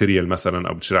عليه ماتيريال مثلا،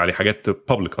 او بتشير عليه حاجات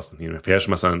بابليك اصلا يعني ما فيهاش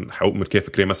مثلا حقوق ملكيه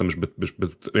فكريه مثلا. مش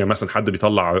يعني مثلا حد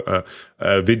بيطلع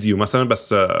فيديو مثلا،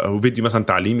 بس هو فيديو مثلا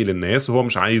تعليمي للناس، وهو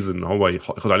مش عايز ان هو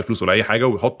ياخد عليه فلوس ولا اي حاجه،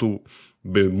 ويحطه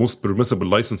بموست بيرميسبل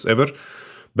لايسنس ايفر.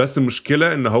 بس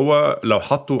المشكله ان هو لو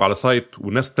حطه على سايت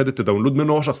والناس ابتدت تداونلود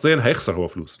منه، هو شخصيا هيخسر هو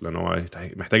فلوس، لانه هو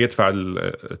محتاج يدفع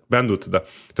الباندويث ده.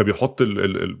 فبيحط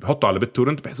بيحطه على بيت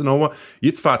تورنت بحيث ان هو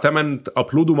يدفع ثمن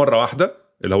ابلوده مره واحده،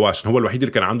 اللي هو عشان هو الوحيد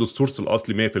اللي كان عنده السورس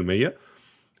الاصلي 100%.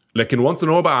 لكن وانس ان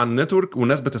هو بقى على النتورك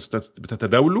والناس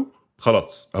بتتداوله،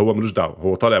 خلاص هو ملوش دعوه،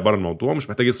 هو طالع بره الموضوع، مش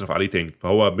محتاج يصرف عليه تاني.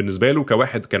 فهو بالنسبه له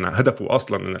كواحد كان هدفه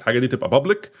اصلا ان الحاجه دي تبقى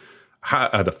بابليك،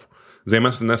 حقق هدفه. زي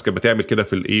مثلا الناس كانت بتعمل كده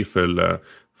في الايه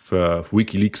في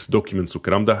ويكي ليكس دوكيومنتس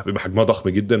والكلام ده، بيبقى حجمها ضخم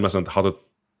جدا، مثلا انت حاطط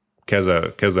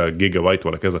كذا جيجا بايت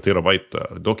ولا كذا تيرا بايت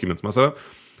دوكيومنتس مثلا.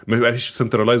 ما بيبقاش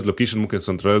سنترلايز لوكيشن، ممكن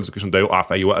سنترلايز لوكيشن ده يقع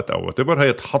في اي وقت او وات ايفر. هي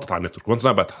اتحطت على النتورك، وانس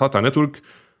بقى اتحطت على النتورك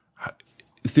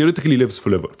theoretically lives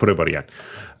forever يعني.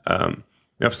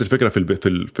 نفس الفكره في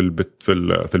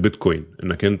البيتكوين،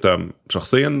 انك انت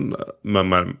شخصيا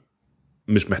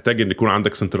مش محتاج ان يكون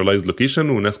عندك سنترلايز لوكيشن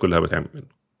والناس كلها بتعمل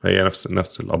منه. هي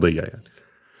نفس القضيه يعني.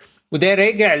 وده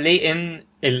راجع لان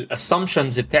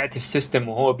الاسامبشنز بتاعت السيستم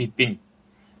وهو بيتبني.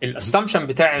 الاسامبشن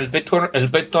بتاع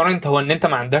البيت تورنت هو ان انت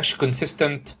ما عندكش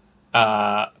كونسيستنت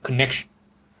كونكشن.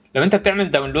 لو انت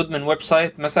بتعمل داونلود من ويب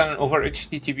سايت مثلا اوفر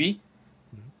HTTP،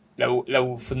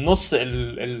 لو في النص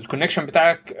الكونكشن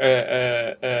بتاعك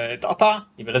اتقطع،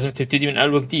 يبقى لازم تبتدي من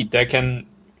اول وجديد. ده كان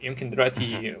يمكن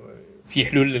دلوقتي في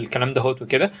حلول للكلام ده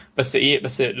وكده، بس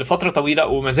لفتره طويله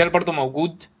وما زال برضو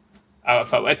موجود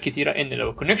في اوقات كتيره، ان لو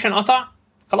الكونكشن قطع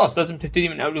خلاص لازم تبتدي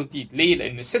من اول وجديد. ليه؟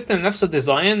 لان السيستم نفسه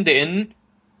ديزايند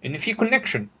ان في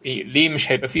كونكشن. ليه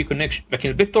مش هيبقى فيه كونكشن؟ لكن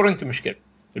البيت تورنت مش كده.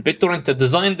 البيت تورنت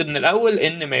ديزايند من الاول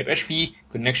ان ما يبقاش فيه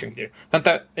كونكشن كتير.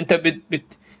 فانت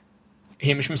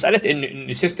هي مش مساله ان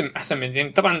السيستم احسن من الثاني،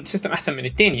 طبعا السيستم احسن من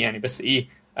الثاني يعني، بس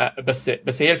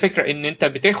هي الفكره ان انت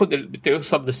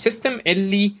بتوصل للسيستم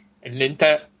اللي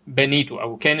انت بنيته،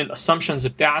 او كان الاسامبشنز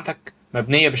بتاعتك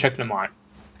مبنيه بشكل معين.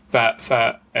 ف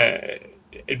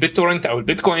البيت تورنت او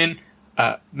البيتكوين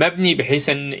مبني بحيث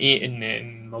ان ان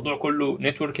الموضوع كله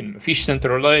نتورك، ان مفيش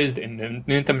سنترلايزد، ان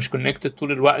انت مش كونكتد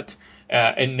طول الوقت،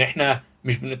 ان احنا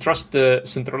مش بنترست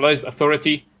سنترلايزد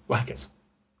اثوريتي وهكذا.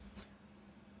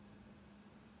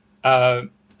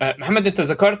 محمد، انت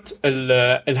ذكرت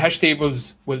الهاش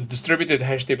تيبلز والديستريبيوتد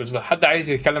هاش تيبلز. لو حد عايز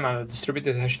يتكلم عن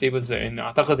الديستريبيوتد هاش تيبلز، لان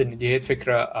اعتقد ان دي هي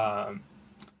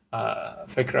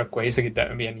فكره كويسه جدا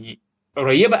يعني،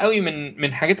 قريبه قوي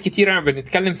من حاجات كتيره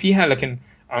بنتكلم فيها، لكن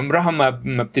عمرها ما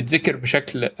بتتذكر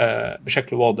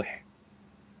بشكل واضح.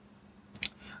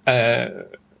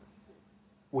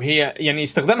 وهي يعني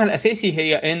استخدامها الاساسي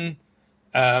هي ان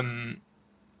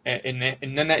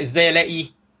انا ازاي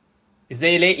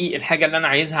الاقي الحاجه اللي انا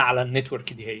عايزها على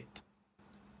النتورك دي.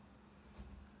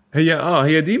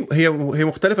 هي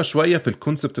مختلفه شويه في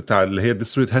الكونسبت بتاع اللي هي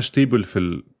distributed hash table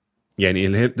يعني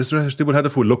اللي هي distributed hash table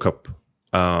هدفه اللوك اب.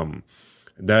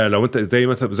 ده لو انت زي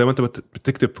ما انت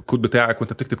بتكتب في الكود بتاعك،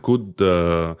 وانت بتكتب كود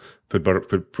في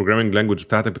البروجرامينج لانجويج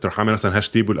بتاعتك، بتروح عامل مثلا هاش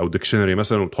تيبل او ديكشنري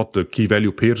مثلا، وتحط كي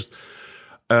فاليو بيرز.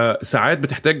 ساعات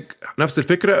بتحتاج نفس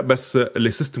الفكره بس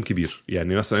لسيستم كبير.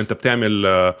 يعني مثلا انت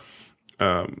بتعمل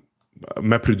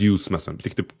ما بروديوس مثلا،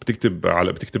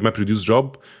 بتكتب ما بروديوس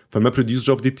جوب، فما بروديوس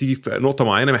جوب دي بتيجي في نقطه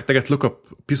معينه محتاجه تلوك اب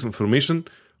بيس اوف انفورميشن،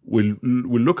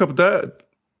 واللوك اب ده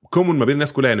كومون ما بين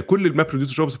الناس كلها، يعني كل الماب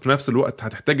بروديوس جوبز في نفس الوقت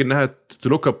هتحتاج انها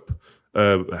تلوك اب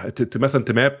مثلا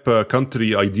تماب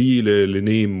كونتري اي دي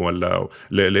لنيم ولا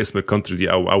لاسم الكونتري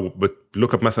دي، او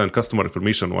بتلوك اب مثلا كاستمر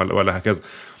انفورميشن ولا هكذا.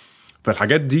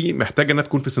 فالحاجات دي محتاجه انها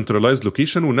تكون في سنترلايزد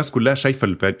لوكيشن والناس كلها شايفه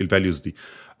الفاليوز دي،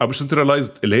 او مش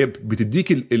سنترلايزد اللي هي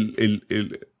بتديك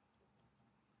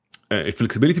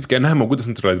الفلكسبيليتي كانها موجوده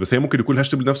سنترلايزد، بس هي ممكن يكون الهاش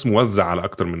تيبل نفسه موزع على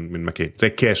اكتر من مكان، زي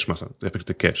الكاش مثلا، زي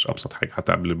فكره الكاش ابسط حاجه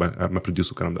حتى قبل ما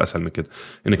بروديوس الكلام ده اسهل من كده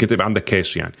انك انت يبقى عندك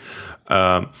كاش يعني.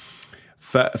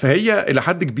 فهي الى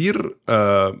حد كبير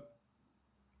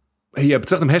هي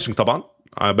بتستخدم هاشنج طبعا،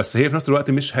 بس هي في نفس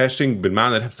الوقت مش هاشنج بالمعنى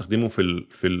اللي احنا بنستخدمه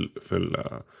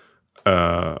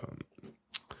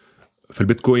في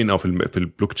البيتكوين او في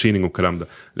البلوك تشيننج والكلام ده،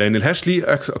 لان الهاش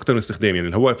ليه اكتر من استخدام.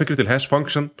 يعني هو فكره الهاش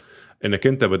فانكشن انك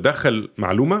انت بتدخل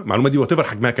المعلومه دي واتيفر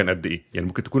حجمها كان قد ايه، يعني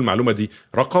ممكن تكون المعلومه دي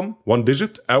رقم 1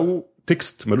 ديجيت او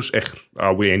تكست ملوش اخر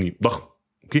او يعني ضخم،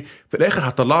 اوكي، في الاخر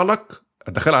هتطلع لك،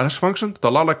 هتدخلها على هاش فانكشن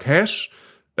تطلع لك هاش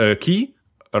كي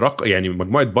يعني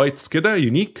مجموعه بايتس كده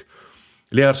يونيك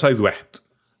ليها سايز واحد.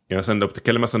 يعني مثلا لو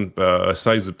بتتكلم مثلا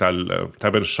السايز بتاع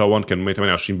الشا1 كان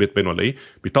 128 بت بين ولا ايه،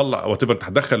 بيطلع واتيفر انت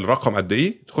هتدخل رقم قد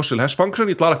ايه، تخش الهاش فانكشن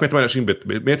يطلع لك 128 بت.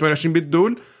 128 بت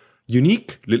دول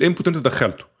يونيك للانبوت انت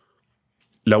دخلته.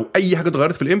 لو اي حاجه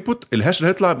اتغيرت في الانبوت الهاش اللي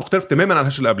هيطلع مختلف تماما عن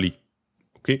الهاش اللي قبليه،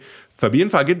 اوكي.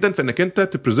 فبينفع جدا في انك انت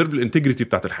تبريزيرف الانتجريتي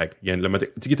بتاعت الحاجه. يعني لما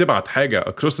تيجي تبعت حاجه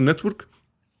اكروس النتورك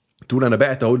تقول انا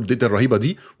باعت اهو الداتا الرهيبه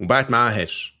دي وباعت معاها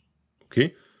هاش،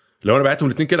 اوكي. لو انا باعتهم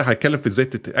الاثنين كده هنتكلم في ازاي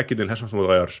تتاكد ان الهاش ما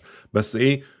اتغيرش، بس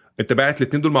ايه، انت باعت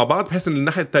الاثنين دول مع بعض بحيث ان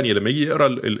الناحيه الثانيه لما يجي يقرا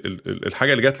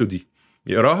الحاجه اللي جات له دي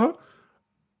يقراها،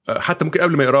 حتى ممكن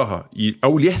قبل ما يقراها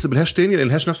اول يحسب الهاش تاني، لان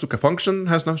الهاش نفسه كفانكشن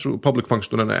هاش نفسه بابليك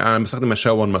فانكشن. انا مستخدم شا1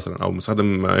 مثلا او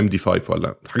مستخدم MD5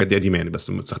 ولا الحاجات دي قديمه يعني بس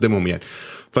مستخدمهم يعني،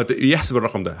 فيحسب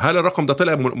الرقم ده، هل الرقم ده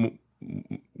طلع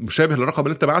مشابه للرقم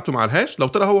اللي انت بعته مع الهاش؟ لو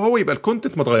طلع هو يبقى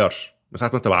الكونتنت ما اتغيرش من ساعه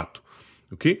ما انت بعته،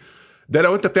 اوكي. ده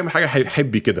لو انت بتعمل حاجه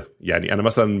حبي كده، يعني انا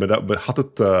مثلا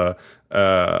حاطط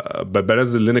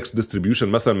بنزل لينكس ديستريبيوشن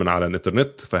مثلا من على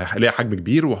الانترنت فهلاقي حجم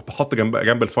كبير وبحط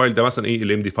جنب الفايل ده مثلا ايه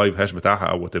الام دي 5 هاش بتاعها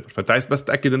او وات ايفر. فانت عايز بس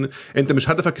تاكد ان انت مش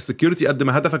هدفك السكيورتي قد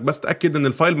ما هدفك بس تاكد ان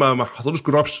الفايل ما حصلوش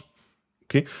كوربشن،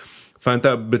 اوكي. فانت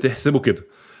بتحسبه كده.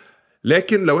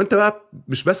 لكن لو انت بقى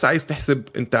مش بس عايز تحسب،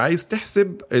 انت عايز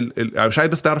تحسب مش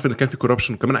عايز بس تعرف ان كان في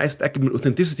كوربشن، كمان عايز تاكد من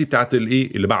الاوثنتيسيتي بتاعت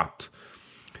الايه اللي بعت.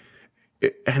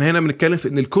 احنا هنا بنتكلم في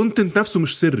ان الكونتنت نفسه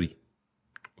مش سري،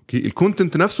 اوكي.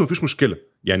 الكونتنت نفسه مفيش مشكله،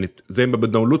 يعني زي ما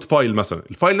بتداونلود فايل مثلا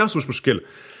الفايل نفسه مش مشكله،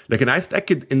 لكن عايز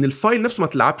تاكد ان الفايل نفسه ما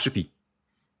تلعبش فيه.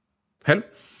 حلو.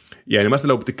 يعني مثلا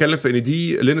لو بتتكلم في ان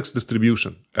دي لينكس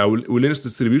ديستريبيوشن او لينكس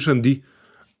ديستريبيوشن دي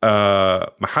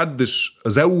محدش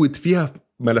زود فيها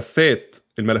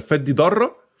الملفات دي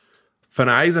ضاره،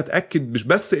 فانا عايز اتاكد مش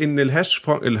بس ان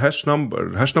الهاش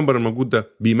نمبر الموجود ده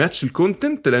بيماتش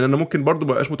الكونتنت، لان انا ممكن برضو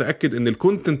بقاش متاكد ان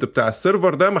الكونتنت بتاع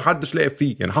السيرفر ده ما حدش لاقي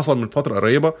فيه. يعني حصل من فتره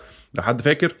قريبه لو حد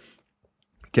فاكر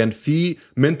كان في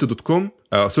mint.com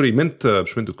سوري mint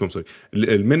مش mint.com سوري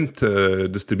المنت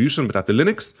ديستريبيوشن بتاعت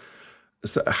اللينكس،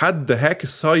 حد هاك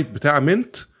السايت بتاع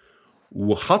منت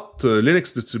وحط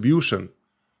لينكس ديستريبيوشن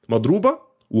مضروبه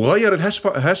وغير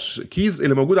الهاش كيز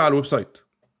اللي موجوده على الويب سايت،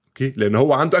 اوكي. لان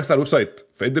هو عنده اكسس على الويب سايت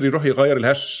فقدر يروح يغير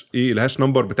الهاش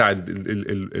نمبر بتاع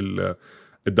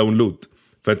الداونلود.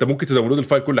 فانت ممكن تداونلود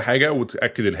الفايل كل حاجه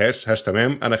وتاكد الهاش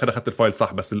تمام، انا كده خدت الفايل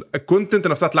صح، بس الكونتنت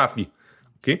نفسها تلعب فيه،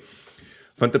 اوكي.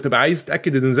 فانت بتبقى عايز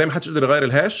تاكد ان زي ما حدش يقدر يغير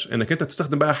الهاش، انك انت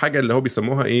تستخدم بقى حاجه اللي هو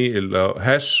بيسموها ايه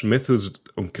الهاش مسج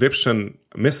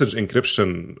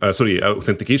انكريبشن سوري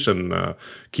اوثنتيكيشن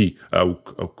كي او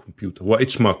كمبيوتر. هو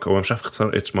اتش-ماك، هو مش عارف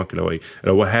اختصار اتش-ماك اللي هو ايه،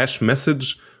 هو هاش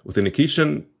مسج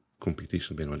اوثنتيكيشن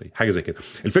كومبيوتيشن بين ولا ايه حاجه زي كده.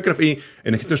 الفكره في ايه،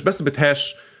 انك انت مش بس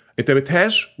بتهاش، انت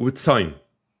بتهاش وتساين.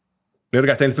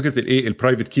 نرجع تاني لفكره الايه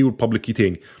البرايفت كي والبابليك كي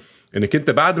تاني، انك انت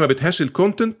بعد ما بتهاش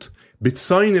الكونتنت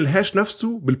بتساين الهاش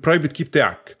نفسه بالبرايفت كي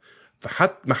بتاعك،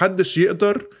 ما حدش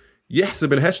يقدر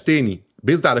يحسب الهاش تاني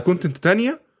بيزد على كونتنت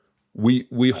تانية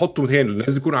ويحطه تاني،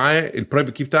 لازم يكون معاه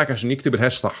البرايفت كي بتاعك عشان يكتب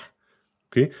الهاش صح،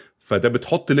 اوكي. فده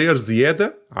بتحط لاير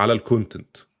زياده على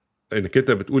الكونتنت، انك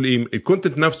انت بتقول ايه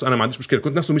الكونتنت نفسه انا ما عنديش مشكله،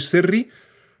 الكونتنت نفسه مش سري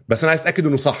بس انا عايز اتاكد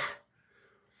انه صح،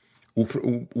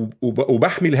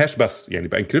 وبحمي الهاش بس، يعني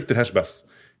بانكريبت الهاش بس.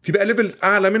 في بقى ليفل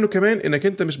اعلى منه كمان، انك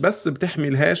انت مش بس بتحمي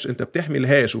الهاش، انت بتحمي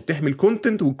الهاش وبتحمي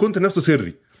الكونتنت، والكونتنت نفسه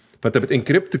سري، فانت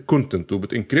بتانكريبت الكونتنت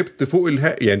وبتانكريبت فوق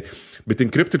يعني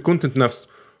بتانكريبت الكونتنت نفسه،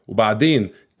 وبعدين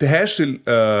تهاش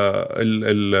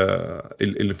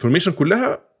الانفورميشن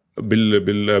كلها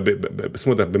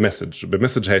اسمه ده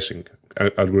بمسج هاشنج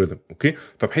الجوريثم. اوكي،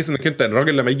 فبحيث انك انت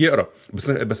الراجل لما يجي يقرا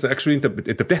بس اكشولي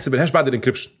انت بتحسب الهاش بعد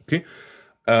الانكريبشن. اوكي،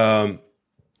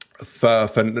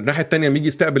 فالناحيه الثانيه لما يجي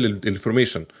يستقبل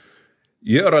الانفورميشن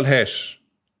يقرا الهاش،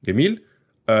 جميل،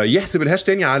 يحسب الهاش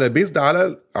تاني على بيزد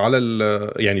على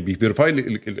يعني بيفيرفاي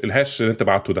الهاش اللي انت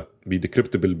بعته ده،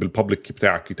 بيديكريبت بالبابليك كي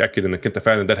بتاعك، يتاكد انك انت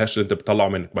فعلا ده الهاش اللي انت بتطلعه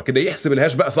منك. بعد كده يحسب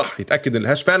الهاش بقى صح، يتاكد ان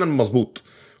الهاش فعلا مظبوط،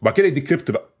 وبعد كده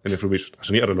يديكريبت بقى الانفورميشن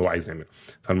عشان يقرا اللي هو عايز يعمله.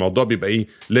 فالموضوع بيبقى ايه،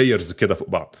 لايرز كده فوق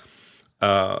بعض.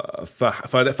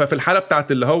 ففي الحاله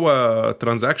بتاعت اللي هو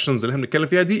ترانزاكشنز اللي احنا بنتكلم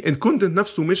فيها دي، الكونتنت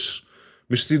نفسه مش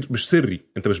سري،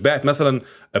 انت مش باعت مثلا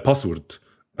باسورد.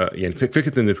 يعني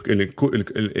فكره ان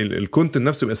الكونتنت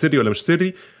نفسه يبقى سري ولا مش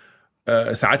سري.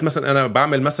 ساعات مثلا انا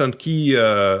بعمل مثلا كي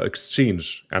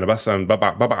اكسشينج، انا مثلا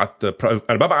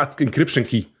ببعت انكريبشن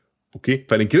كي. اوكي،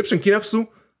 فالانكريبشن كي نفسه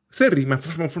سري،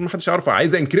 المفروض ما حدش يعرفه.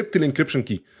 عايز انكريبت الانكريبشن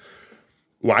كي،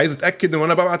 وعايز اتاكد ان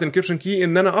انا ببعت انكريبشن كي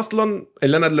ان انا اصلا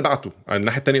اللي بعته،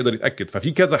 الناحيه الثانيه يقدر يتاكد.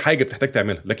 ففي كذا حاجه بتحتاج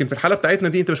تعملها، لكن في الحاله بتاعتنا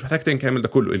دي انت مش محتاج تعمل ده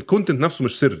كله. الكونتنت نفسه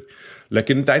مش سري،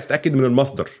 لكن انت عايز تتاكد من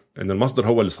المصدر ان المصدر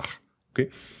هو اللي صح. اوكي،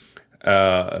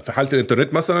 في حاله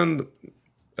الانترنت مثلا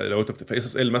لو انت في اس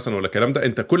اس ال مثلا ولا الكلام ده،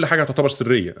 انت كل حاجه تعتبر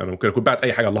سريه. انا ممكن اكون بعت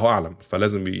اي حاجه الله اعلم،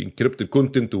 فلازم بينكريبت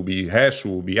الكونتنت وبيهاش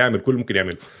وبيعمل كل ممكن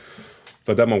يعمله.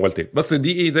 فده موال تاني، بس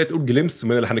دي ايه زي تقول جليمس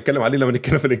من اللي هنتكلم عليه لما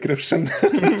نتكلم في الانكريبشن.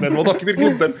 الموضوع كبير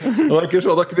جدا، هو الانكريبشن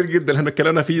موضوع كبير جدا اللي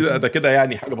هنتكلمنا فيه ده كده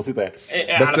يعني حاجه بسيطه يعني.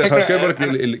 بس فكره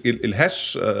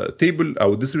الهاش تيبل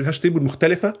او الديستريبيوتد هاش تيبل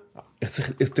مختلفه،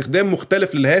 استخدام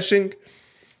مختلف للهاشنج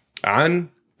عن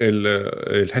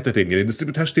الحته تاني. يعني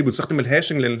الديستريبيوتد هاش تيبل بتستخدم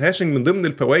الهاشنج، لان الهاشنج من ضمن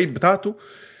الفوائد بتاعته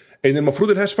ان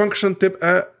المفروض الهاش فانكشن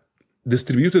تبقى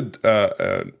ديستريبيوتد،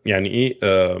 يعني ايه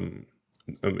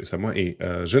يسموها ايه،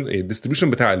 الديستريبيوشن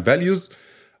بتاع الفاليوز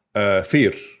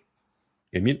فير،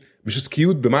 جميل، مش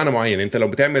سكيود بمعنى معين. انت لو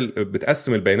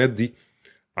بتقسم البيانات دي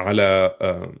على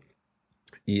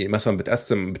مثلا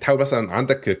بتحاول مثلا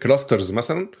عندك كلاسترز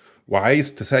مثلا،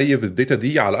 وعايز تسيف الداتا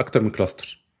دي على اكتر من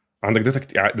كلاستر، عندك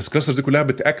داتا بس الكلاسترز دي كلها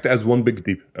بتاكت از وان بيج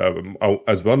ديب او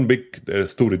از وان بيج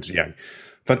ستورج يعني.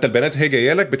 فانت البيانات هي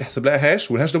جايه لك بتحسب لها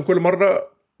هاش، والهاش ده كل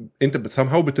مره انت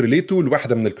بتسامحه بتريليته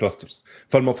لواحده من الكلاسترز.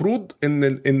 فالمفروض ان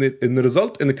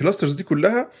الريزلت ان الكلاسترز دي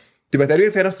كلها تبقى تقريبا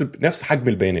فيها نفس حجم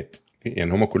البيانات،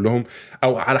 يعني هم كلهم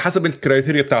او على حسب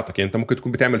الكرايتيريا بتاعتك. يعني انت ممكن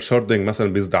تكون بتعمل شاردنج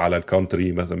مثلا بيزد على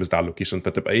الكونتري، مثلا بيزد على اللوكيشن،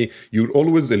 فتبقى ايه يور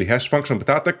اولويز الهاش فانكشن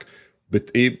بتاعتك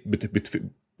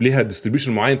ليها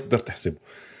ديستريبيوشن معين تقدر تحسبه.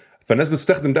 فالناس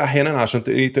بتستخدم ده احيانا عشان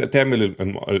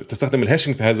تستخدم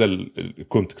الهاشنج في هذا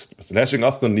الكونتكست. بس الهاشنج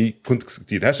اصلا ليه كونتكست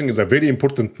كتير. الهاشنج از ا فيري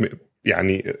امبورتنت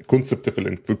يعني كونسبت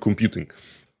في الكمبيوتنج،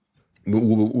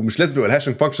 ومش لازم يبقى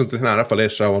الهاشنج فانكشنز اللي احنا نعرفها اللي هي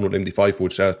الشا 1 والام دي 5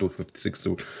 والشا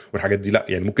 256 والحاجات دي. لا،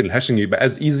 يعني ممكن الهاشنج يبقى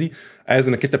از ايزي از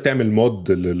انك انت بتعمل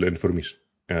مود للانفورميشن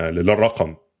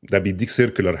للرقم ده، بيديك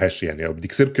سيركلر هاش يعني، او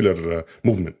بيديك سيركلر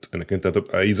موفمنت، انك انت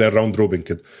تبقى ايه زي الراوند روبن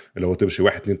كده، اللي هو تمشي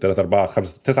 1 2 3 4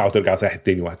 5 9 وترجع ساحل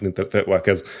تاني 1 2 3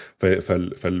 وهكذا.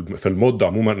 فالمود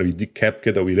عموما بيديك كاب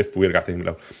كده ويلف ويرجع تاني من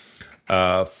الاول.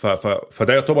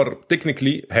 فده يعتبر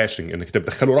تكنيكلي هاشنج، انك انت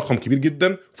بتدخله رقم كبير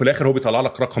جدا وفي الاخر هو بيطلع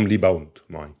لك رقم ليه باوند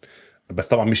معين، بس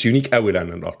طبعا مش يونيك قوي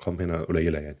لان الارقام هنا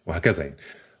قليله يعني، وهكذا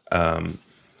يعني.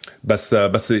 بس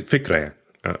فكره يعني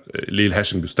ليه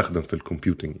الهاشنج بيستخدم في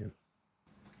الكمبيوتنج يعني.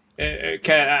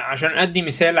 عشان ادي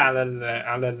مثال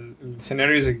على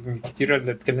السيناريوز الكتيره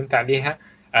اللي اتكلمت عليها.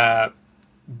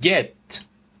 جيت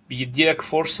بيدي لك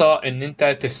فرصه ان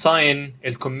انت تساين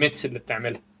الكوميتس اللي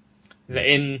بتعملها،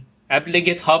 لان قبل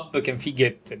جيت هاب كان في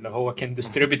جيت اللي هو كان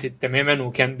ديستريبيوتد تماما،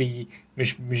 وكان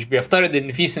مش بيفترض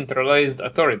ان في سنترلايزد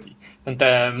اثوريتي.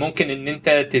 فانت ممكن ان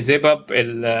انت تزيب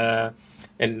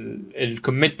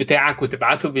الكوميت بتاعك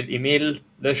وتبعته بالايميل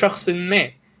لشخص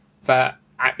ما.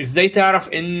 فازاي تعرف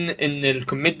ان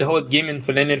الكوميت ده هو جاي من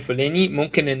فلان الفلاني؟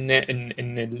 ممكن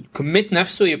ان الكوميت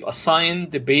نفسه يبقى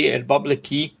سايند بالبابليك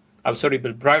كي، او سوري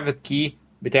بالبرايفت كي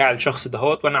بتاع الشخص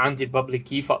دهوت، وانا عندي البابليك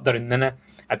كي، فاقدر ان انا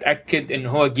اتاكد ان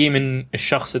هو جه من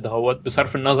الشخص دهوت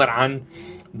بصرف النظر عن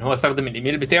ان هو استخدم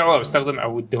الايميل بتاعه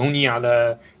او ادهوني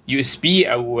على يو اس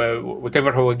بي او وات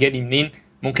ايفر هو جالي منين.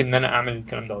 ممكن ان انا اعمل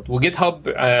الكلام دوت. وجيت هاب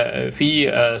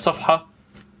في صفحه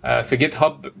في جيت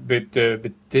هاب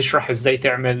بتشرح ازاي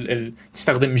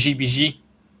تستخدم جي بي جي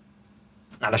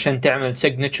علشان تعمل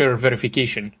signature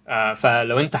verification.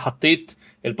 فلو انت حطيت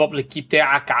البابليك كي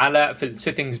بتاعك في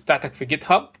السيتنجز بتاعتك في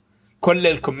جيت هاب، كل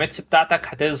الكوميتس بتاعتك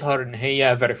هتظهر ان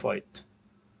هي verified.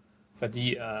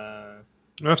 فدي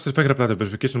نفس الفكره بتاعت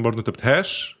الفيريفيكيشن برضو، انت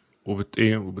بتهاش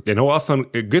يعني هو اصلا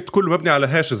جيت كله مبني على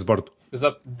هاشز برضو.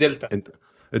 بالظبط دلتا.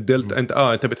 الدلتا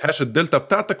انت بتهاش الدلتا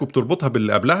بتاعتك وبتربطها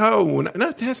باللي قبلها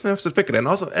ونفس الفكره. يعني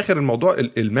اصلا اخر الموضوع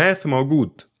الماث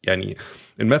موجود، يعني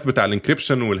الماث بتاع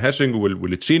الانكريبشن والهاشنج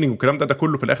والتشيننج والكلام ده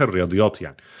كله في الاخر رياضيات،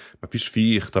 يعني مفيش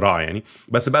فيه اختراع يعني.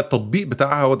 بس بقى التطبيق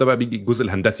بتاعها هو ده بقى بيجي الجزء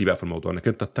الهندسي بقى في الموضوع، انك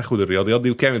انت تاخد الرياضيات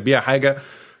دي وتعمل بيها حاجه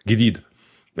جديده.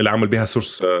 اللي عمل بيها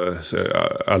سورس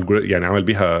يعني عمل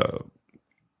بيها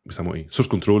بيسموه ايه سورس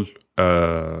كنترول،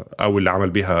 او اللي عمل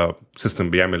بيها سيستم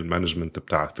بيعمل مانجمنت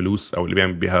بتاع فلوس، او اللي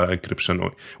بيعمل بيها انكريبشن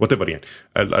او وات ايفر يعني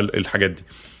الحاجات دي.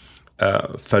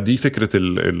 فدي فكره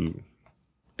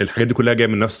الحاجات دي كلها جايه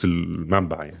من نفس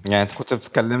المنبع يعني انت كنت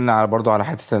بتكلمنا على برضو على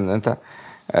حته ان انت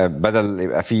بدل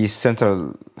يبقى في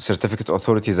سنترال سيرتيفيكت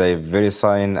اوثوريتي زي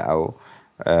فيريساين او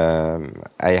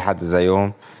اي حد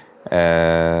زيهم،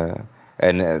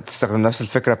 ان تستخدم نفس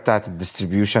الفكره بتاعه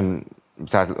الديستريبيوشن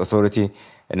بتاعه الاوثوريتي،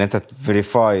 ان انت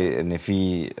تفيريفاي ان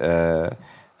في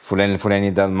فلان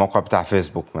الفلاني ده الموقع بتاع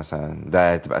فيسبوك مثلا،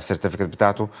 ده تبقى السيرتيفيكت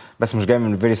بتاعته بس مش جاي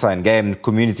من فيريساين، جاي من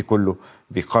الكوميونتي كله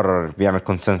بيقرر بيعمل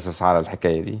كونسنسس على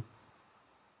الحكايه دي.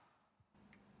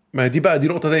 ما دي بقى دي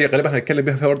نقطه دي غالبا هنتكلم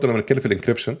بيها برضه لما نتكلم في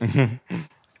الانكريبشن.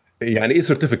 يعني ايه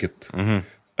سيرتيفيكت؟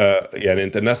 يعني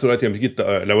انت الناس دلوقتي لما تيجي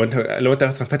لو انت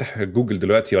مثلا فاتح جوجل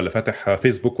دلوقتي ولا فاتح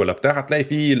فيسبوك ولا بتاع، هتلاقي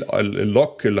فيه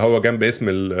اللوك اللي هو جنب اسم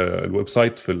الويب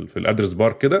سايت في الادرس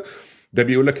بار كده، ده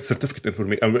بيقول لك سيرتيفيكت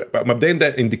انفورميشن. مبدئيا ده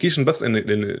انديكيشن بس ان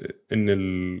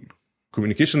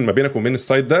الكوميونيكيشن ما بينك وبين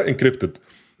السايت ده انكريبتد،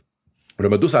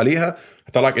 ولما تدوس عليها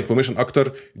هيطلع لك انفورميشن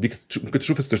اكتر. ديك ممكن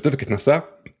تشوف السيرتيفيكت نفسها،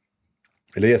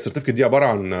 اللي هي السيرتيفيكت دي عباره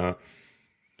عن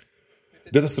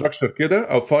داتا ستراكشر كده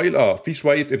او فايل في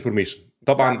شويه انفورميشن.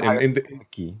 طبعا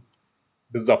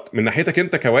بالظبط من ناحيتك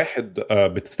انت كواحد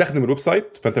بتستخدم الويب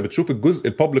سايت، فانت بتشوف الجزء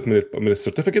البابليك من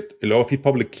السيرتيفيكت اللي هو فيه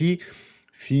بابليك كي،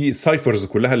 في سايفرز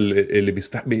كلها اللي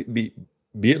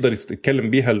بيقدر يتكلم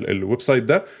بيها الويب سايت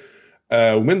ده.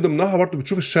 ومن ضمنها برضو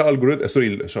بتشوف الشا الجوريثم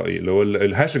اللي هو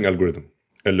الهاشنج الجوريثم.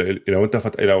 لو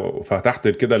انت لو فتحت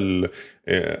كده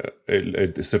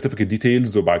السيرتيفيكت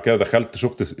ديتيلز وبعد كده دخلت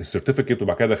شفت السيرتيفيكت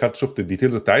وبعد كده دخلت شفت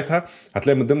الديتيلز بتاعتها،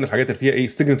 هتلاقي من ضمن الحاجات اللي فيها ايه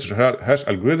سيجنتشر هاش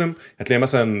الجوريثم. هتلاقي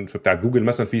مثلا في بتاع جوجل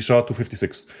مثلا في شا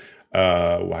 256،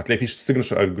 وهتلاقي في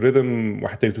سيجنتشر الجوريثم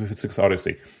 1256 ار اس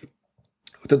اي.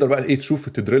 وتقدر بقى ايه تشوف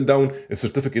تدريل داون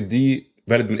السيرتيفيكت دي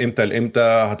فاليد من امتى لامتى،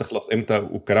 هتخلص امتى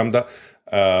والكلام ده.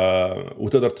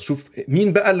 وتقدر تشوف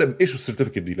مين بقى اللي ايشو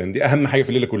السيرتيفيكت دي، لان دي اهم حاجه في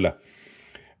الليله كلها.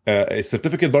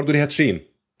 السيرتيفيكت برضو ليها تشين.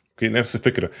 اوكي نفس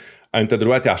الفكره. انت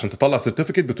دلوقتي عشان تطلع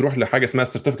سيرتيفيكت بتروح لحاجه اسمها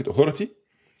سيرتيفيكت اوثوريتي.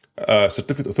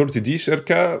 سيرتيفيكت اوثوريتي دي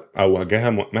شركه او جهه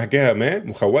ما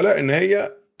مخوله ان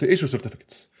هي تايشو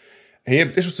سيرتيفيكتس. هي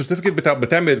بتايشو السيرتيفيكت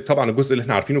بتعمل طبعا الجزء اللي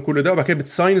احنا عارفينه كله ده، وبعد كده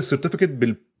بتساين السيرتيفيكت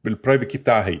بالبرايفت كي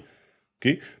بتاعها هي.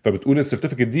 اوكي فبتقول ان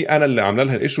السيرتيفيكت دي انا اللي عامله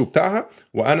لها الايشو بتاعها،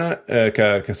 وانا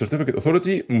كسيرتيفيكت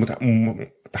اوثوريتي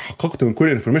تحققت من كل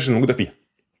الانفورميشن الموجوده فيها.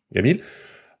 جميل.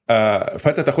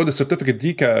 فانت تاخد السيرتيفيكت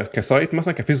دي كسايت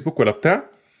مثلا كفيسبوك ولا بتاع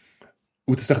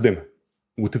وتستخدمها،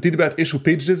 وتبتدي بقى تايشو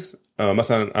بيجز.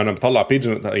 مثلا انا بطلع بيج،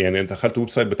 يعني انت دخلت ويب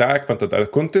سايت بتاعك فانت ده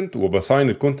كونتنت وبساين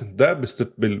الكونتنت ده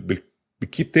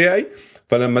بالكي بتاعي،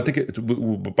 فلما تيجي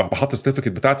بحط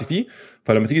السيرتيفيكت بتاعتي فيه،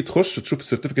 فلما تيجي تخش تشوف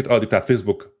السيرتيفيكت دي بتاعت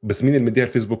فيسبوك، بس مين اللي مديها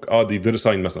الفيسبوك؟ دي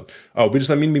فيريساين مثلا، او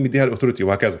فيريساين مين مديها الاوثوريتي،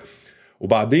 وهكذا.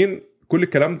 وبعدين كل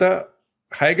الكلام ده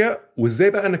حاجه،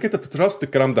 وازاي بقى انك انت تتراست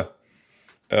الكلام ده.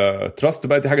 تراست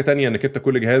بقى دي حاجه تانية، انك انت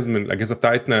كل جهاز من الاجهزه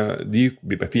بتاعتنا دي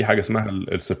بيبقى فيه حاجه اسمها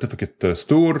السيرتيفيكت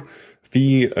ستور،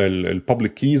 في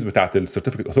البابليك كيز بتاعت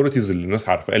السيرتيفيكت اوثوريتيز اللي الناس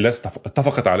عارفه، اللي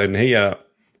اتفقت على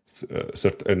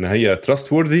ان هي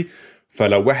تراست وورثي.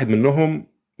 فلو واحد منهم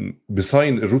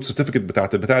بيساين الروت سيرتيفيكت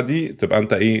بتاعت البتاع دي، تبقى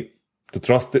انت ايه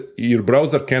تتراست، يور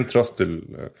براوزر كان تراست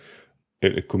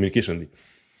الكوميونيكيشن دي.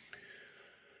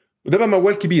 وده بقى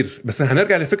موال كبير. بس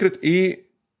هنرجع لفكره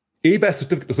ايه بقى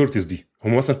السيرتيفيكت اوثوريتيز دي.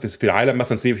 هم مثلا في العالم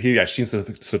مثلا في 20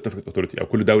 سيرتيفيكت اوثوريتي، او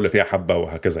كل دوله فيها حبه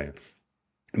وهكذا يعني.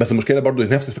 بس المشكله برضو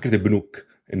نفس فكره البنوك،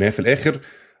 ان هي في الاخر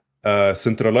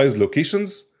سنترلايز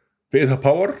لوكيشنز في ايدها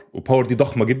باور، وباور دي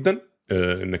ضخمه جدا.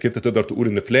 انك انت تقدر تقول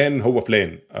ان فلان هو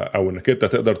فلان، او انك انت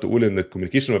تقدر تقول ان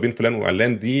الكوميونيكيشن ما بين فلان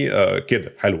وعلان دي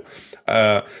كده حلو.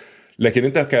 لكن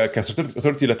انت كسيرتيفيكت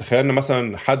اوثوريتي لا تخيلنا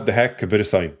مثلا حد هاك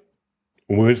فيريساين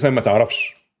وفيريساين ما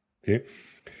تعرفش، اوكي،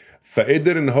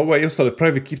 فقدر ان هو يوصل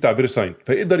البرايفت كي بتاع فيريساين،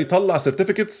 فيقدر يطلع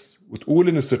سيرتيفيكتس وتقول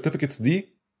ان السيرتيفيكتس دي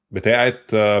بتاعه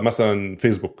مثلا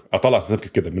فيسبوك. اطلع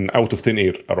سيرتيفيكت كده من اوت اوف ثين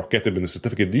اير، اروح كاتب ان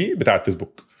السيرتيفيكت دي بتاعه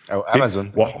فيسبوك او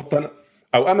امازون، واحط انا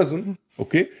او امازون.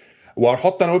 اوكي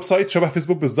واحط انا ويب سايت شبه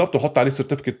فيسبوك بالظبط واحط عليه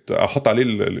سيرتيفيكت احط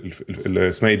عليه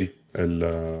اسمها ايه دي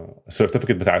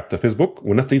السيرتيفيكت بتاعت فيسبوك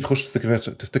والناس تيجي تخش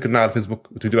تفتكر انها على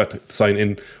فيسبوك وتبتدي بقى تساين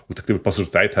ان وتكتب الباسورد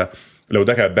بتاعتها. لو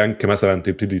ده كان بنك مثلا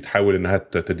تبتدي تحاول انها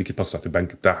تديك الباسورد بتاع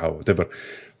البنك بتاعها وتفر.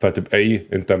 فتبقى ايه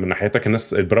انت من ناحيتك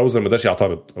الناس البراوزر ما قدرش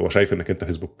يعترض هو شايف انك انت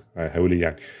فيسبوك هيقول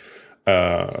يعني.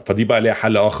 فدي بقى ليها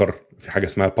حل اخر في حاجه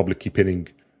اسمها البابليك كي بيننج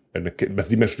انك بس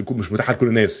دي مش متاحه لكل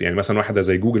الناس. يعني مثلا واحده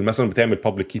زي جوجل مثلا بتعمل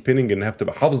بابليك كي بيننج انها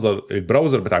بتبقى حافظه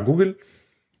البراوزر بتاع جوجل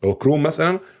او كروم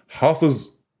مثلا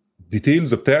حافظ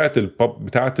ديتيلز بتاعه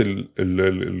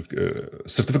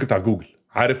السيرتيفيكت بتاع جوجل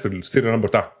عارف السيريال نمبر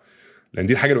بتاعها لان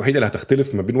دي الحاجه الوحيده اللي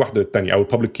هتختلف ما بين واحده للتانيه او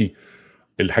البابليك كي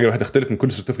الحاجه الوحيده هتختلف من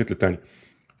كل سيرتيفيكت للتاني.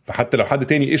 فحتى لو حد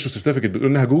تاني ايشو سيرتيفيكت بيقول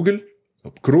انها جوجل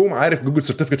كروم عارف جوجل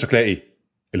سيرتيفيكت شكلها ايه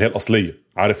اللي هي الاصليه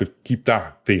عارف الكي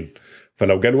بتاعها فين.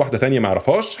 فلو جاله واحده تانية ما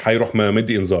يعرفهاش هيروح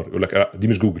مدي انذار يقول لك دي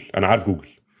مش جوجل انا عارف جوجل.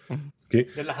 اوكي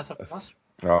ده اللي حصل في مصر.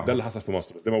 ده اللي حصل في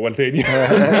مصر بس ده موال تاني.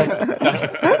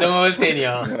 ده موال تاني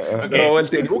اوكي موال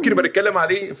تاني ممكن نبقى نتكلم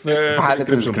عليه في حاله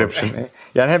الانكريبشن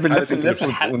يعني هي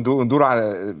باللف وندور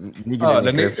على نيجي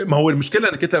لان ما هو المشكله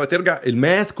انك انت لما ترجع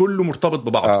الماث كله مرتبط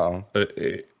ببعض.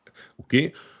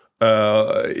 اوكي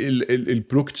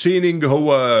البلوك تشيننج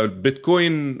هو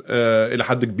البيتكوين الى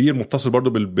حد كبير متصل برضو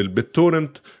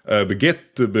بالبيتتورنت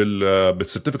بجيت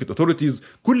بالسيرتيفيكت اوثوريتيز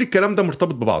كل الكلام ده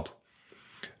مرتبط ببعضه.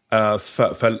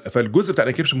 فالجزء بتاع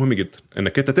الانكريبشن مهم جدا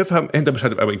انك انت تفهم انت مش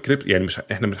هتبقى انكريبت يعني مش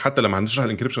احنا حتى لما هنشرح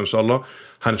الانكريبشن ان شاء الله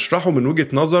هنشرحه من وجهة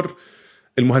نظر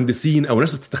المهندسين او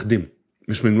الناس بتستخدمه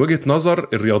مش من وجهة نظر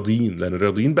الرياضيين لان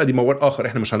الرياضيين بقى دي موال اخر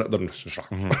احنا مش هنقدر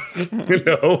نشرحه.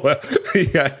 اللي هو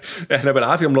يعني احنا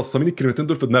بالعافيه ملصمين الكلمتين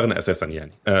دول في دماغنا اساسا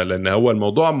يعني لان هو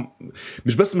الموضوع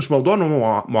مش موضوع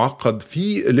انه معقد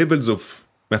في ليفلز اوف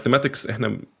ماثيماتكس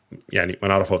احنا يعني ما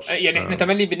نعرفهاش. يعني احنا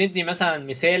تملي بندي مثلا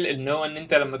مثال ان هو ان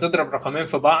انت لما تضرب رقمين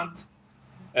في بعض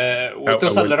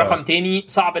وتوصل لرقم تاني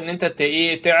صعب ان انت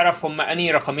تعرف هم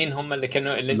انهي رقمين هم اللي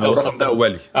كانوا اللي انت وصلت ده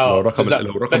اولي لو الرقم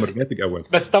الناتج اولي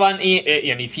بس طبعا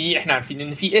يعني في احنا عارفين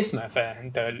ان في اسمه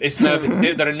فانت الاسمه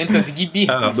بتقدر ان انت تجيب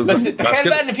بيها بس تخيل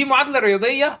بقى ان في معادله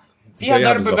رياضيه فيها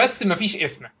ضرب بس ما فيش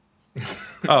اسمه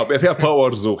بقى فيها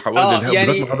باورز وحوالي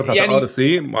يعني المعادله بتاعت ار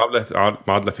سي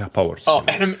معادله فيها باورز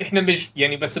احنا مش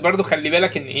يعني بس برضو خلي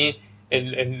بالك ان ايه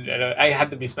اي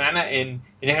حد بيسمعنا ان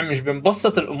احنا مش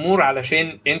بنبسط الامور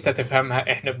علشان انت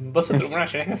تفهمها احنا بنبسط الامور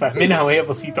عشان احنا فاهمينها وهي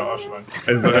بسيطه اصلا.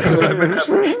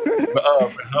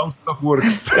 how stuff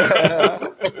works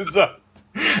بالظبط.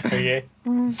 اوكي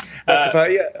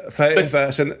بس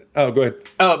عشان جو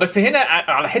بس هنا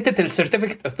على حته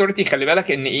السيرتيفيكت اثوريتي خلي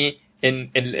بالك ان ايه ان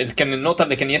كان النقطه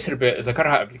اللي كان ياسر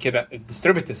ذكرها قبل كده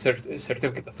الديستريبيوتد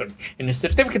سيرتيفيكت اثوريتي ان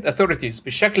السيرتيفيكت اثوريتيز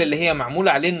بالشكل اللي هي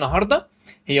معموله عليه النهارده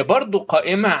هي برضو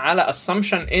قائمه على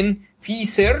اسامبشن ان في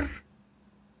سر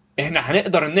احنا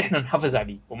هنقدر ان احنا نحافظ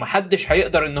عليه ومحدش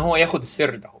هيقدر ان هو ياخد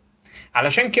السر ده.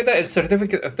 علشان كده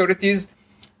السيرتيفيكت اثوريتيز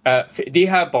في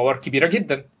ايديها باور كبيره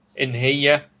جدا ان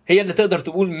هي اللي تقدر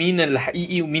تقول مين اللي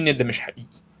حقيقي ومين اللي مش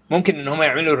حقيقي. ممكن ان هم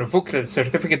يعملوا ريفوك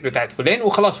للسيرتيفيكت بتاعت فلان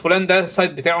وخلاص فلان ده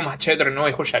السايت بتاعه ما حدش هيقدر ان هو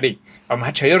يخش عليه او ما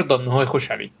حدش هيرضى ان هو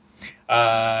يخش عليه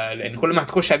لان كل ما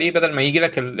هتخش عليه بدل ما يجي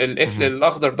لك القفل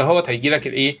الاخضر ده هو هيجي لك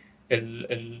الايه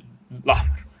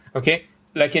الاحمر. اوكي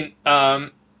لكن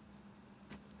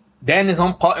ده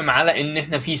نظام قائم على ان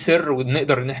احنا في سر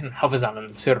ونقدر ان احنا نحافظ على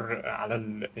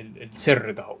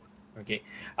السر ده هو. اوكي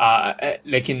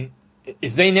لكن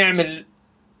ازاي نعمل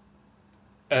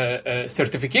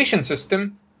certification system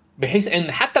بحيث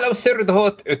ان حتى لو السر ده هو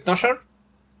اتنشر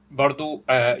برضو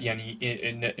يعني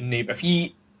ان يبقى فيه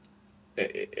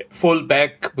full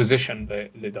back position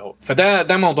لده.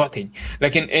 فده موضوع تاني.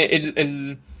 لكن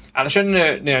علشان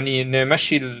يعني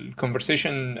نمشي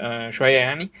الكونفرسيشن شويه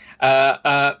يعني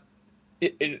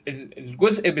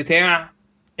الجزء بتاع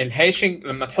الهاشنج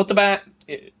لما تحط بقى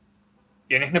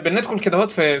يعني احنا بندخل كده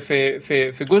اهوت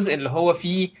في جزء اللي هو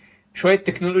فيه شويه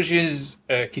تكنولوجيز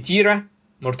كتيره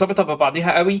مرتبطه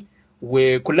ببعضها قوي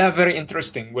وكلها very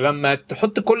interesting ولما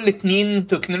تحط كل 2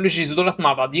 تكنولوجيز دولت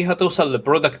مع بعضيها توصل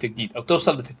لبرودكت جديد او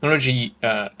توصل لتكنولوجي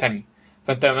تاني.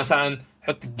 فانت مثلا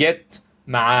حط جيت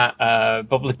مع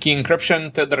public key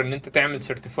encryption تقدر ان انت تعمل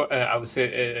او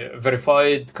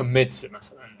verified commits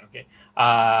مثلا. اوكي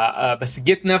بس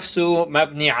جيت نفسه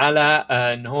مبني على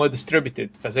ان هو distributed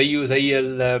فزيه زي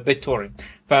البيتتورنت.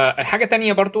 فالحاجه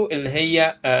تانية برضو اللي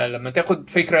هي لما تاخد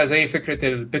فكره زي فكره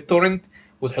البيتتورنت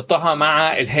وتحطها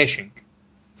مع الهاشنج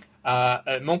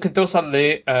ممكن توصل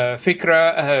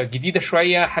لفكره جديده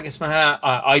شويه حاجه اسمها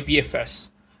IPFS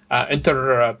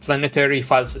Inter-Planetary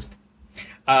File System.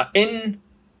 ان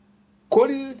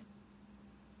كل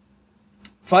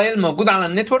فايل موجود على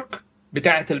النتورك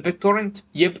بتاعه البيتورنت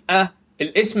يبقى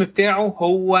الاسم بتاعه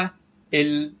هو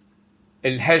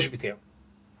الهاش بتاعه،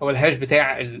 هو الهاش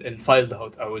بتاع الفايل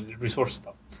ده او الريسورس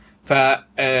ده. ف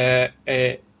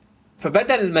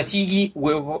فبدل ما تيجي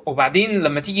وبعدين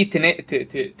لما تيجي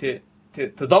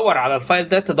تدور على الفايل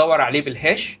ده تدور عليه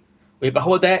بالهاش، ويبقى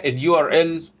هو ده اليو ار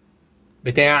ال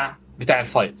بتاع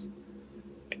الفايل.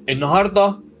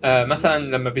 النهارده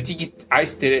مثلا لما بتيجي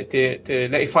عايز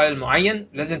تلاقي فايل معين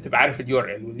لازم تبقى عارف اليو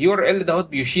ار ال، واليو ار ال ده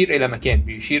بيشير الى مكان،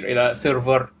 بيشير الى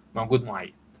سيرفر موجود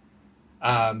معين.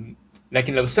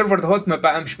 لكن لو السيرفر ده ما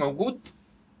بقى مش موجود،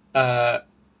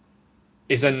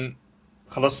 اذا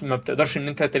خلاص ما بتقدرش ان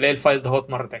انت تلاقي الفايل ده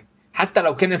مره تانية، حتى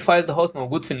لو كان الفايل ده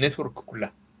موجود في النتورك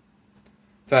كلها.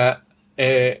 ف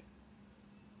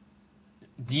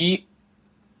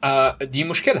دي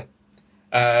مشكله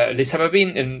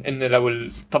لسببين. ان لو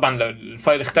طبعا لو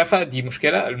الفايل اختفى دي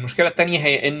مشكله. المشكله الثانيه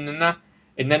هي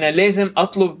ان انا لازم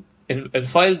اطلب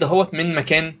الفايل ده من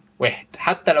مكان واحد،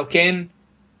 حتى لو كان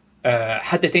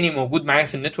حد تاني موجود معايا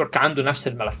في النتورك عنده نفس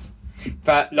الملف.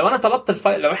 فلو انا طلبت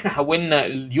الفايل، لو احنا حولنا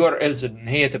اليو ار الز ان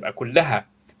هي تبقى كلها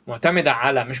معتمده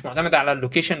على، مش معتمده على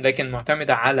اللوكيشن لكن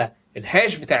معتمده على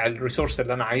الهاش بتاع الريسورس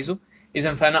اللي انا عايزه،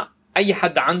 اذا فانا اي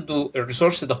حد عنده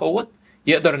الريسورس ده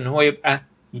يقدر ان هو يبقى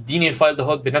يديني الفايل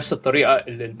ده بنفس الطريقه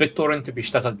اللي البيتورنت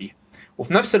بيشتغل بيها.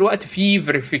 وفي نفس الوقت في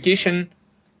فيريفيكيشن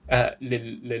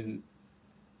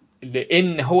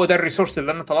لان هو ده الريسورس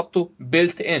اللي انا طلبته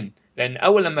بيلت ان، لان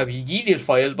اول لما بيجي لي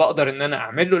الفايل بقدر ان انا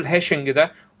اعمل له الهاشنج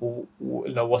ده،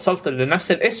 ولو وصلت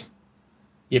لنفس الاسم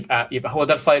يبقى هو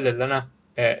ده الفايل اللي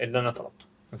انا طلبته.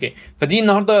 اوكي، فدي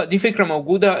النهارده دي فكره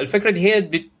موجوده. الفكره دي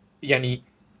هي يعني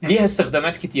ليها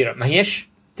استخدامات كتيره، ما هياش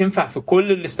تنفع في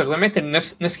كل الاستخدامات.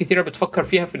 ناس كتيره بتفكر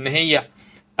فيها في ان هي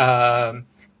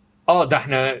ده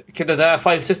احنا كده ده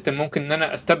فايل سيستم ممكن ان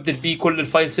انا استبدل بيه كل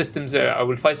الفايل سيستمز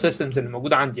او الفايل سيستمز اللي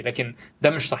موجوده عندي، لكن ده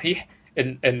مش صحيح.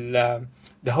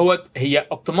 ده هي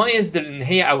اوبتمايزد ان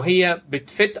هي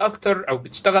بتفيت اكتر او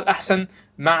بتشتغل احسن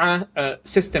مع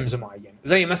سيستمز معينه.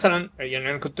 زي مثلا يعني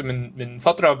انا كنت من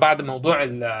فتره بعد موضوع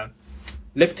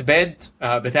الليفت باد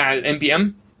بتاع الام بي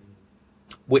ام،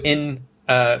 وان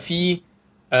في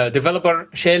ديفلوبر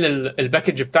شال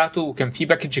الباكج بتاعته، وكان في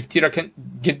باكج كتيره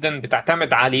جدا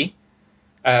بتعتمد عليه،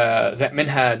 زي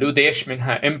منها لوداش،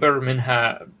 منها امبر،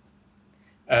 منها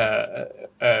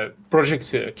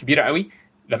بروجكتس كبيره قوي.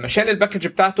 لما شال الباكج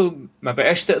بتاعته ما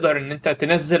بقاش تقدر ان انت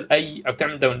تنزل اي او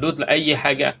تعمل داونلود لاي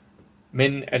حاجه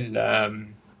من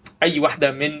اي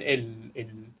واحده من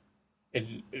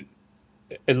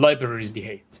اللايبراريز دي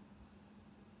هيت.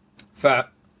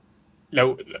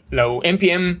 فلو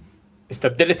npm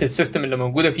استبدلت السيستم اللي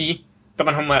موجوده فيه،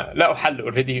 طبعا هم لقوا حل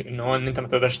اوريدي ان انت ما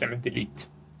تقدرش تعمل ديليت،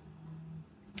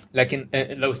 لكن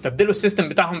لو استبدلوا السيستم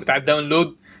بتاعهم بتاع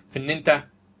الداونلود في ان انت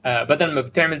بدل ما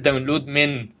بتعمل داونلود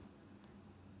من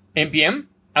npm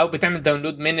او بتعمل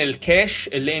داونلود من الكاش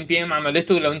اللي npm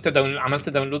عملته، لو انت عملت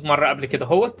داونلود مره قبل كده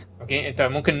اوكي، انت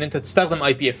ممكن ان انت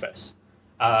تستخدم IPFS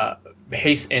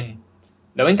بحيث ان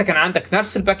لو انت كان عندك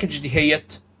نفس الباكج دي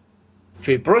هيت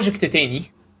في بروجكت تاني،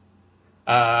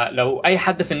 لو اي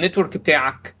حد في النتورك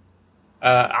بتاعك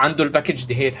عنده الباكج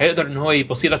دي هيقدر ان هو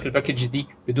يبصيلك الباكج دي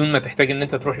بدون ما تحتاج ان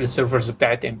انت تروح للسيرفرز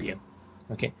بتاعه npm.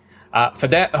 اوكي،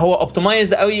 فده هو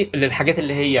اوبتمايز قوي للحاجات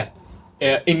اللي هي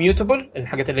immutable،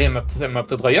 الحاجات اللي هي ما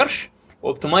بتتغيرش،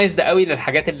 واوبتمايز قوي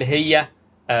للحاجات اللي هي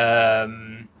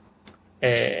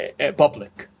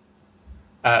public.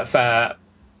 ف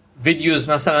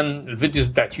فيديوز مثلا، الفيديوز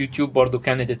بتاعت يوتيوب برضو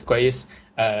كانديديت كويس،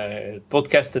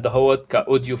 البودكاست ده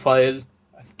كاوديو فايل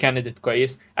كانديديت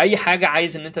كويس، اي حاجه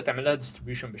عايز ان انت تعملها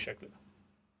ديستريبيوشن بالشكل ده.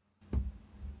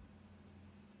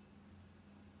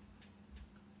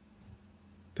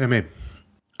 تمام.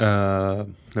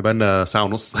 نبقى ساعه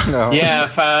ونص.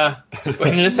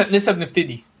 واحنا لسه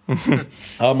بنبتدي.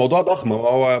 موضوع ضخم،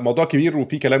 هو موضوع كبير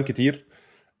وفيه كلام كتير.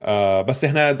 بس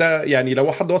احنا ده يعني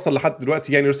لو حد وصل لحد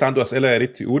دلوقتي يعني لسه عنده اسئله يا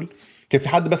ريت يقول. كان في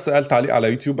حد بس قال تعليق على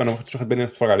يوتيوب، انا ما كنتش واخد بالي انك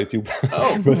بتتفرج على يوتيوب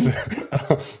بس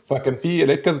فكان في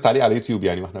لقيت كذا تعليق على يوتيوب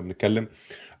يعني واحنا بنتكلم.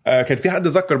 كان في حد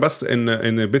ذكر بس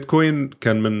ان بيتكوين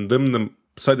كان من ضمن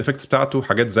سايد افكتس بتاعته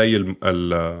حاجات زي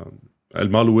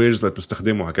المالويرز اللي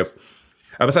بتستخدمه وهكذا.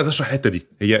 بس عايز اشرح الحته دي.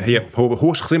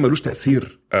 هو شخصيا ملوش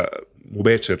تاثير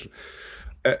مباشر.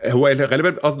 هو غالبا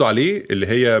قصده عليه اللي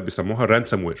هي بيسموها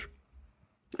الرانسوم وير.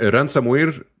 الرانسوم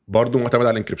وير برضه معتمد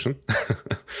على الانكريبشن.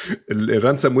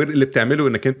 الرانسوم وير اللي بتعمله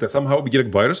انك انت somehow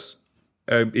بيجيلك فيروس،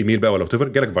 ايميل بقى ولا whatever،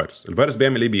 جالك فيروس. الفيروس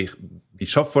بيعمل ايه؟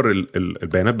 بيشفر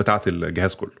البيانات بتاعه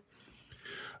الجهاز كله،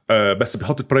 بس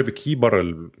بيحط البرايفت كي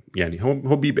بره يعني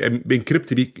هو بيبقى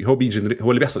بينكريبت بيك. هو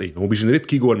اللي بيحصل ايه؟ هو بيجنريت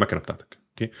كي جوه المكنه بتاعتك.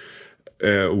 اوكي،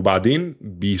 وبعدين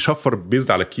بيشفر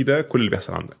بيزد على الكي ده كل اللي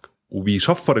بيحصل عندك،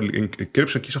 وبيشفر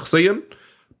الانكريبشن كي شخصيا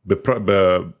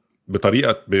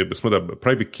بطريقه اسمه ده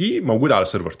برايفت كي موجود على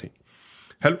سيرفر تاني.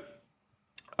 حلو.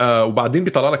 وبعدين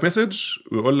بيطلع لك مسج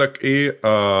ويقول لك ايه،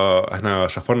 احنا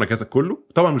شفرنا جهازك كله.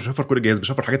 طبعا مش بيشفر كل الجهاز،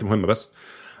 بيشفر حاجات مهمه بس،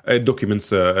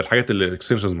 الدوكيومنتس، الحاجات اللي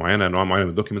اكستنشنز معينه، انواع معينه من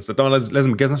الدوكيومنتس. طبعا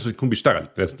لازم الجهاز نفسه يكون بيشتغل،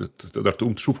 لازم تقدر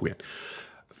تقوم تشوفه يعني.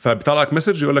 فبيطلع لك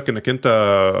مسج يقول لك انك انت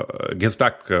الجهاز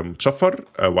بتاعك متشفر،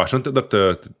 وعشان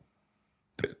تقدر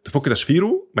تفك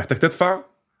تشفيره محتاج تدفع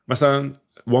مثلا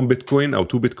 1 بيتكوين او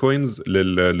 2 بيتكوينز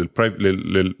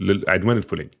للعنوان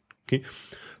الفلاني. اوكي.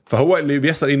 فهو اللي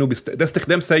بيحصل انه ده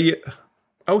استخدام سيء،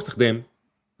 او استخدام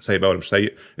سيء بقى ولا مش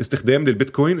سيء، استخدام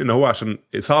للبيتكوين ان هو عشان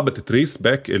صعب تتريس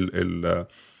باك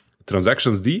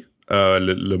الترانزاكشنز دي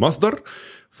لمصدر،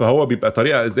 فهو بيبقى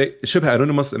طريقه زي شبه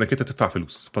انونيموس انك انت تدفع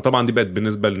فلوس. فطبعا دي بقت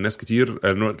بالنسبه للناس كتير،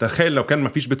 تخيل لو كان ما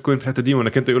فيش بيتكوين في الحته دي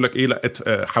وانك انت يقول لك ايه، لا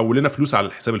حول لنا فلوس على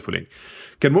الحساب الفلاني.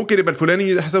 كان ممكن يبقى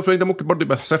الحساب الفلاني ده ممكن برضه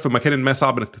يبقى حساب في مكان ما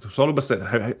صعب انك توصله،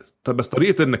 بس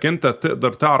طريقه انك انت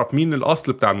تقدر تعرف مين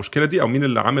الاصل بتاع المشكله دي او مين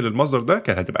اللي عامل المصدر ده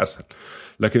كانت هتبقى اسهل.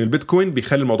 لكن البيتكوين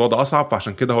بيخلي الموضوع ده اصعب،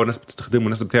 فعشان كده هو الناس بتستخدمه،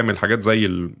 الناس بتعمل حاجات زي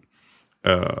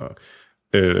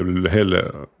اللي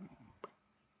هي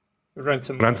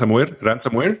رانسام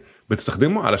وير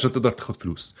بتستخدمه علشان تقدر تاخد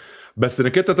فلوس. بس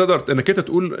انك انت تقدر انك انت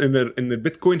تقول ان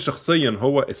البيتكوين شخصيا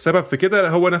هو السبب في كده،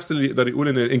 هو نفس اللي يقدر يقول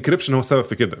ان الانكريبشن هو السبب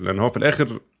في كده، لان هو في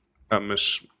الاخر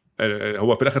مش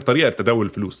هو في الاخر طريقه لتداول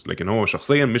الفلوس، لكن هو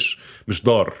شخصيا مش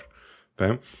ضار.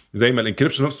 فاهم؟ زي ما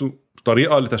الانكريبشن نفسه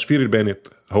طريقه لتشفير البيانات،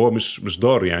 هو مش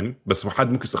ضار يعني، بس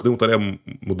حد ممكن يستخدمه طريقه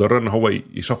مضره ان هو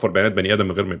يشفر بيانات بني ادم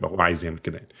من غير ما يبقى هو عايز يعمل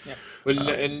كده يعني.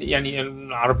 يعني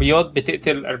العربيات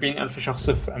بتقتل 40,000 شخص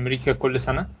في امريكا كل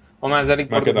سنه، ومع ذلك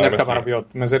برضه بنركب عربيات.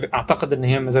 ما زالت اعتقد ان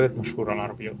هي ما زالت مشهوره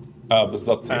العربيات.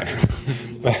 بالظبط يعني.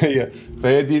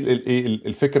 فهي دي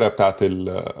الفكره بتاعت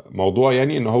الموضوع،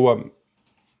 يعني ان هو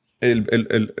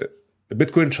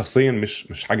البيتكوين شخصيا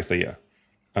مش حاجه سيئه،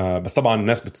 بس طبعا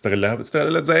الناس بتستغلها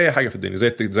زي اي حاجه في الدنيا، زي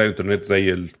الانترنت،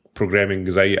 زي البروجرامينج،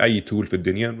 زي اي تول في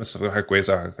الدنيا، بس حاجه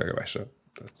كويسه حاجه وحشه.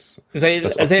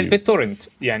 زي البيتورنت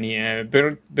يعني.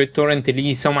 بيتورنت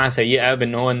ليه سمعه سيئه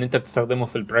بان هو ان انت بتستخدمه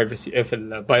في البرايفسي في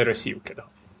البايرسي وكده.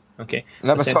 اوكي.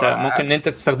 لا بس انت ممكن ان انت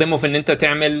تستخدمه في ان انت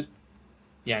تعمل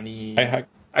يعني اي حاجه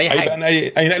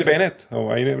اي نقل بيانات،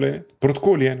 او اي نقل بيانات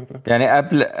بروتوكول يعني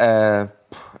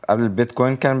قبل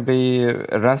البيتكوين كان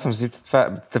الرانسومز دي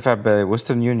بتدفع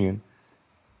بويسترن يونيون.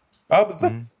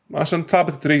 بالظبط، عشان صعب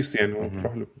تتريس يعني،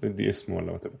 وتروح له دي اسمه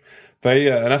ولا whatever.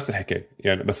 فهي نفس الحكايه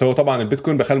يعني. بس هو طبعا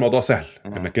البيتكوين بيخلي الموضوع سهل،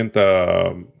 انك انت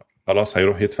خلاص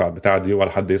هيروح يدفع البتاع دي ولا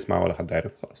حد يسمع ولا حد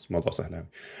عارف، خلاص الموضوع سهل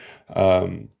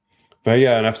يعني.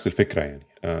 فهي نفس الفكره يعني،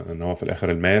 ان هو في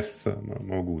الاخر الماث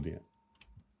موجود يعني.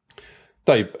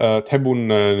 طيب تحبوا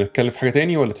نتكلم في حاجه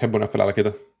تاني ولا تحبوا نقفل على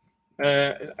كده؟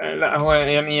 لا، هو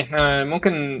يعني احنا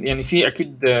ممكن يعني في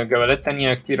اكيد جولات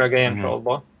تانية كتيرة جاية ان شاء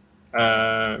الله.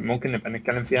 ممكن نبقى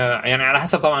نتكلم فيها يعني على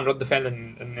حسب طبعا رد فعل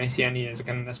الناس، يعني اذا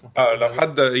كان الناس مهتمه.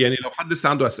 لو حد لسه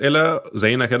عنده اسئله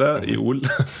زينا كده يقول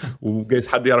وجايز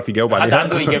حد يعرف يجاوب عليها، حد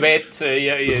عنده اجابات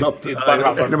بالظبط.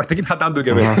 احنا محتاجين حد عنده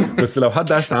اجابات. بس لو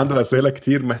حد لسه عنده اسئله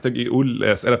كتير محتاج يقول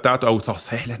الاسئله بتاعته، او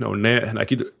صحيح اللي احنا قلناه، احنا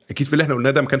اكيد في اللي احنا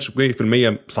قلناه ده ما كانش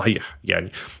 100% صحيح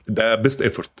يعني، ده بيست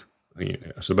ايفورت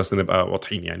يعني، عشان بس نبقى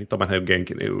واضحين يعني. طبعا هيبقى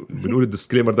يمكن بنقول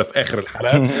الديسكليمر ده في اخر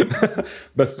الحلقه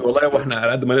بس والله واحنا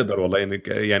على قد ما نقدر والله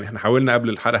يعني احنا حاولنا قبل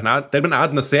الحلقه، احنا تقريبا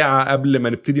قعدنا ساعه قبل ما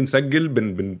نبتدي نسجل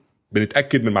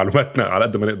بنتاكد من معلوماتنا على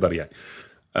قد ما نقدر يعني.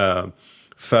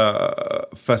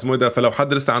 فاسمه ده. فلو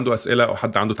حد لسه عنده اسئله او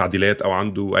حد عنده تعديلات او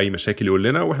عنده اي مشاكل يقول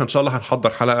لنا، واحنا ان شاء الله هنحضر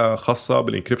حلقه خاصه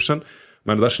بالانكريبشن.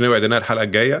 ما نقدرش نوعد انها الحلقه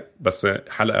الجايه، بس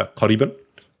حلقه قريبا.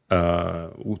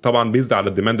 وطبعا بيزد على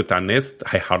الديماند بتاع الناس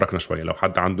هيحركنا شويه. لو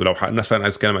الناس فعلا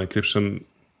عايز تتكلم عن انكريبشن،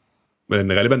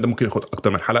 لان غالبا ده ممكن ياخد اكتر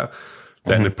من حلقه،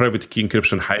 لان البرايفت كي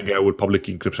انكريبشن حاجه، والبابليك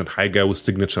كي انكريبشن حاجه،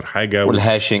 والسيجنتشر حاجه،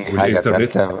 والهاشنج حاجه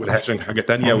ثالثه، والهاشنج حاجه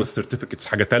ثانيه، والسيرتيفيكتس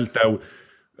حاجه ثالثه.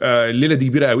 الليله دي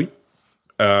كبيره قوي.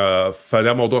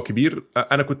 فده موضوع كبير.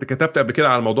 انا كنت كتبت قبل كده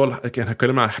على الموضوع، كان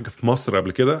اتكلمنا عن حاجه في مصر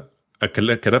قبل كده،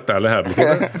 كتبت عليها قبل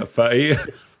كده. فايه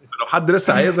لو حد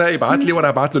لسه عايزها يبعت لي وانا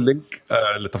هبعت له اللينك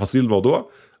لتفاصيل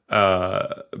الموضوع.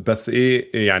 بس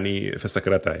ايه يعني في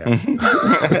السكرتة يعني.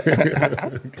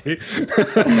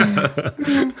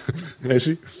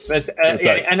 ماشي. بس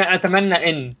يعني انا اتمنى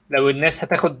ان لو الناس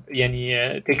هتاخد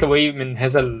يعني تيك اواي من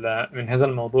هذا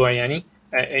الموضوع، يعني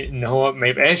ان هو ما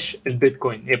يبقاش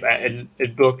البيتكوين، يبقى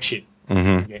البلوك تشين.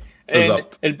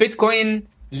 بالظبط. البيتكوين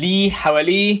ليه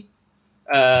حواليه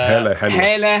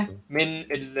حالة من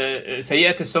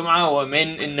سيئة السمعة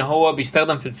ومن ان هو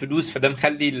بيستخدم في الفلوس، فده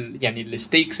مخلي يعني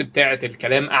الستيكس بتاعة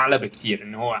الكلام اعلى بكتير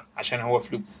ان هو عشان هو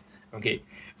فلوس. اوكي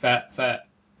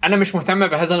فانا مش مهتم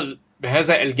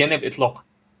بهذا الجانب اطلاقا.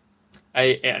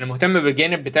 انا مهتم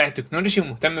بالجانب بتاع التكنولوجي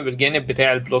ومهتم بالجانب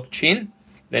بتاع البلوك تشين،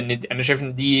 لان انا شايف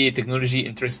ان دي تكنولوجي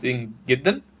انترستينج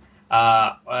جدا.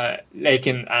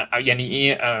 لكن يعني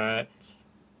ايه،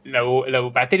 لو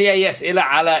بعت لي اي اسئله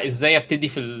على ازاي ابتدي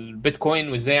في البيتكوين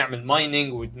وازاي اعمل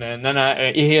مايننج وان انا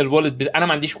ايه هي الوالت، انا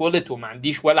ما عنديش والت وما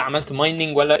عنديش ولا عملت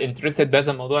مايننج ولا انترستد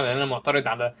بهذا الموضوع، لان انا معترض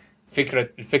على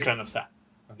الفكره نفسها.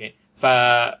 اوكي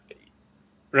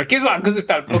ركزوا على الجزء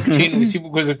بتاع البلوك تشين وسيبوا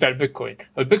الجزء بتاع البيتكوين.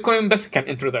 البيتكوين بس كان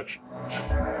انترودكشن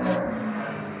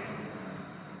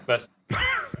بس.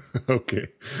 اوكي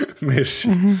ماشي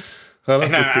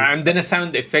خلاص. احنا عندنا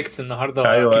ساوند افكتس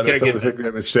النهارده. أيوة كتير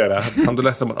جدا من الشارع بس الحمد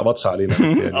لله لسه ما اتقبضش علينا،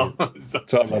 بس يعني ان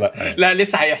شاء الله لا يعني. لا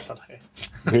لسه هيحصل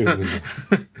باذن الله.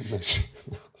 ماشي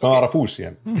ما اعرفوش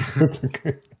يعني.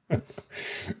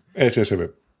 ايش يا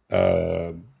شباب،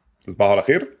 تصبحوا على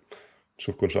خير،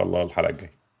 نشوفكم ان شاء الله الحلقه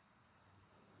الجايه.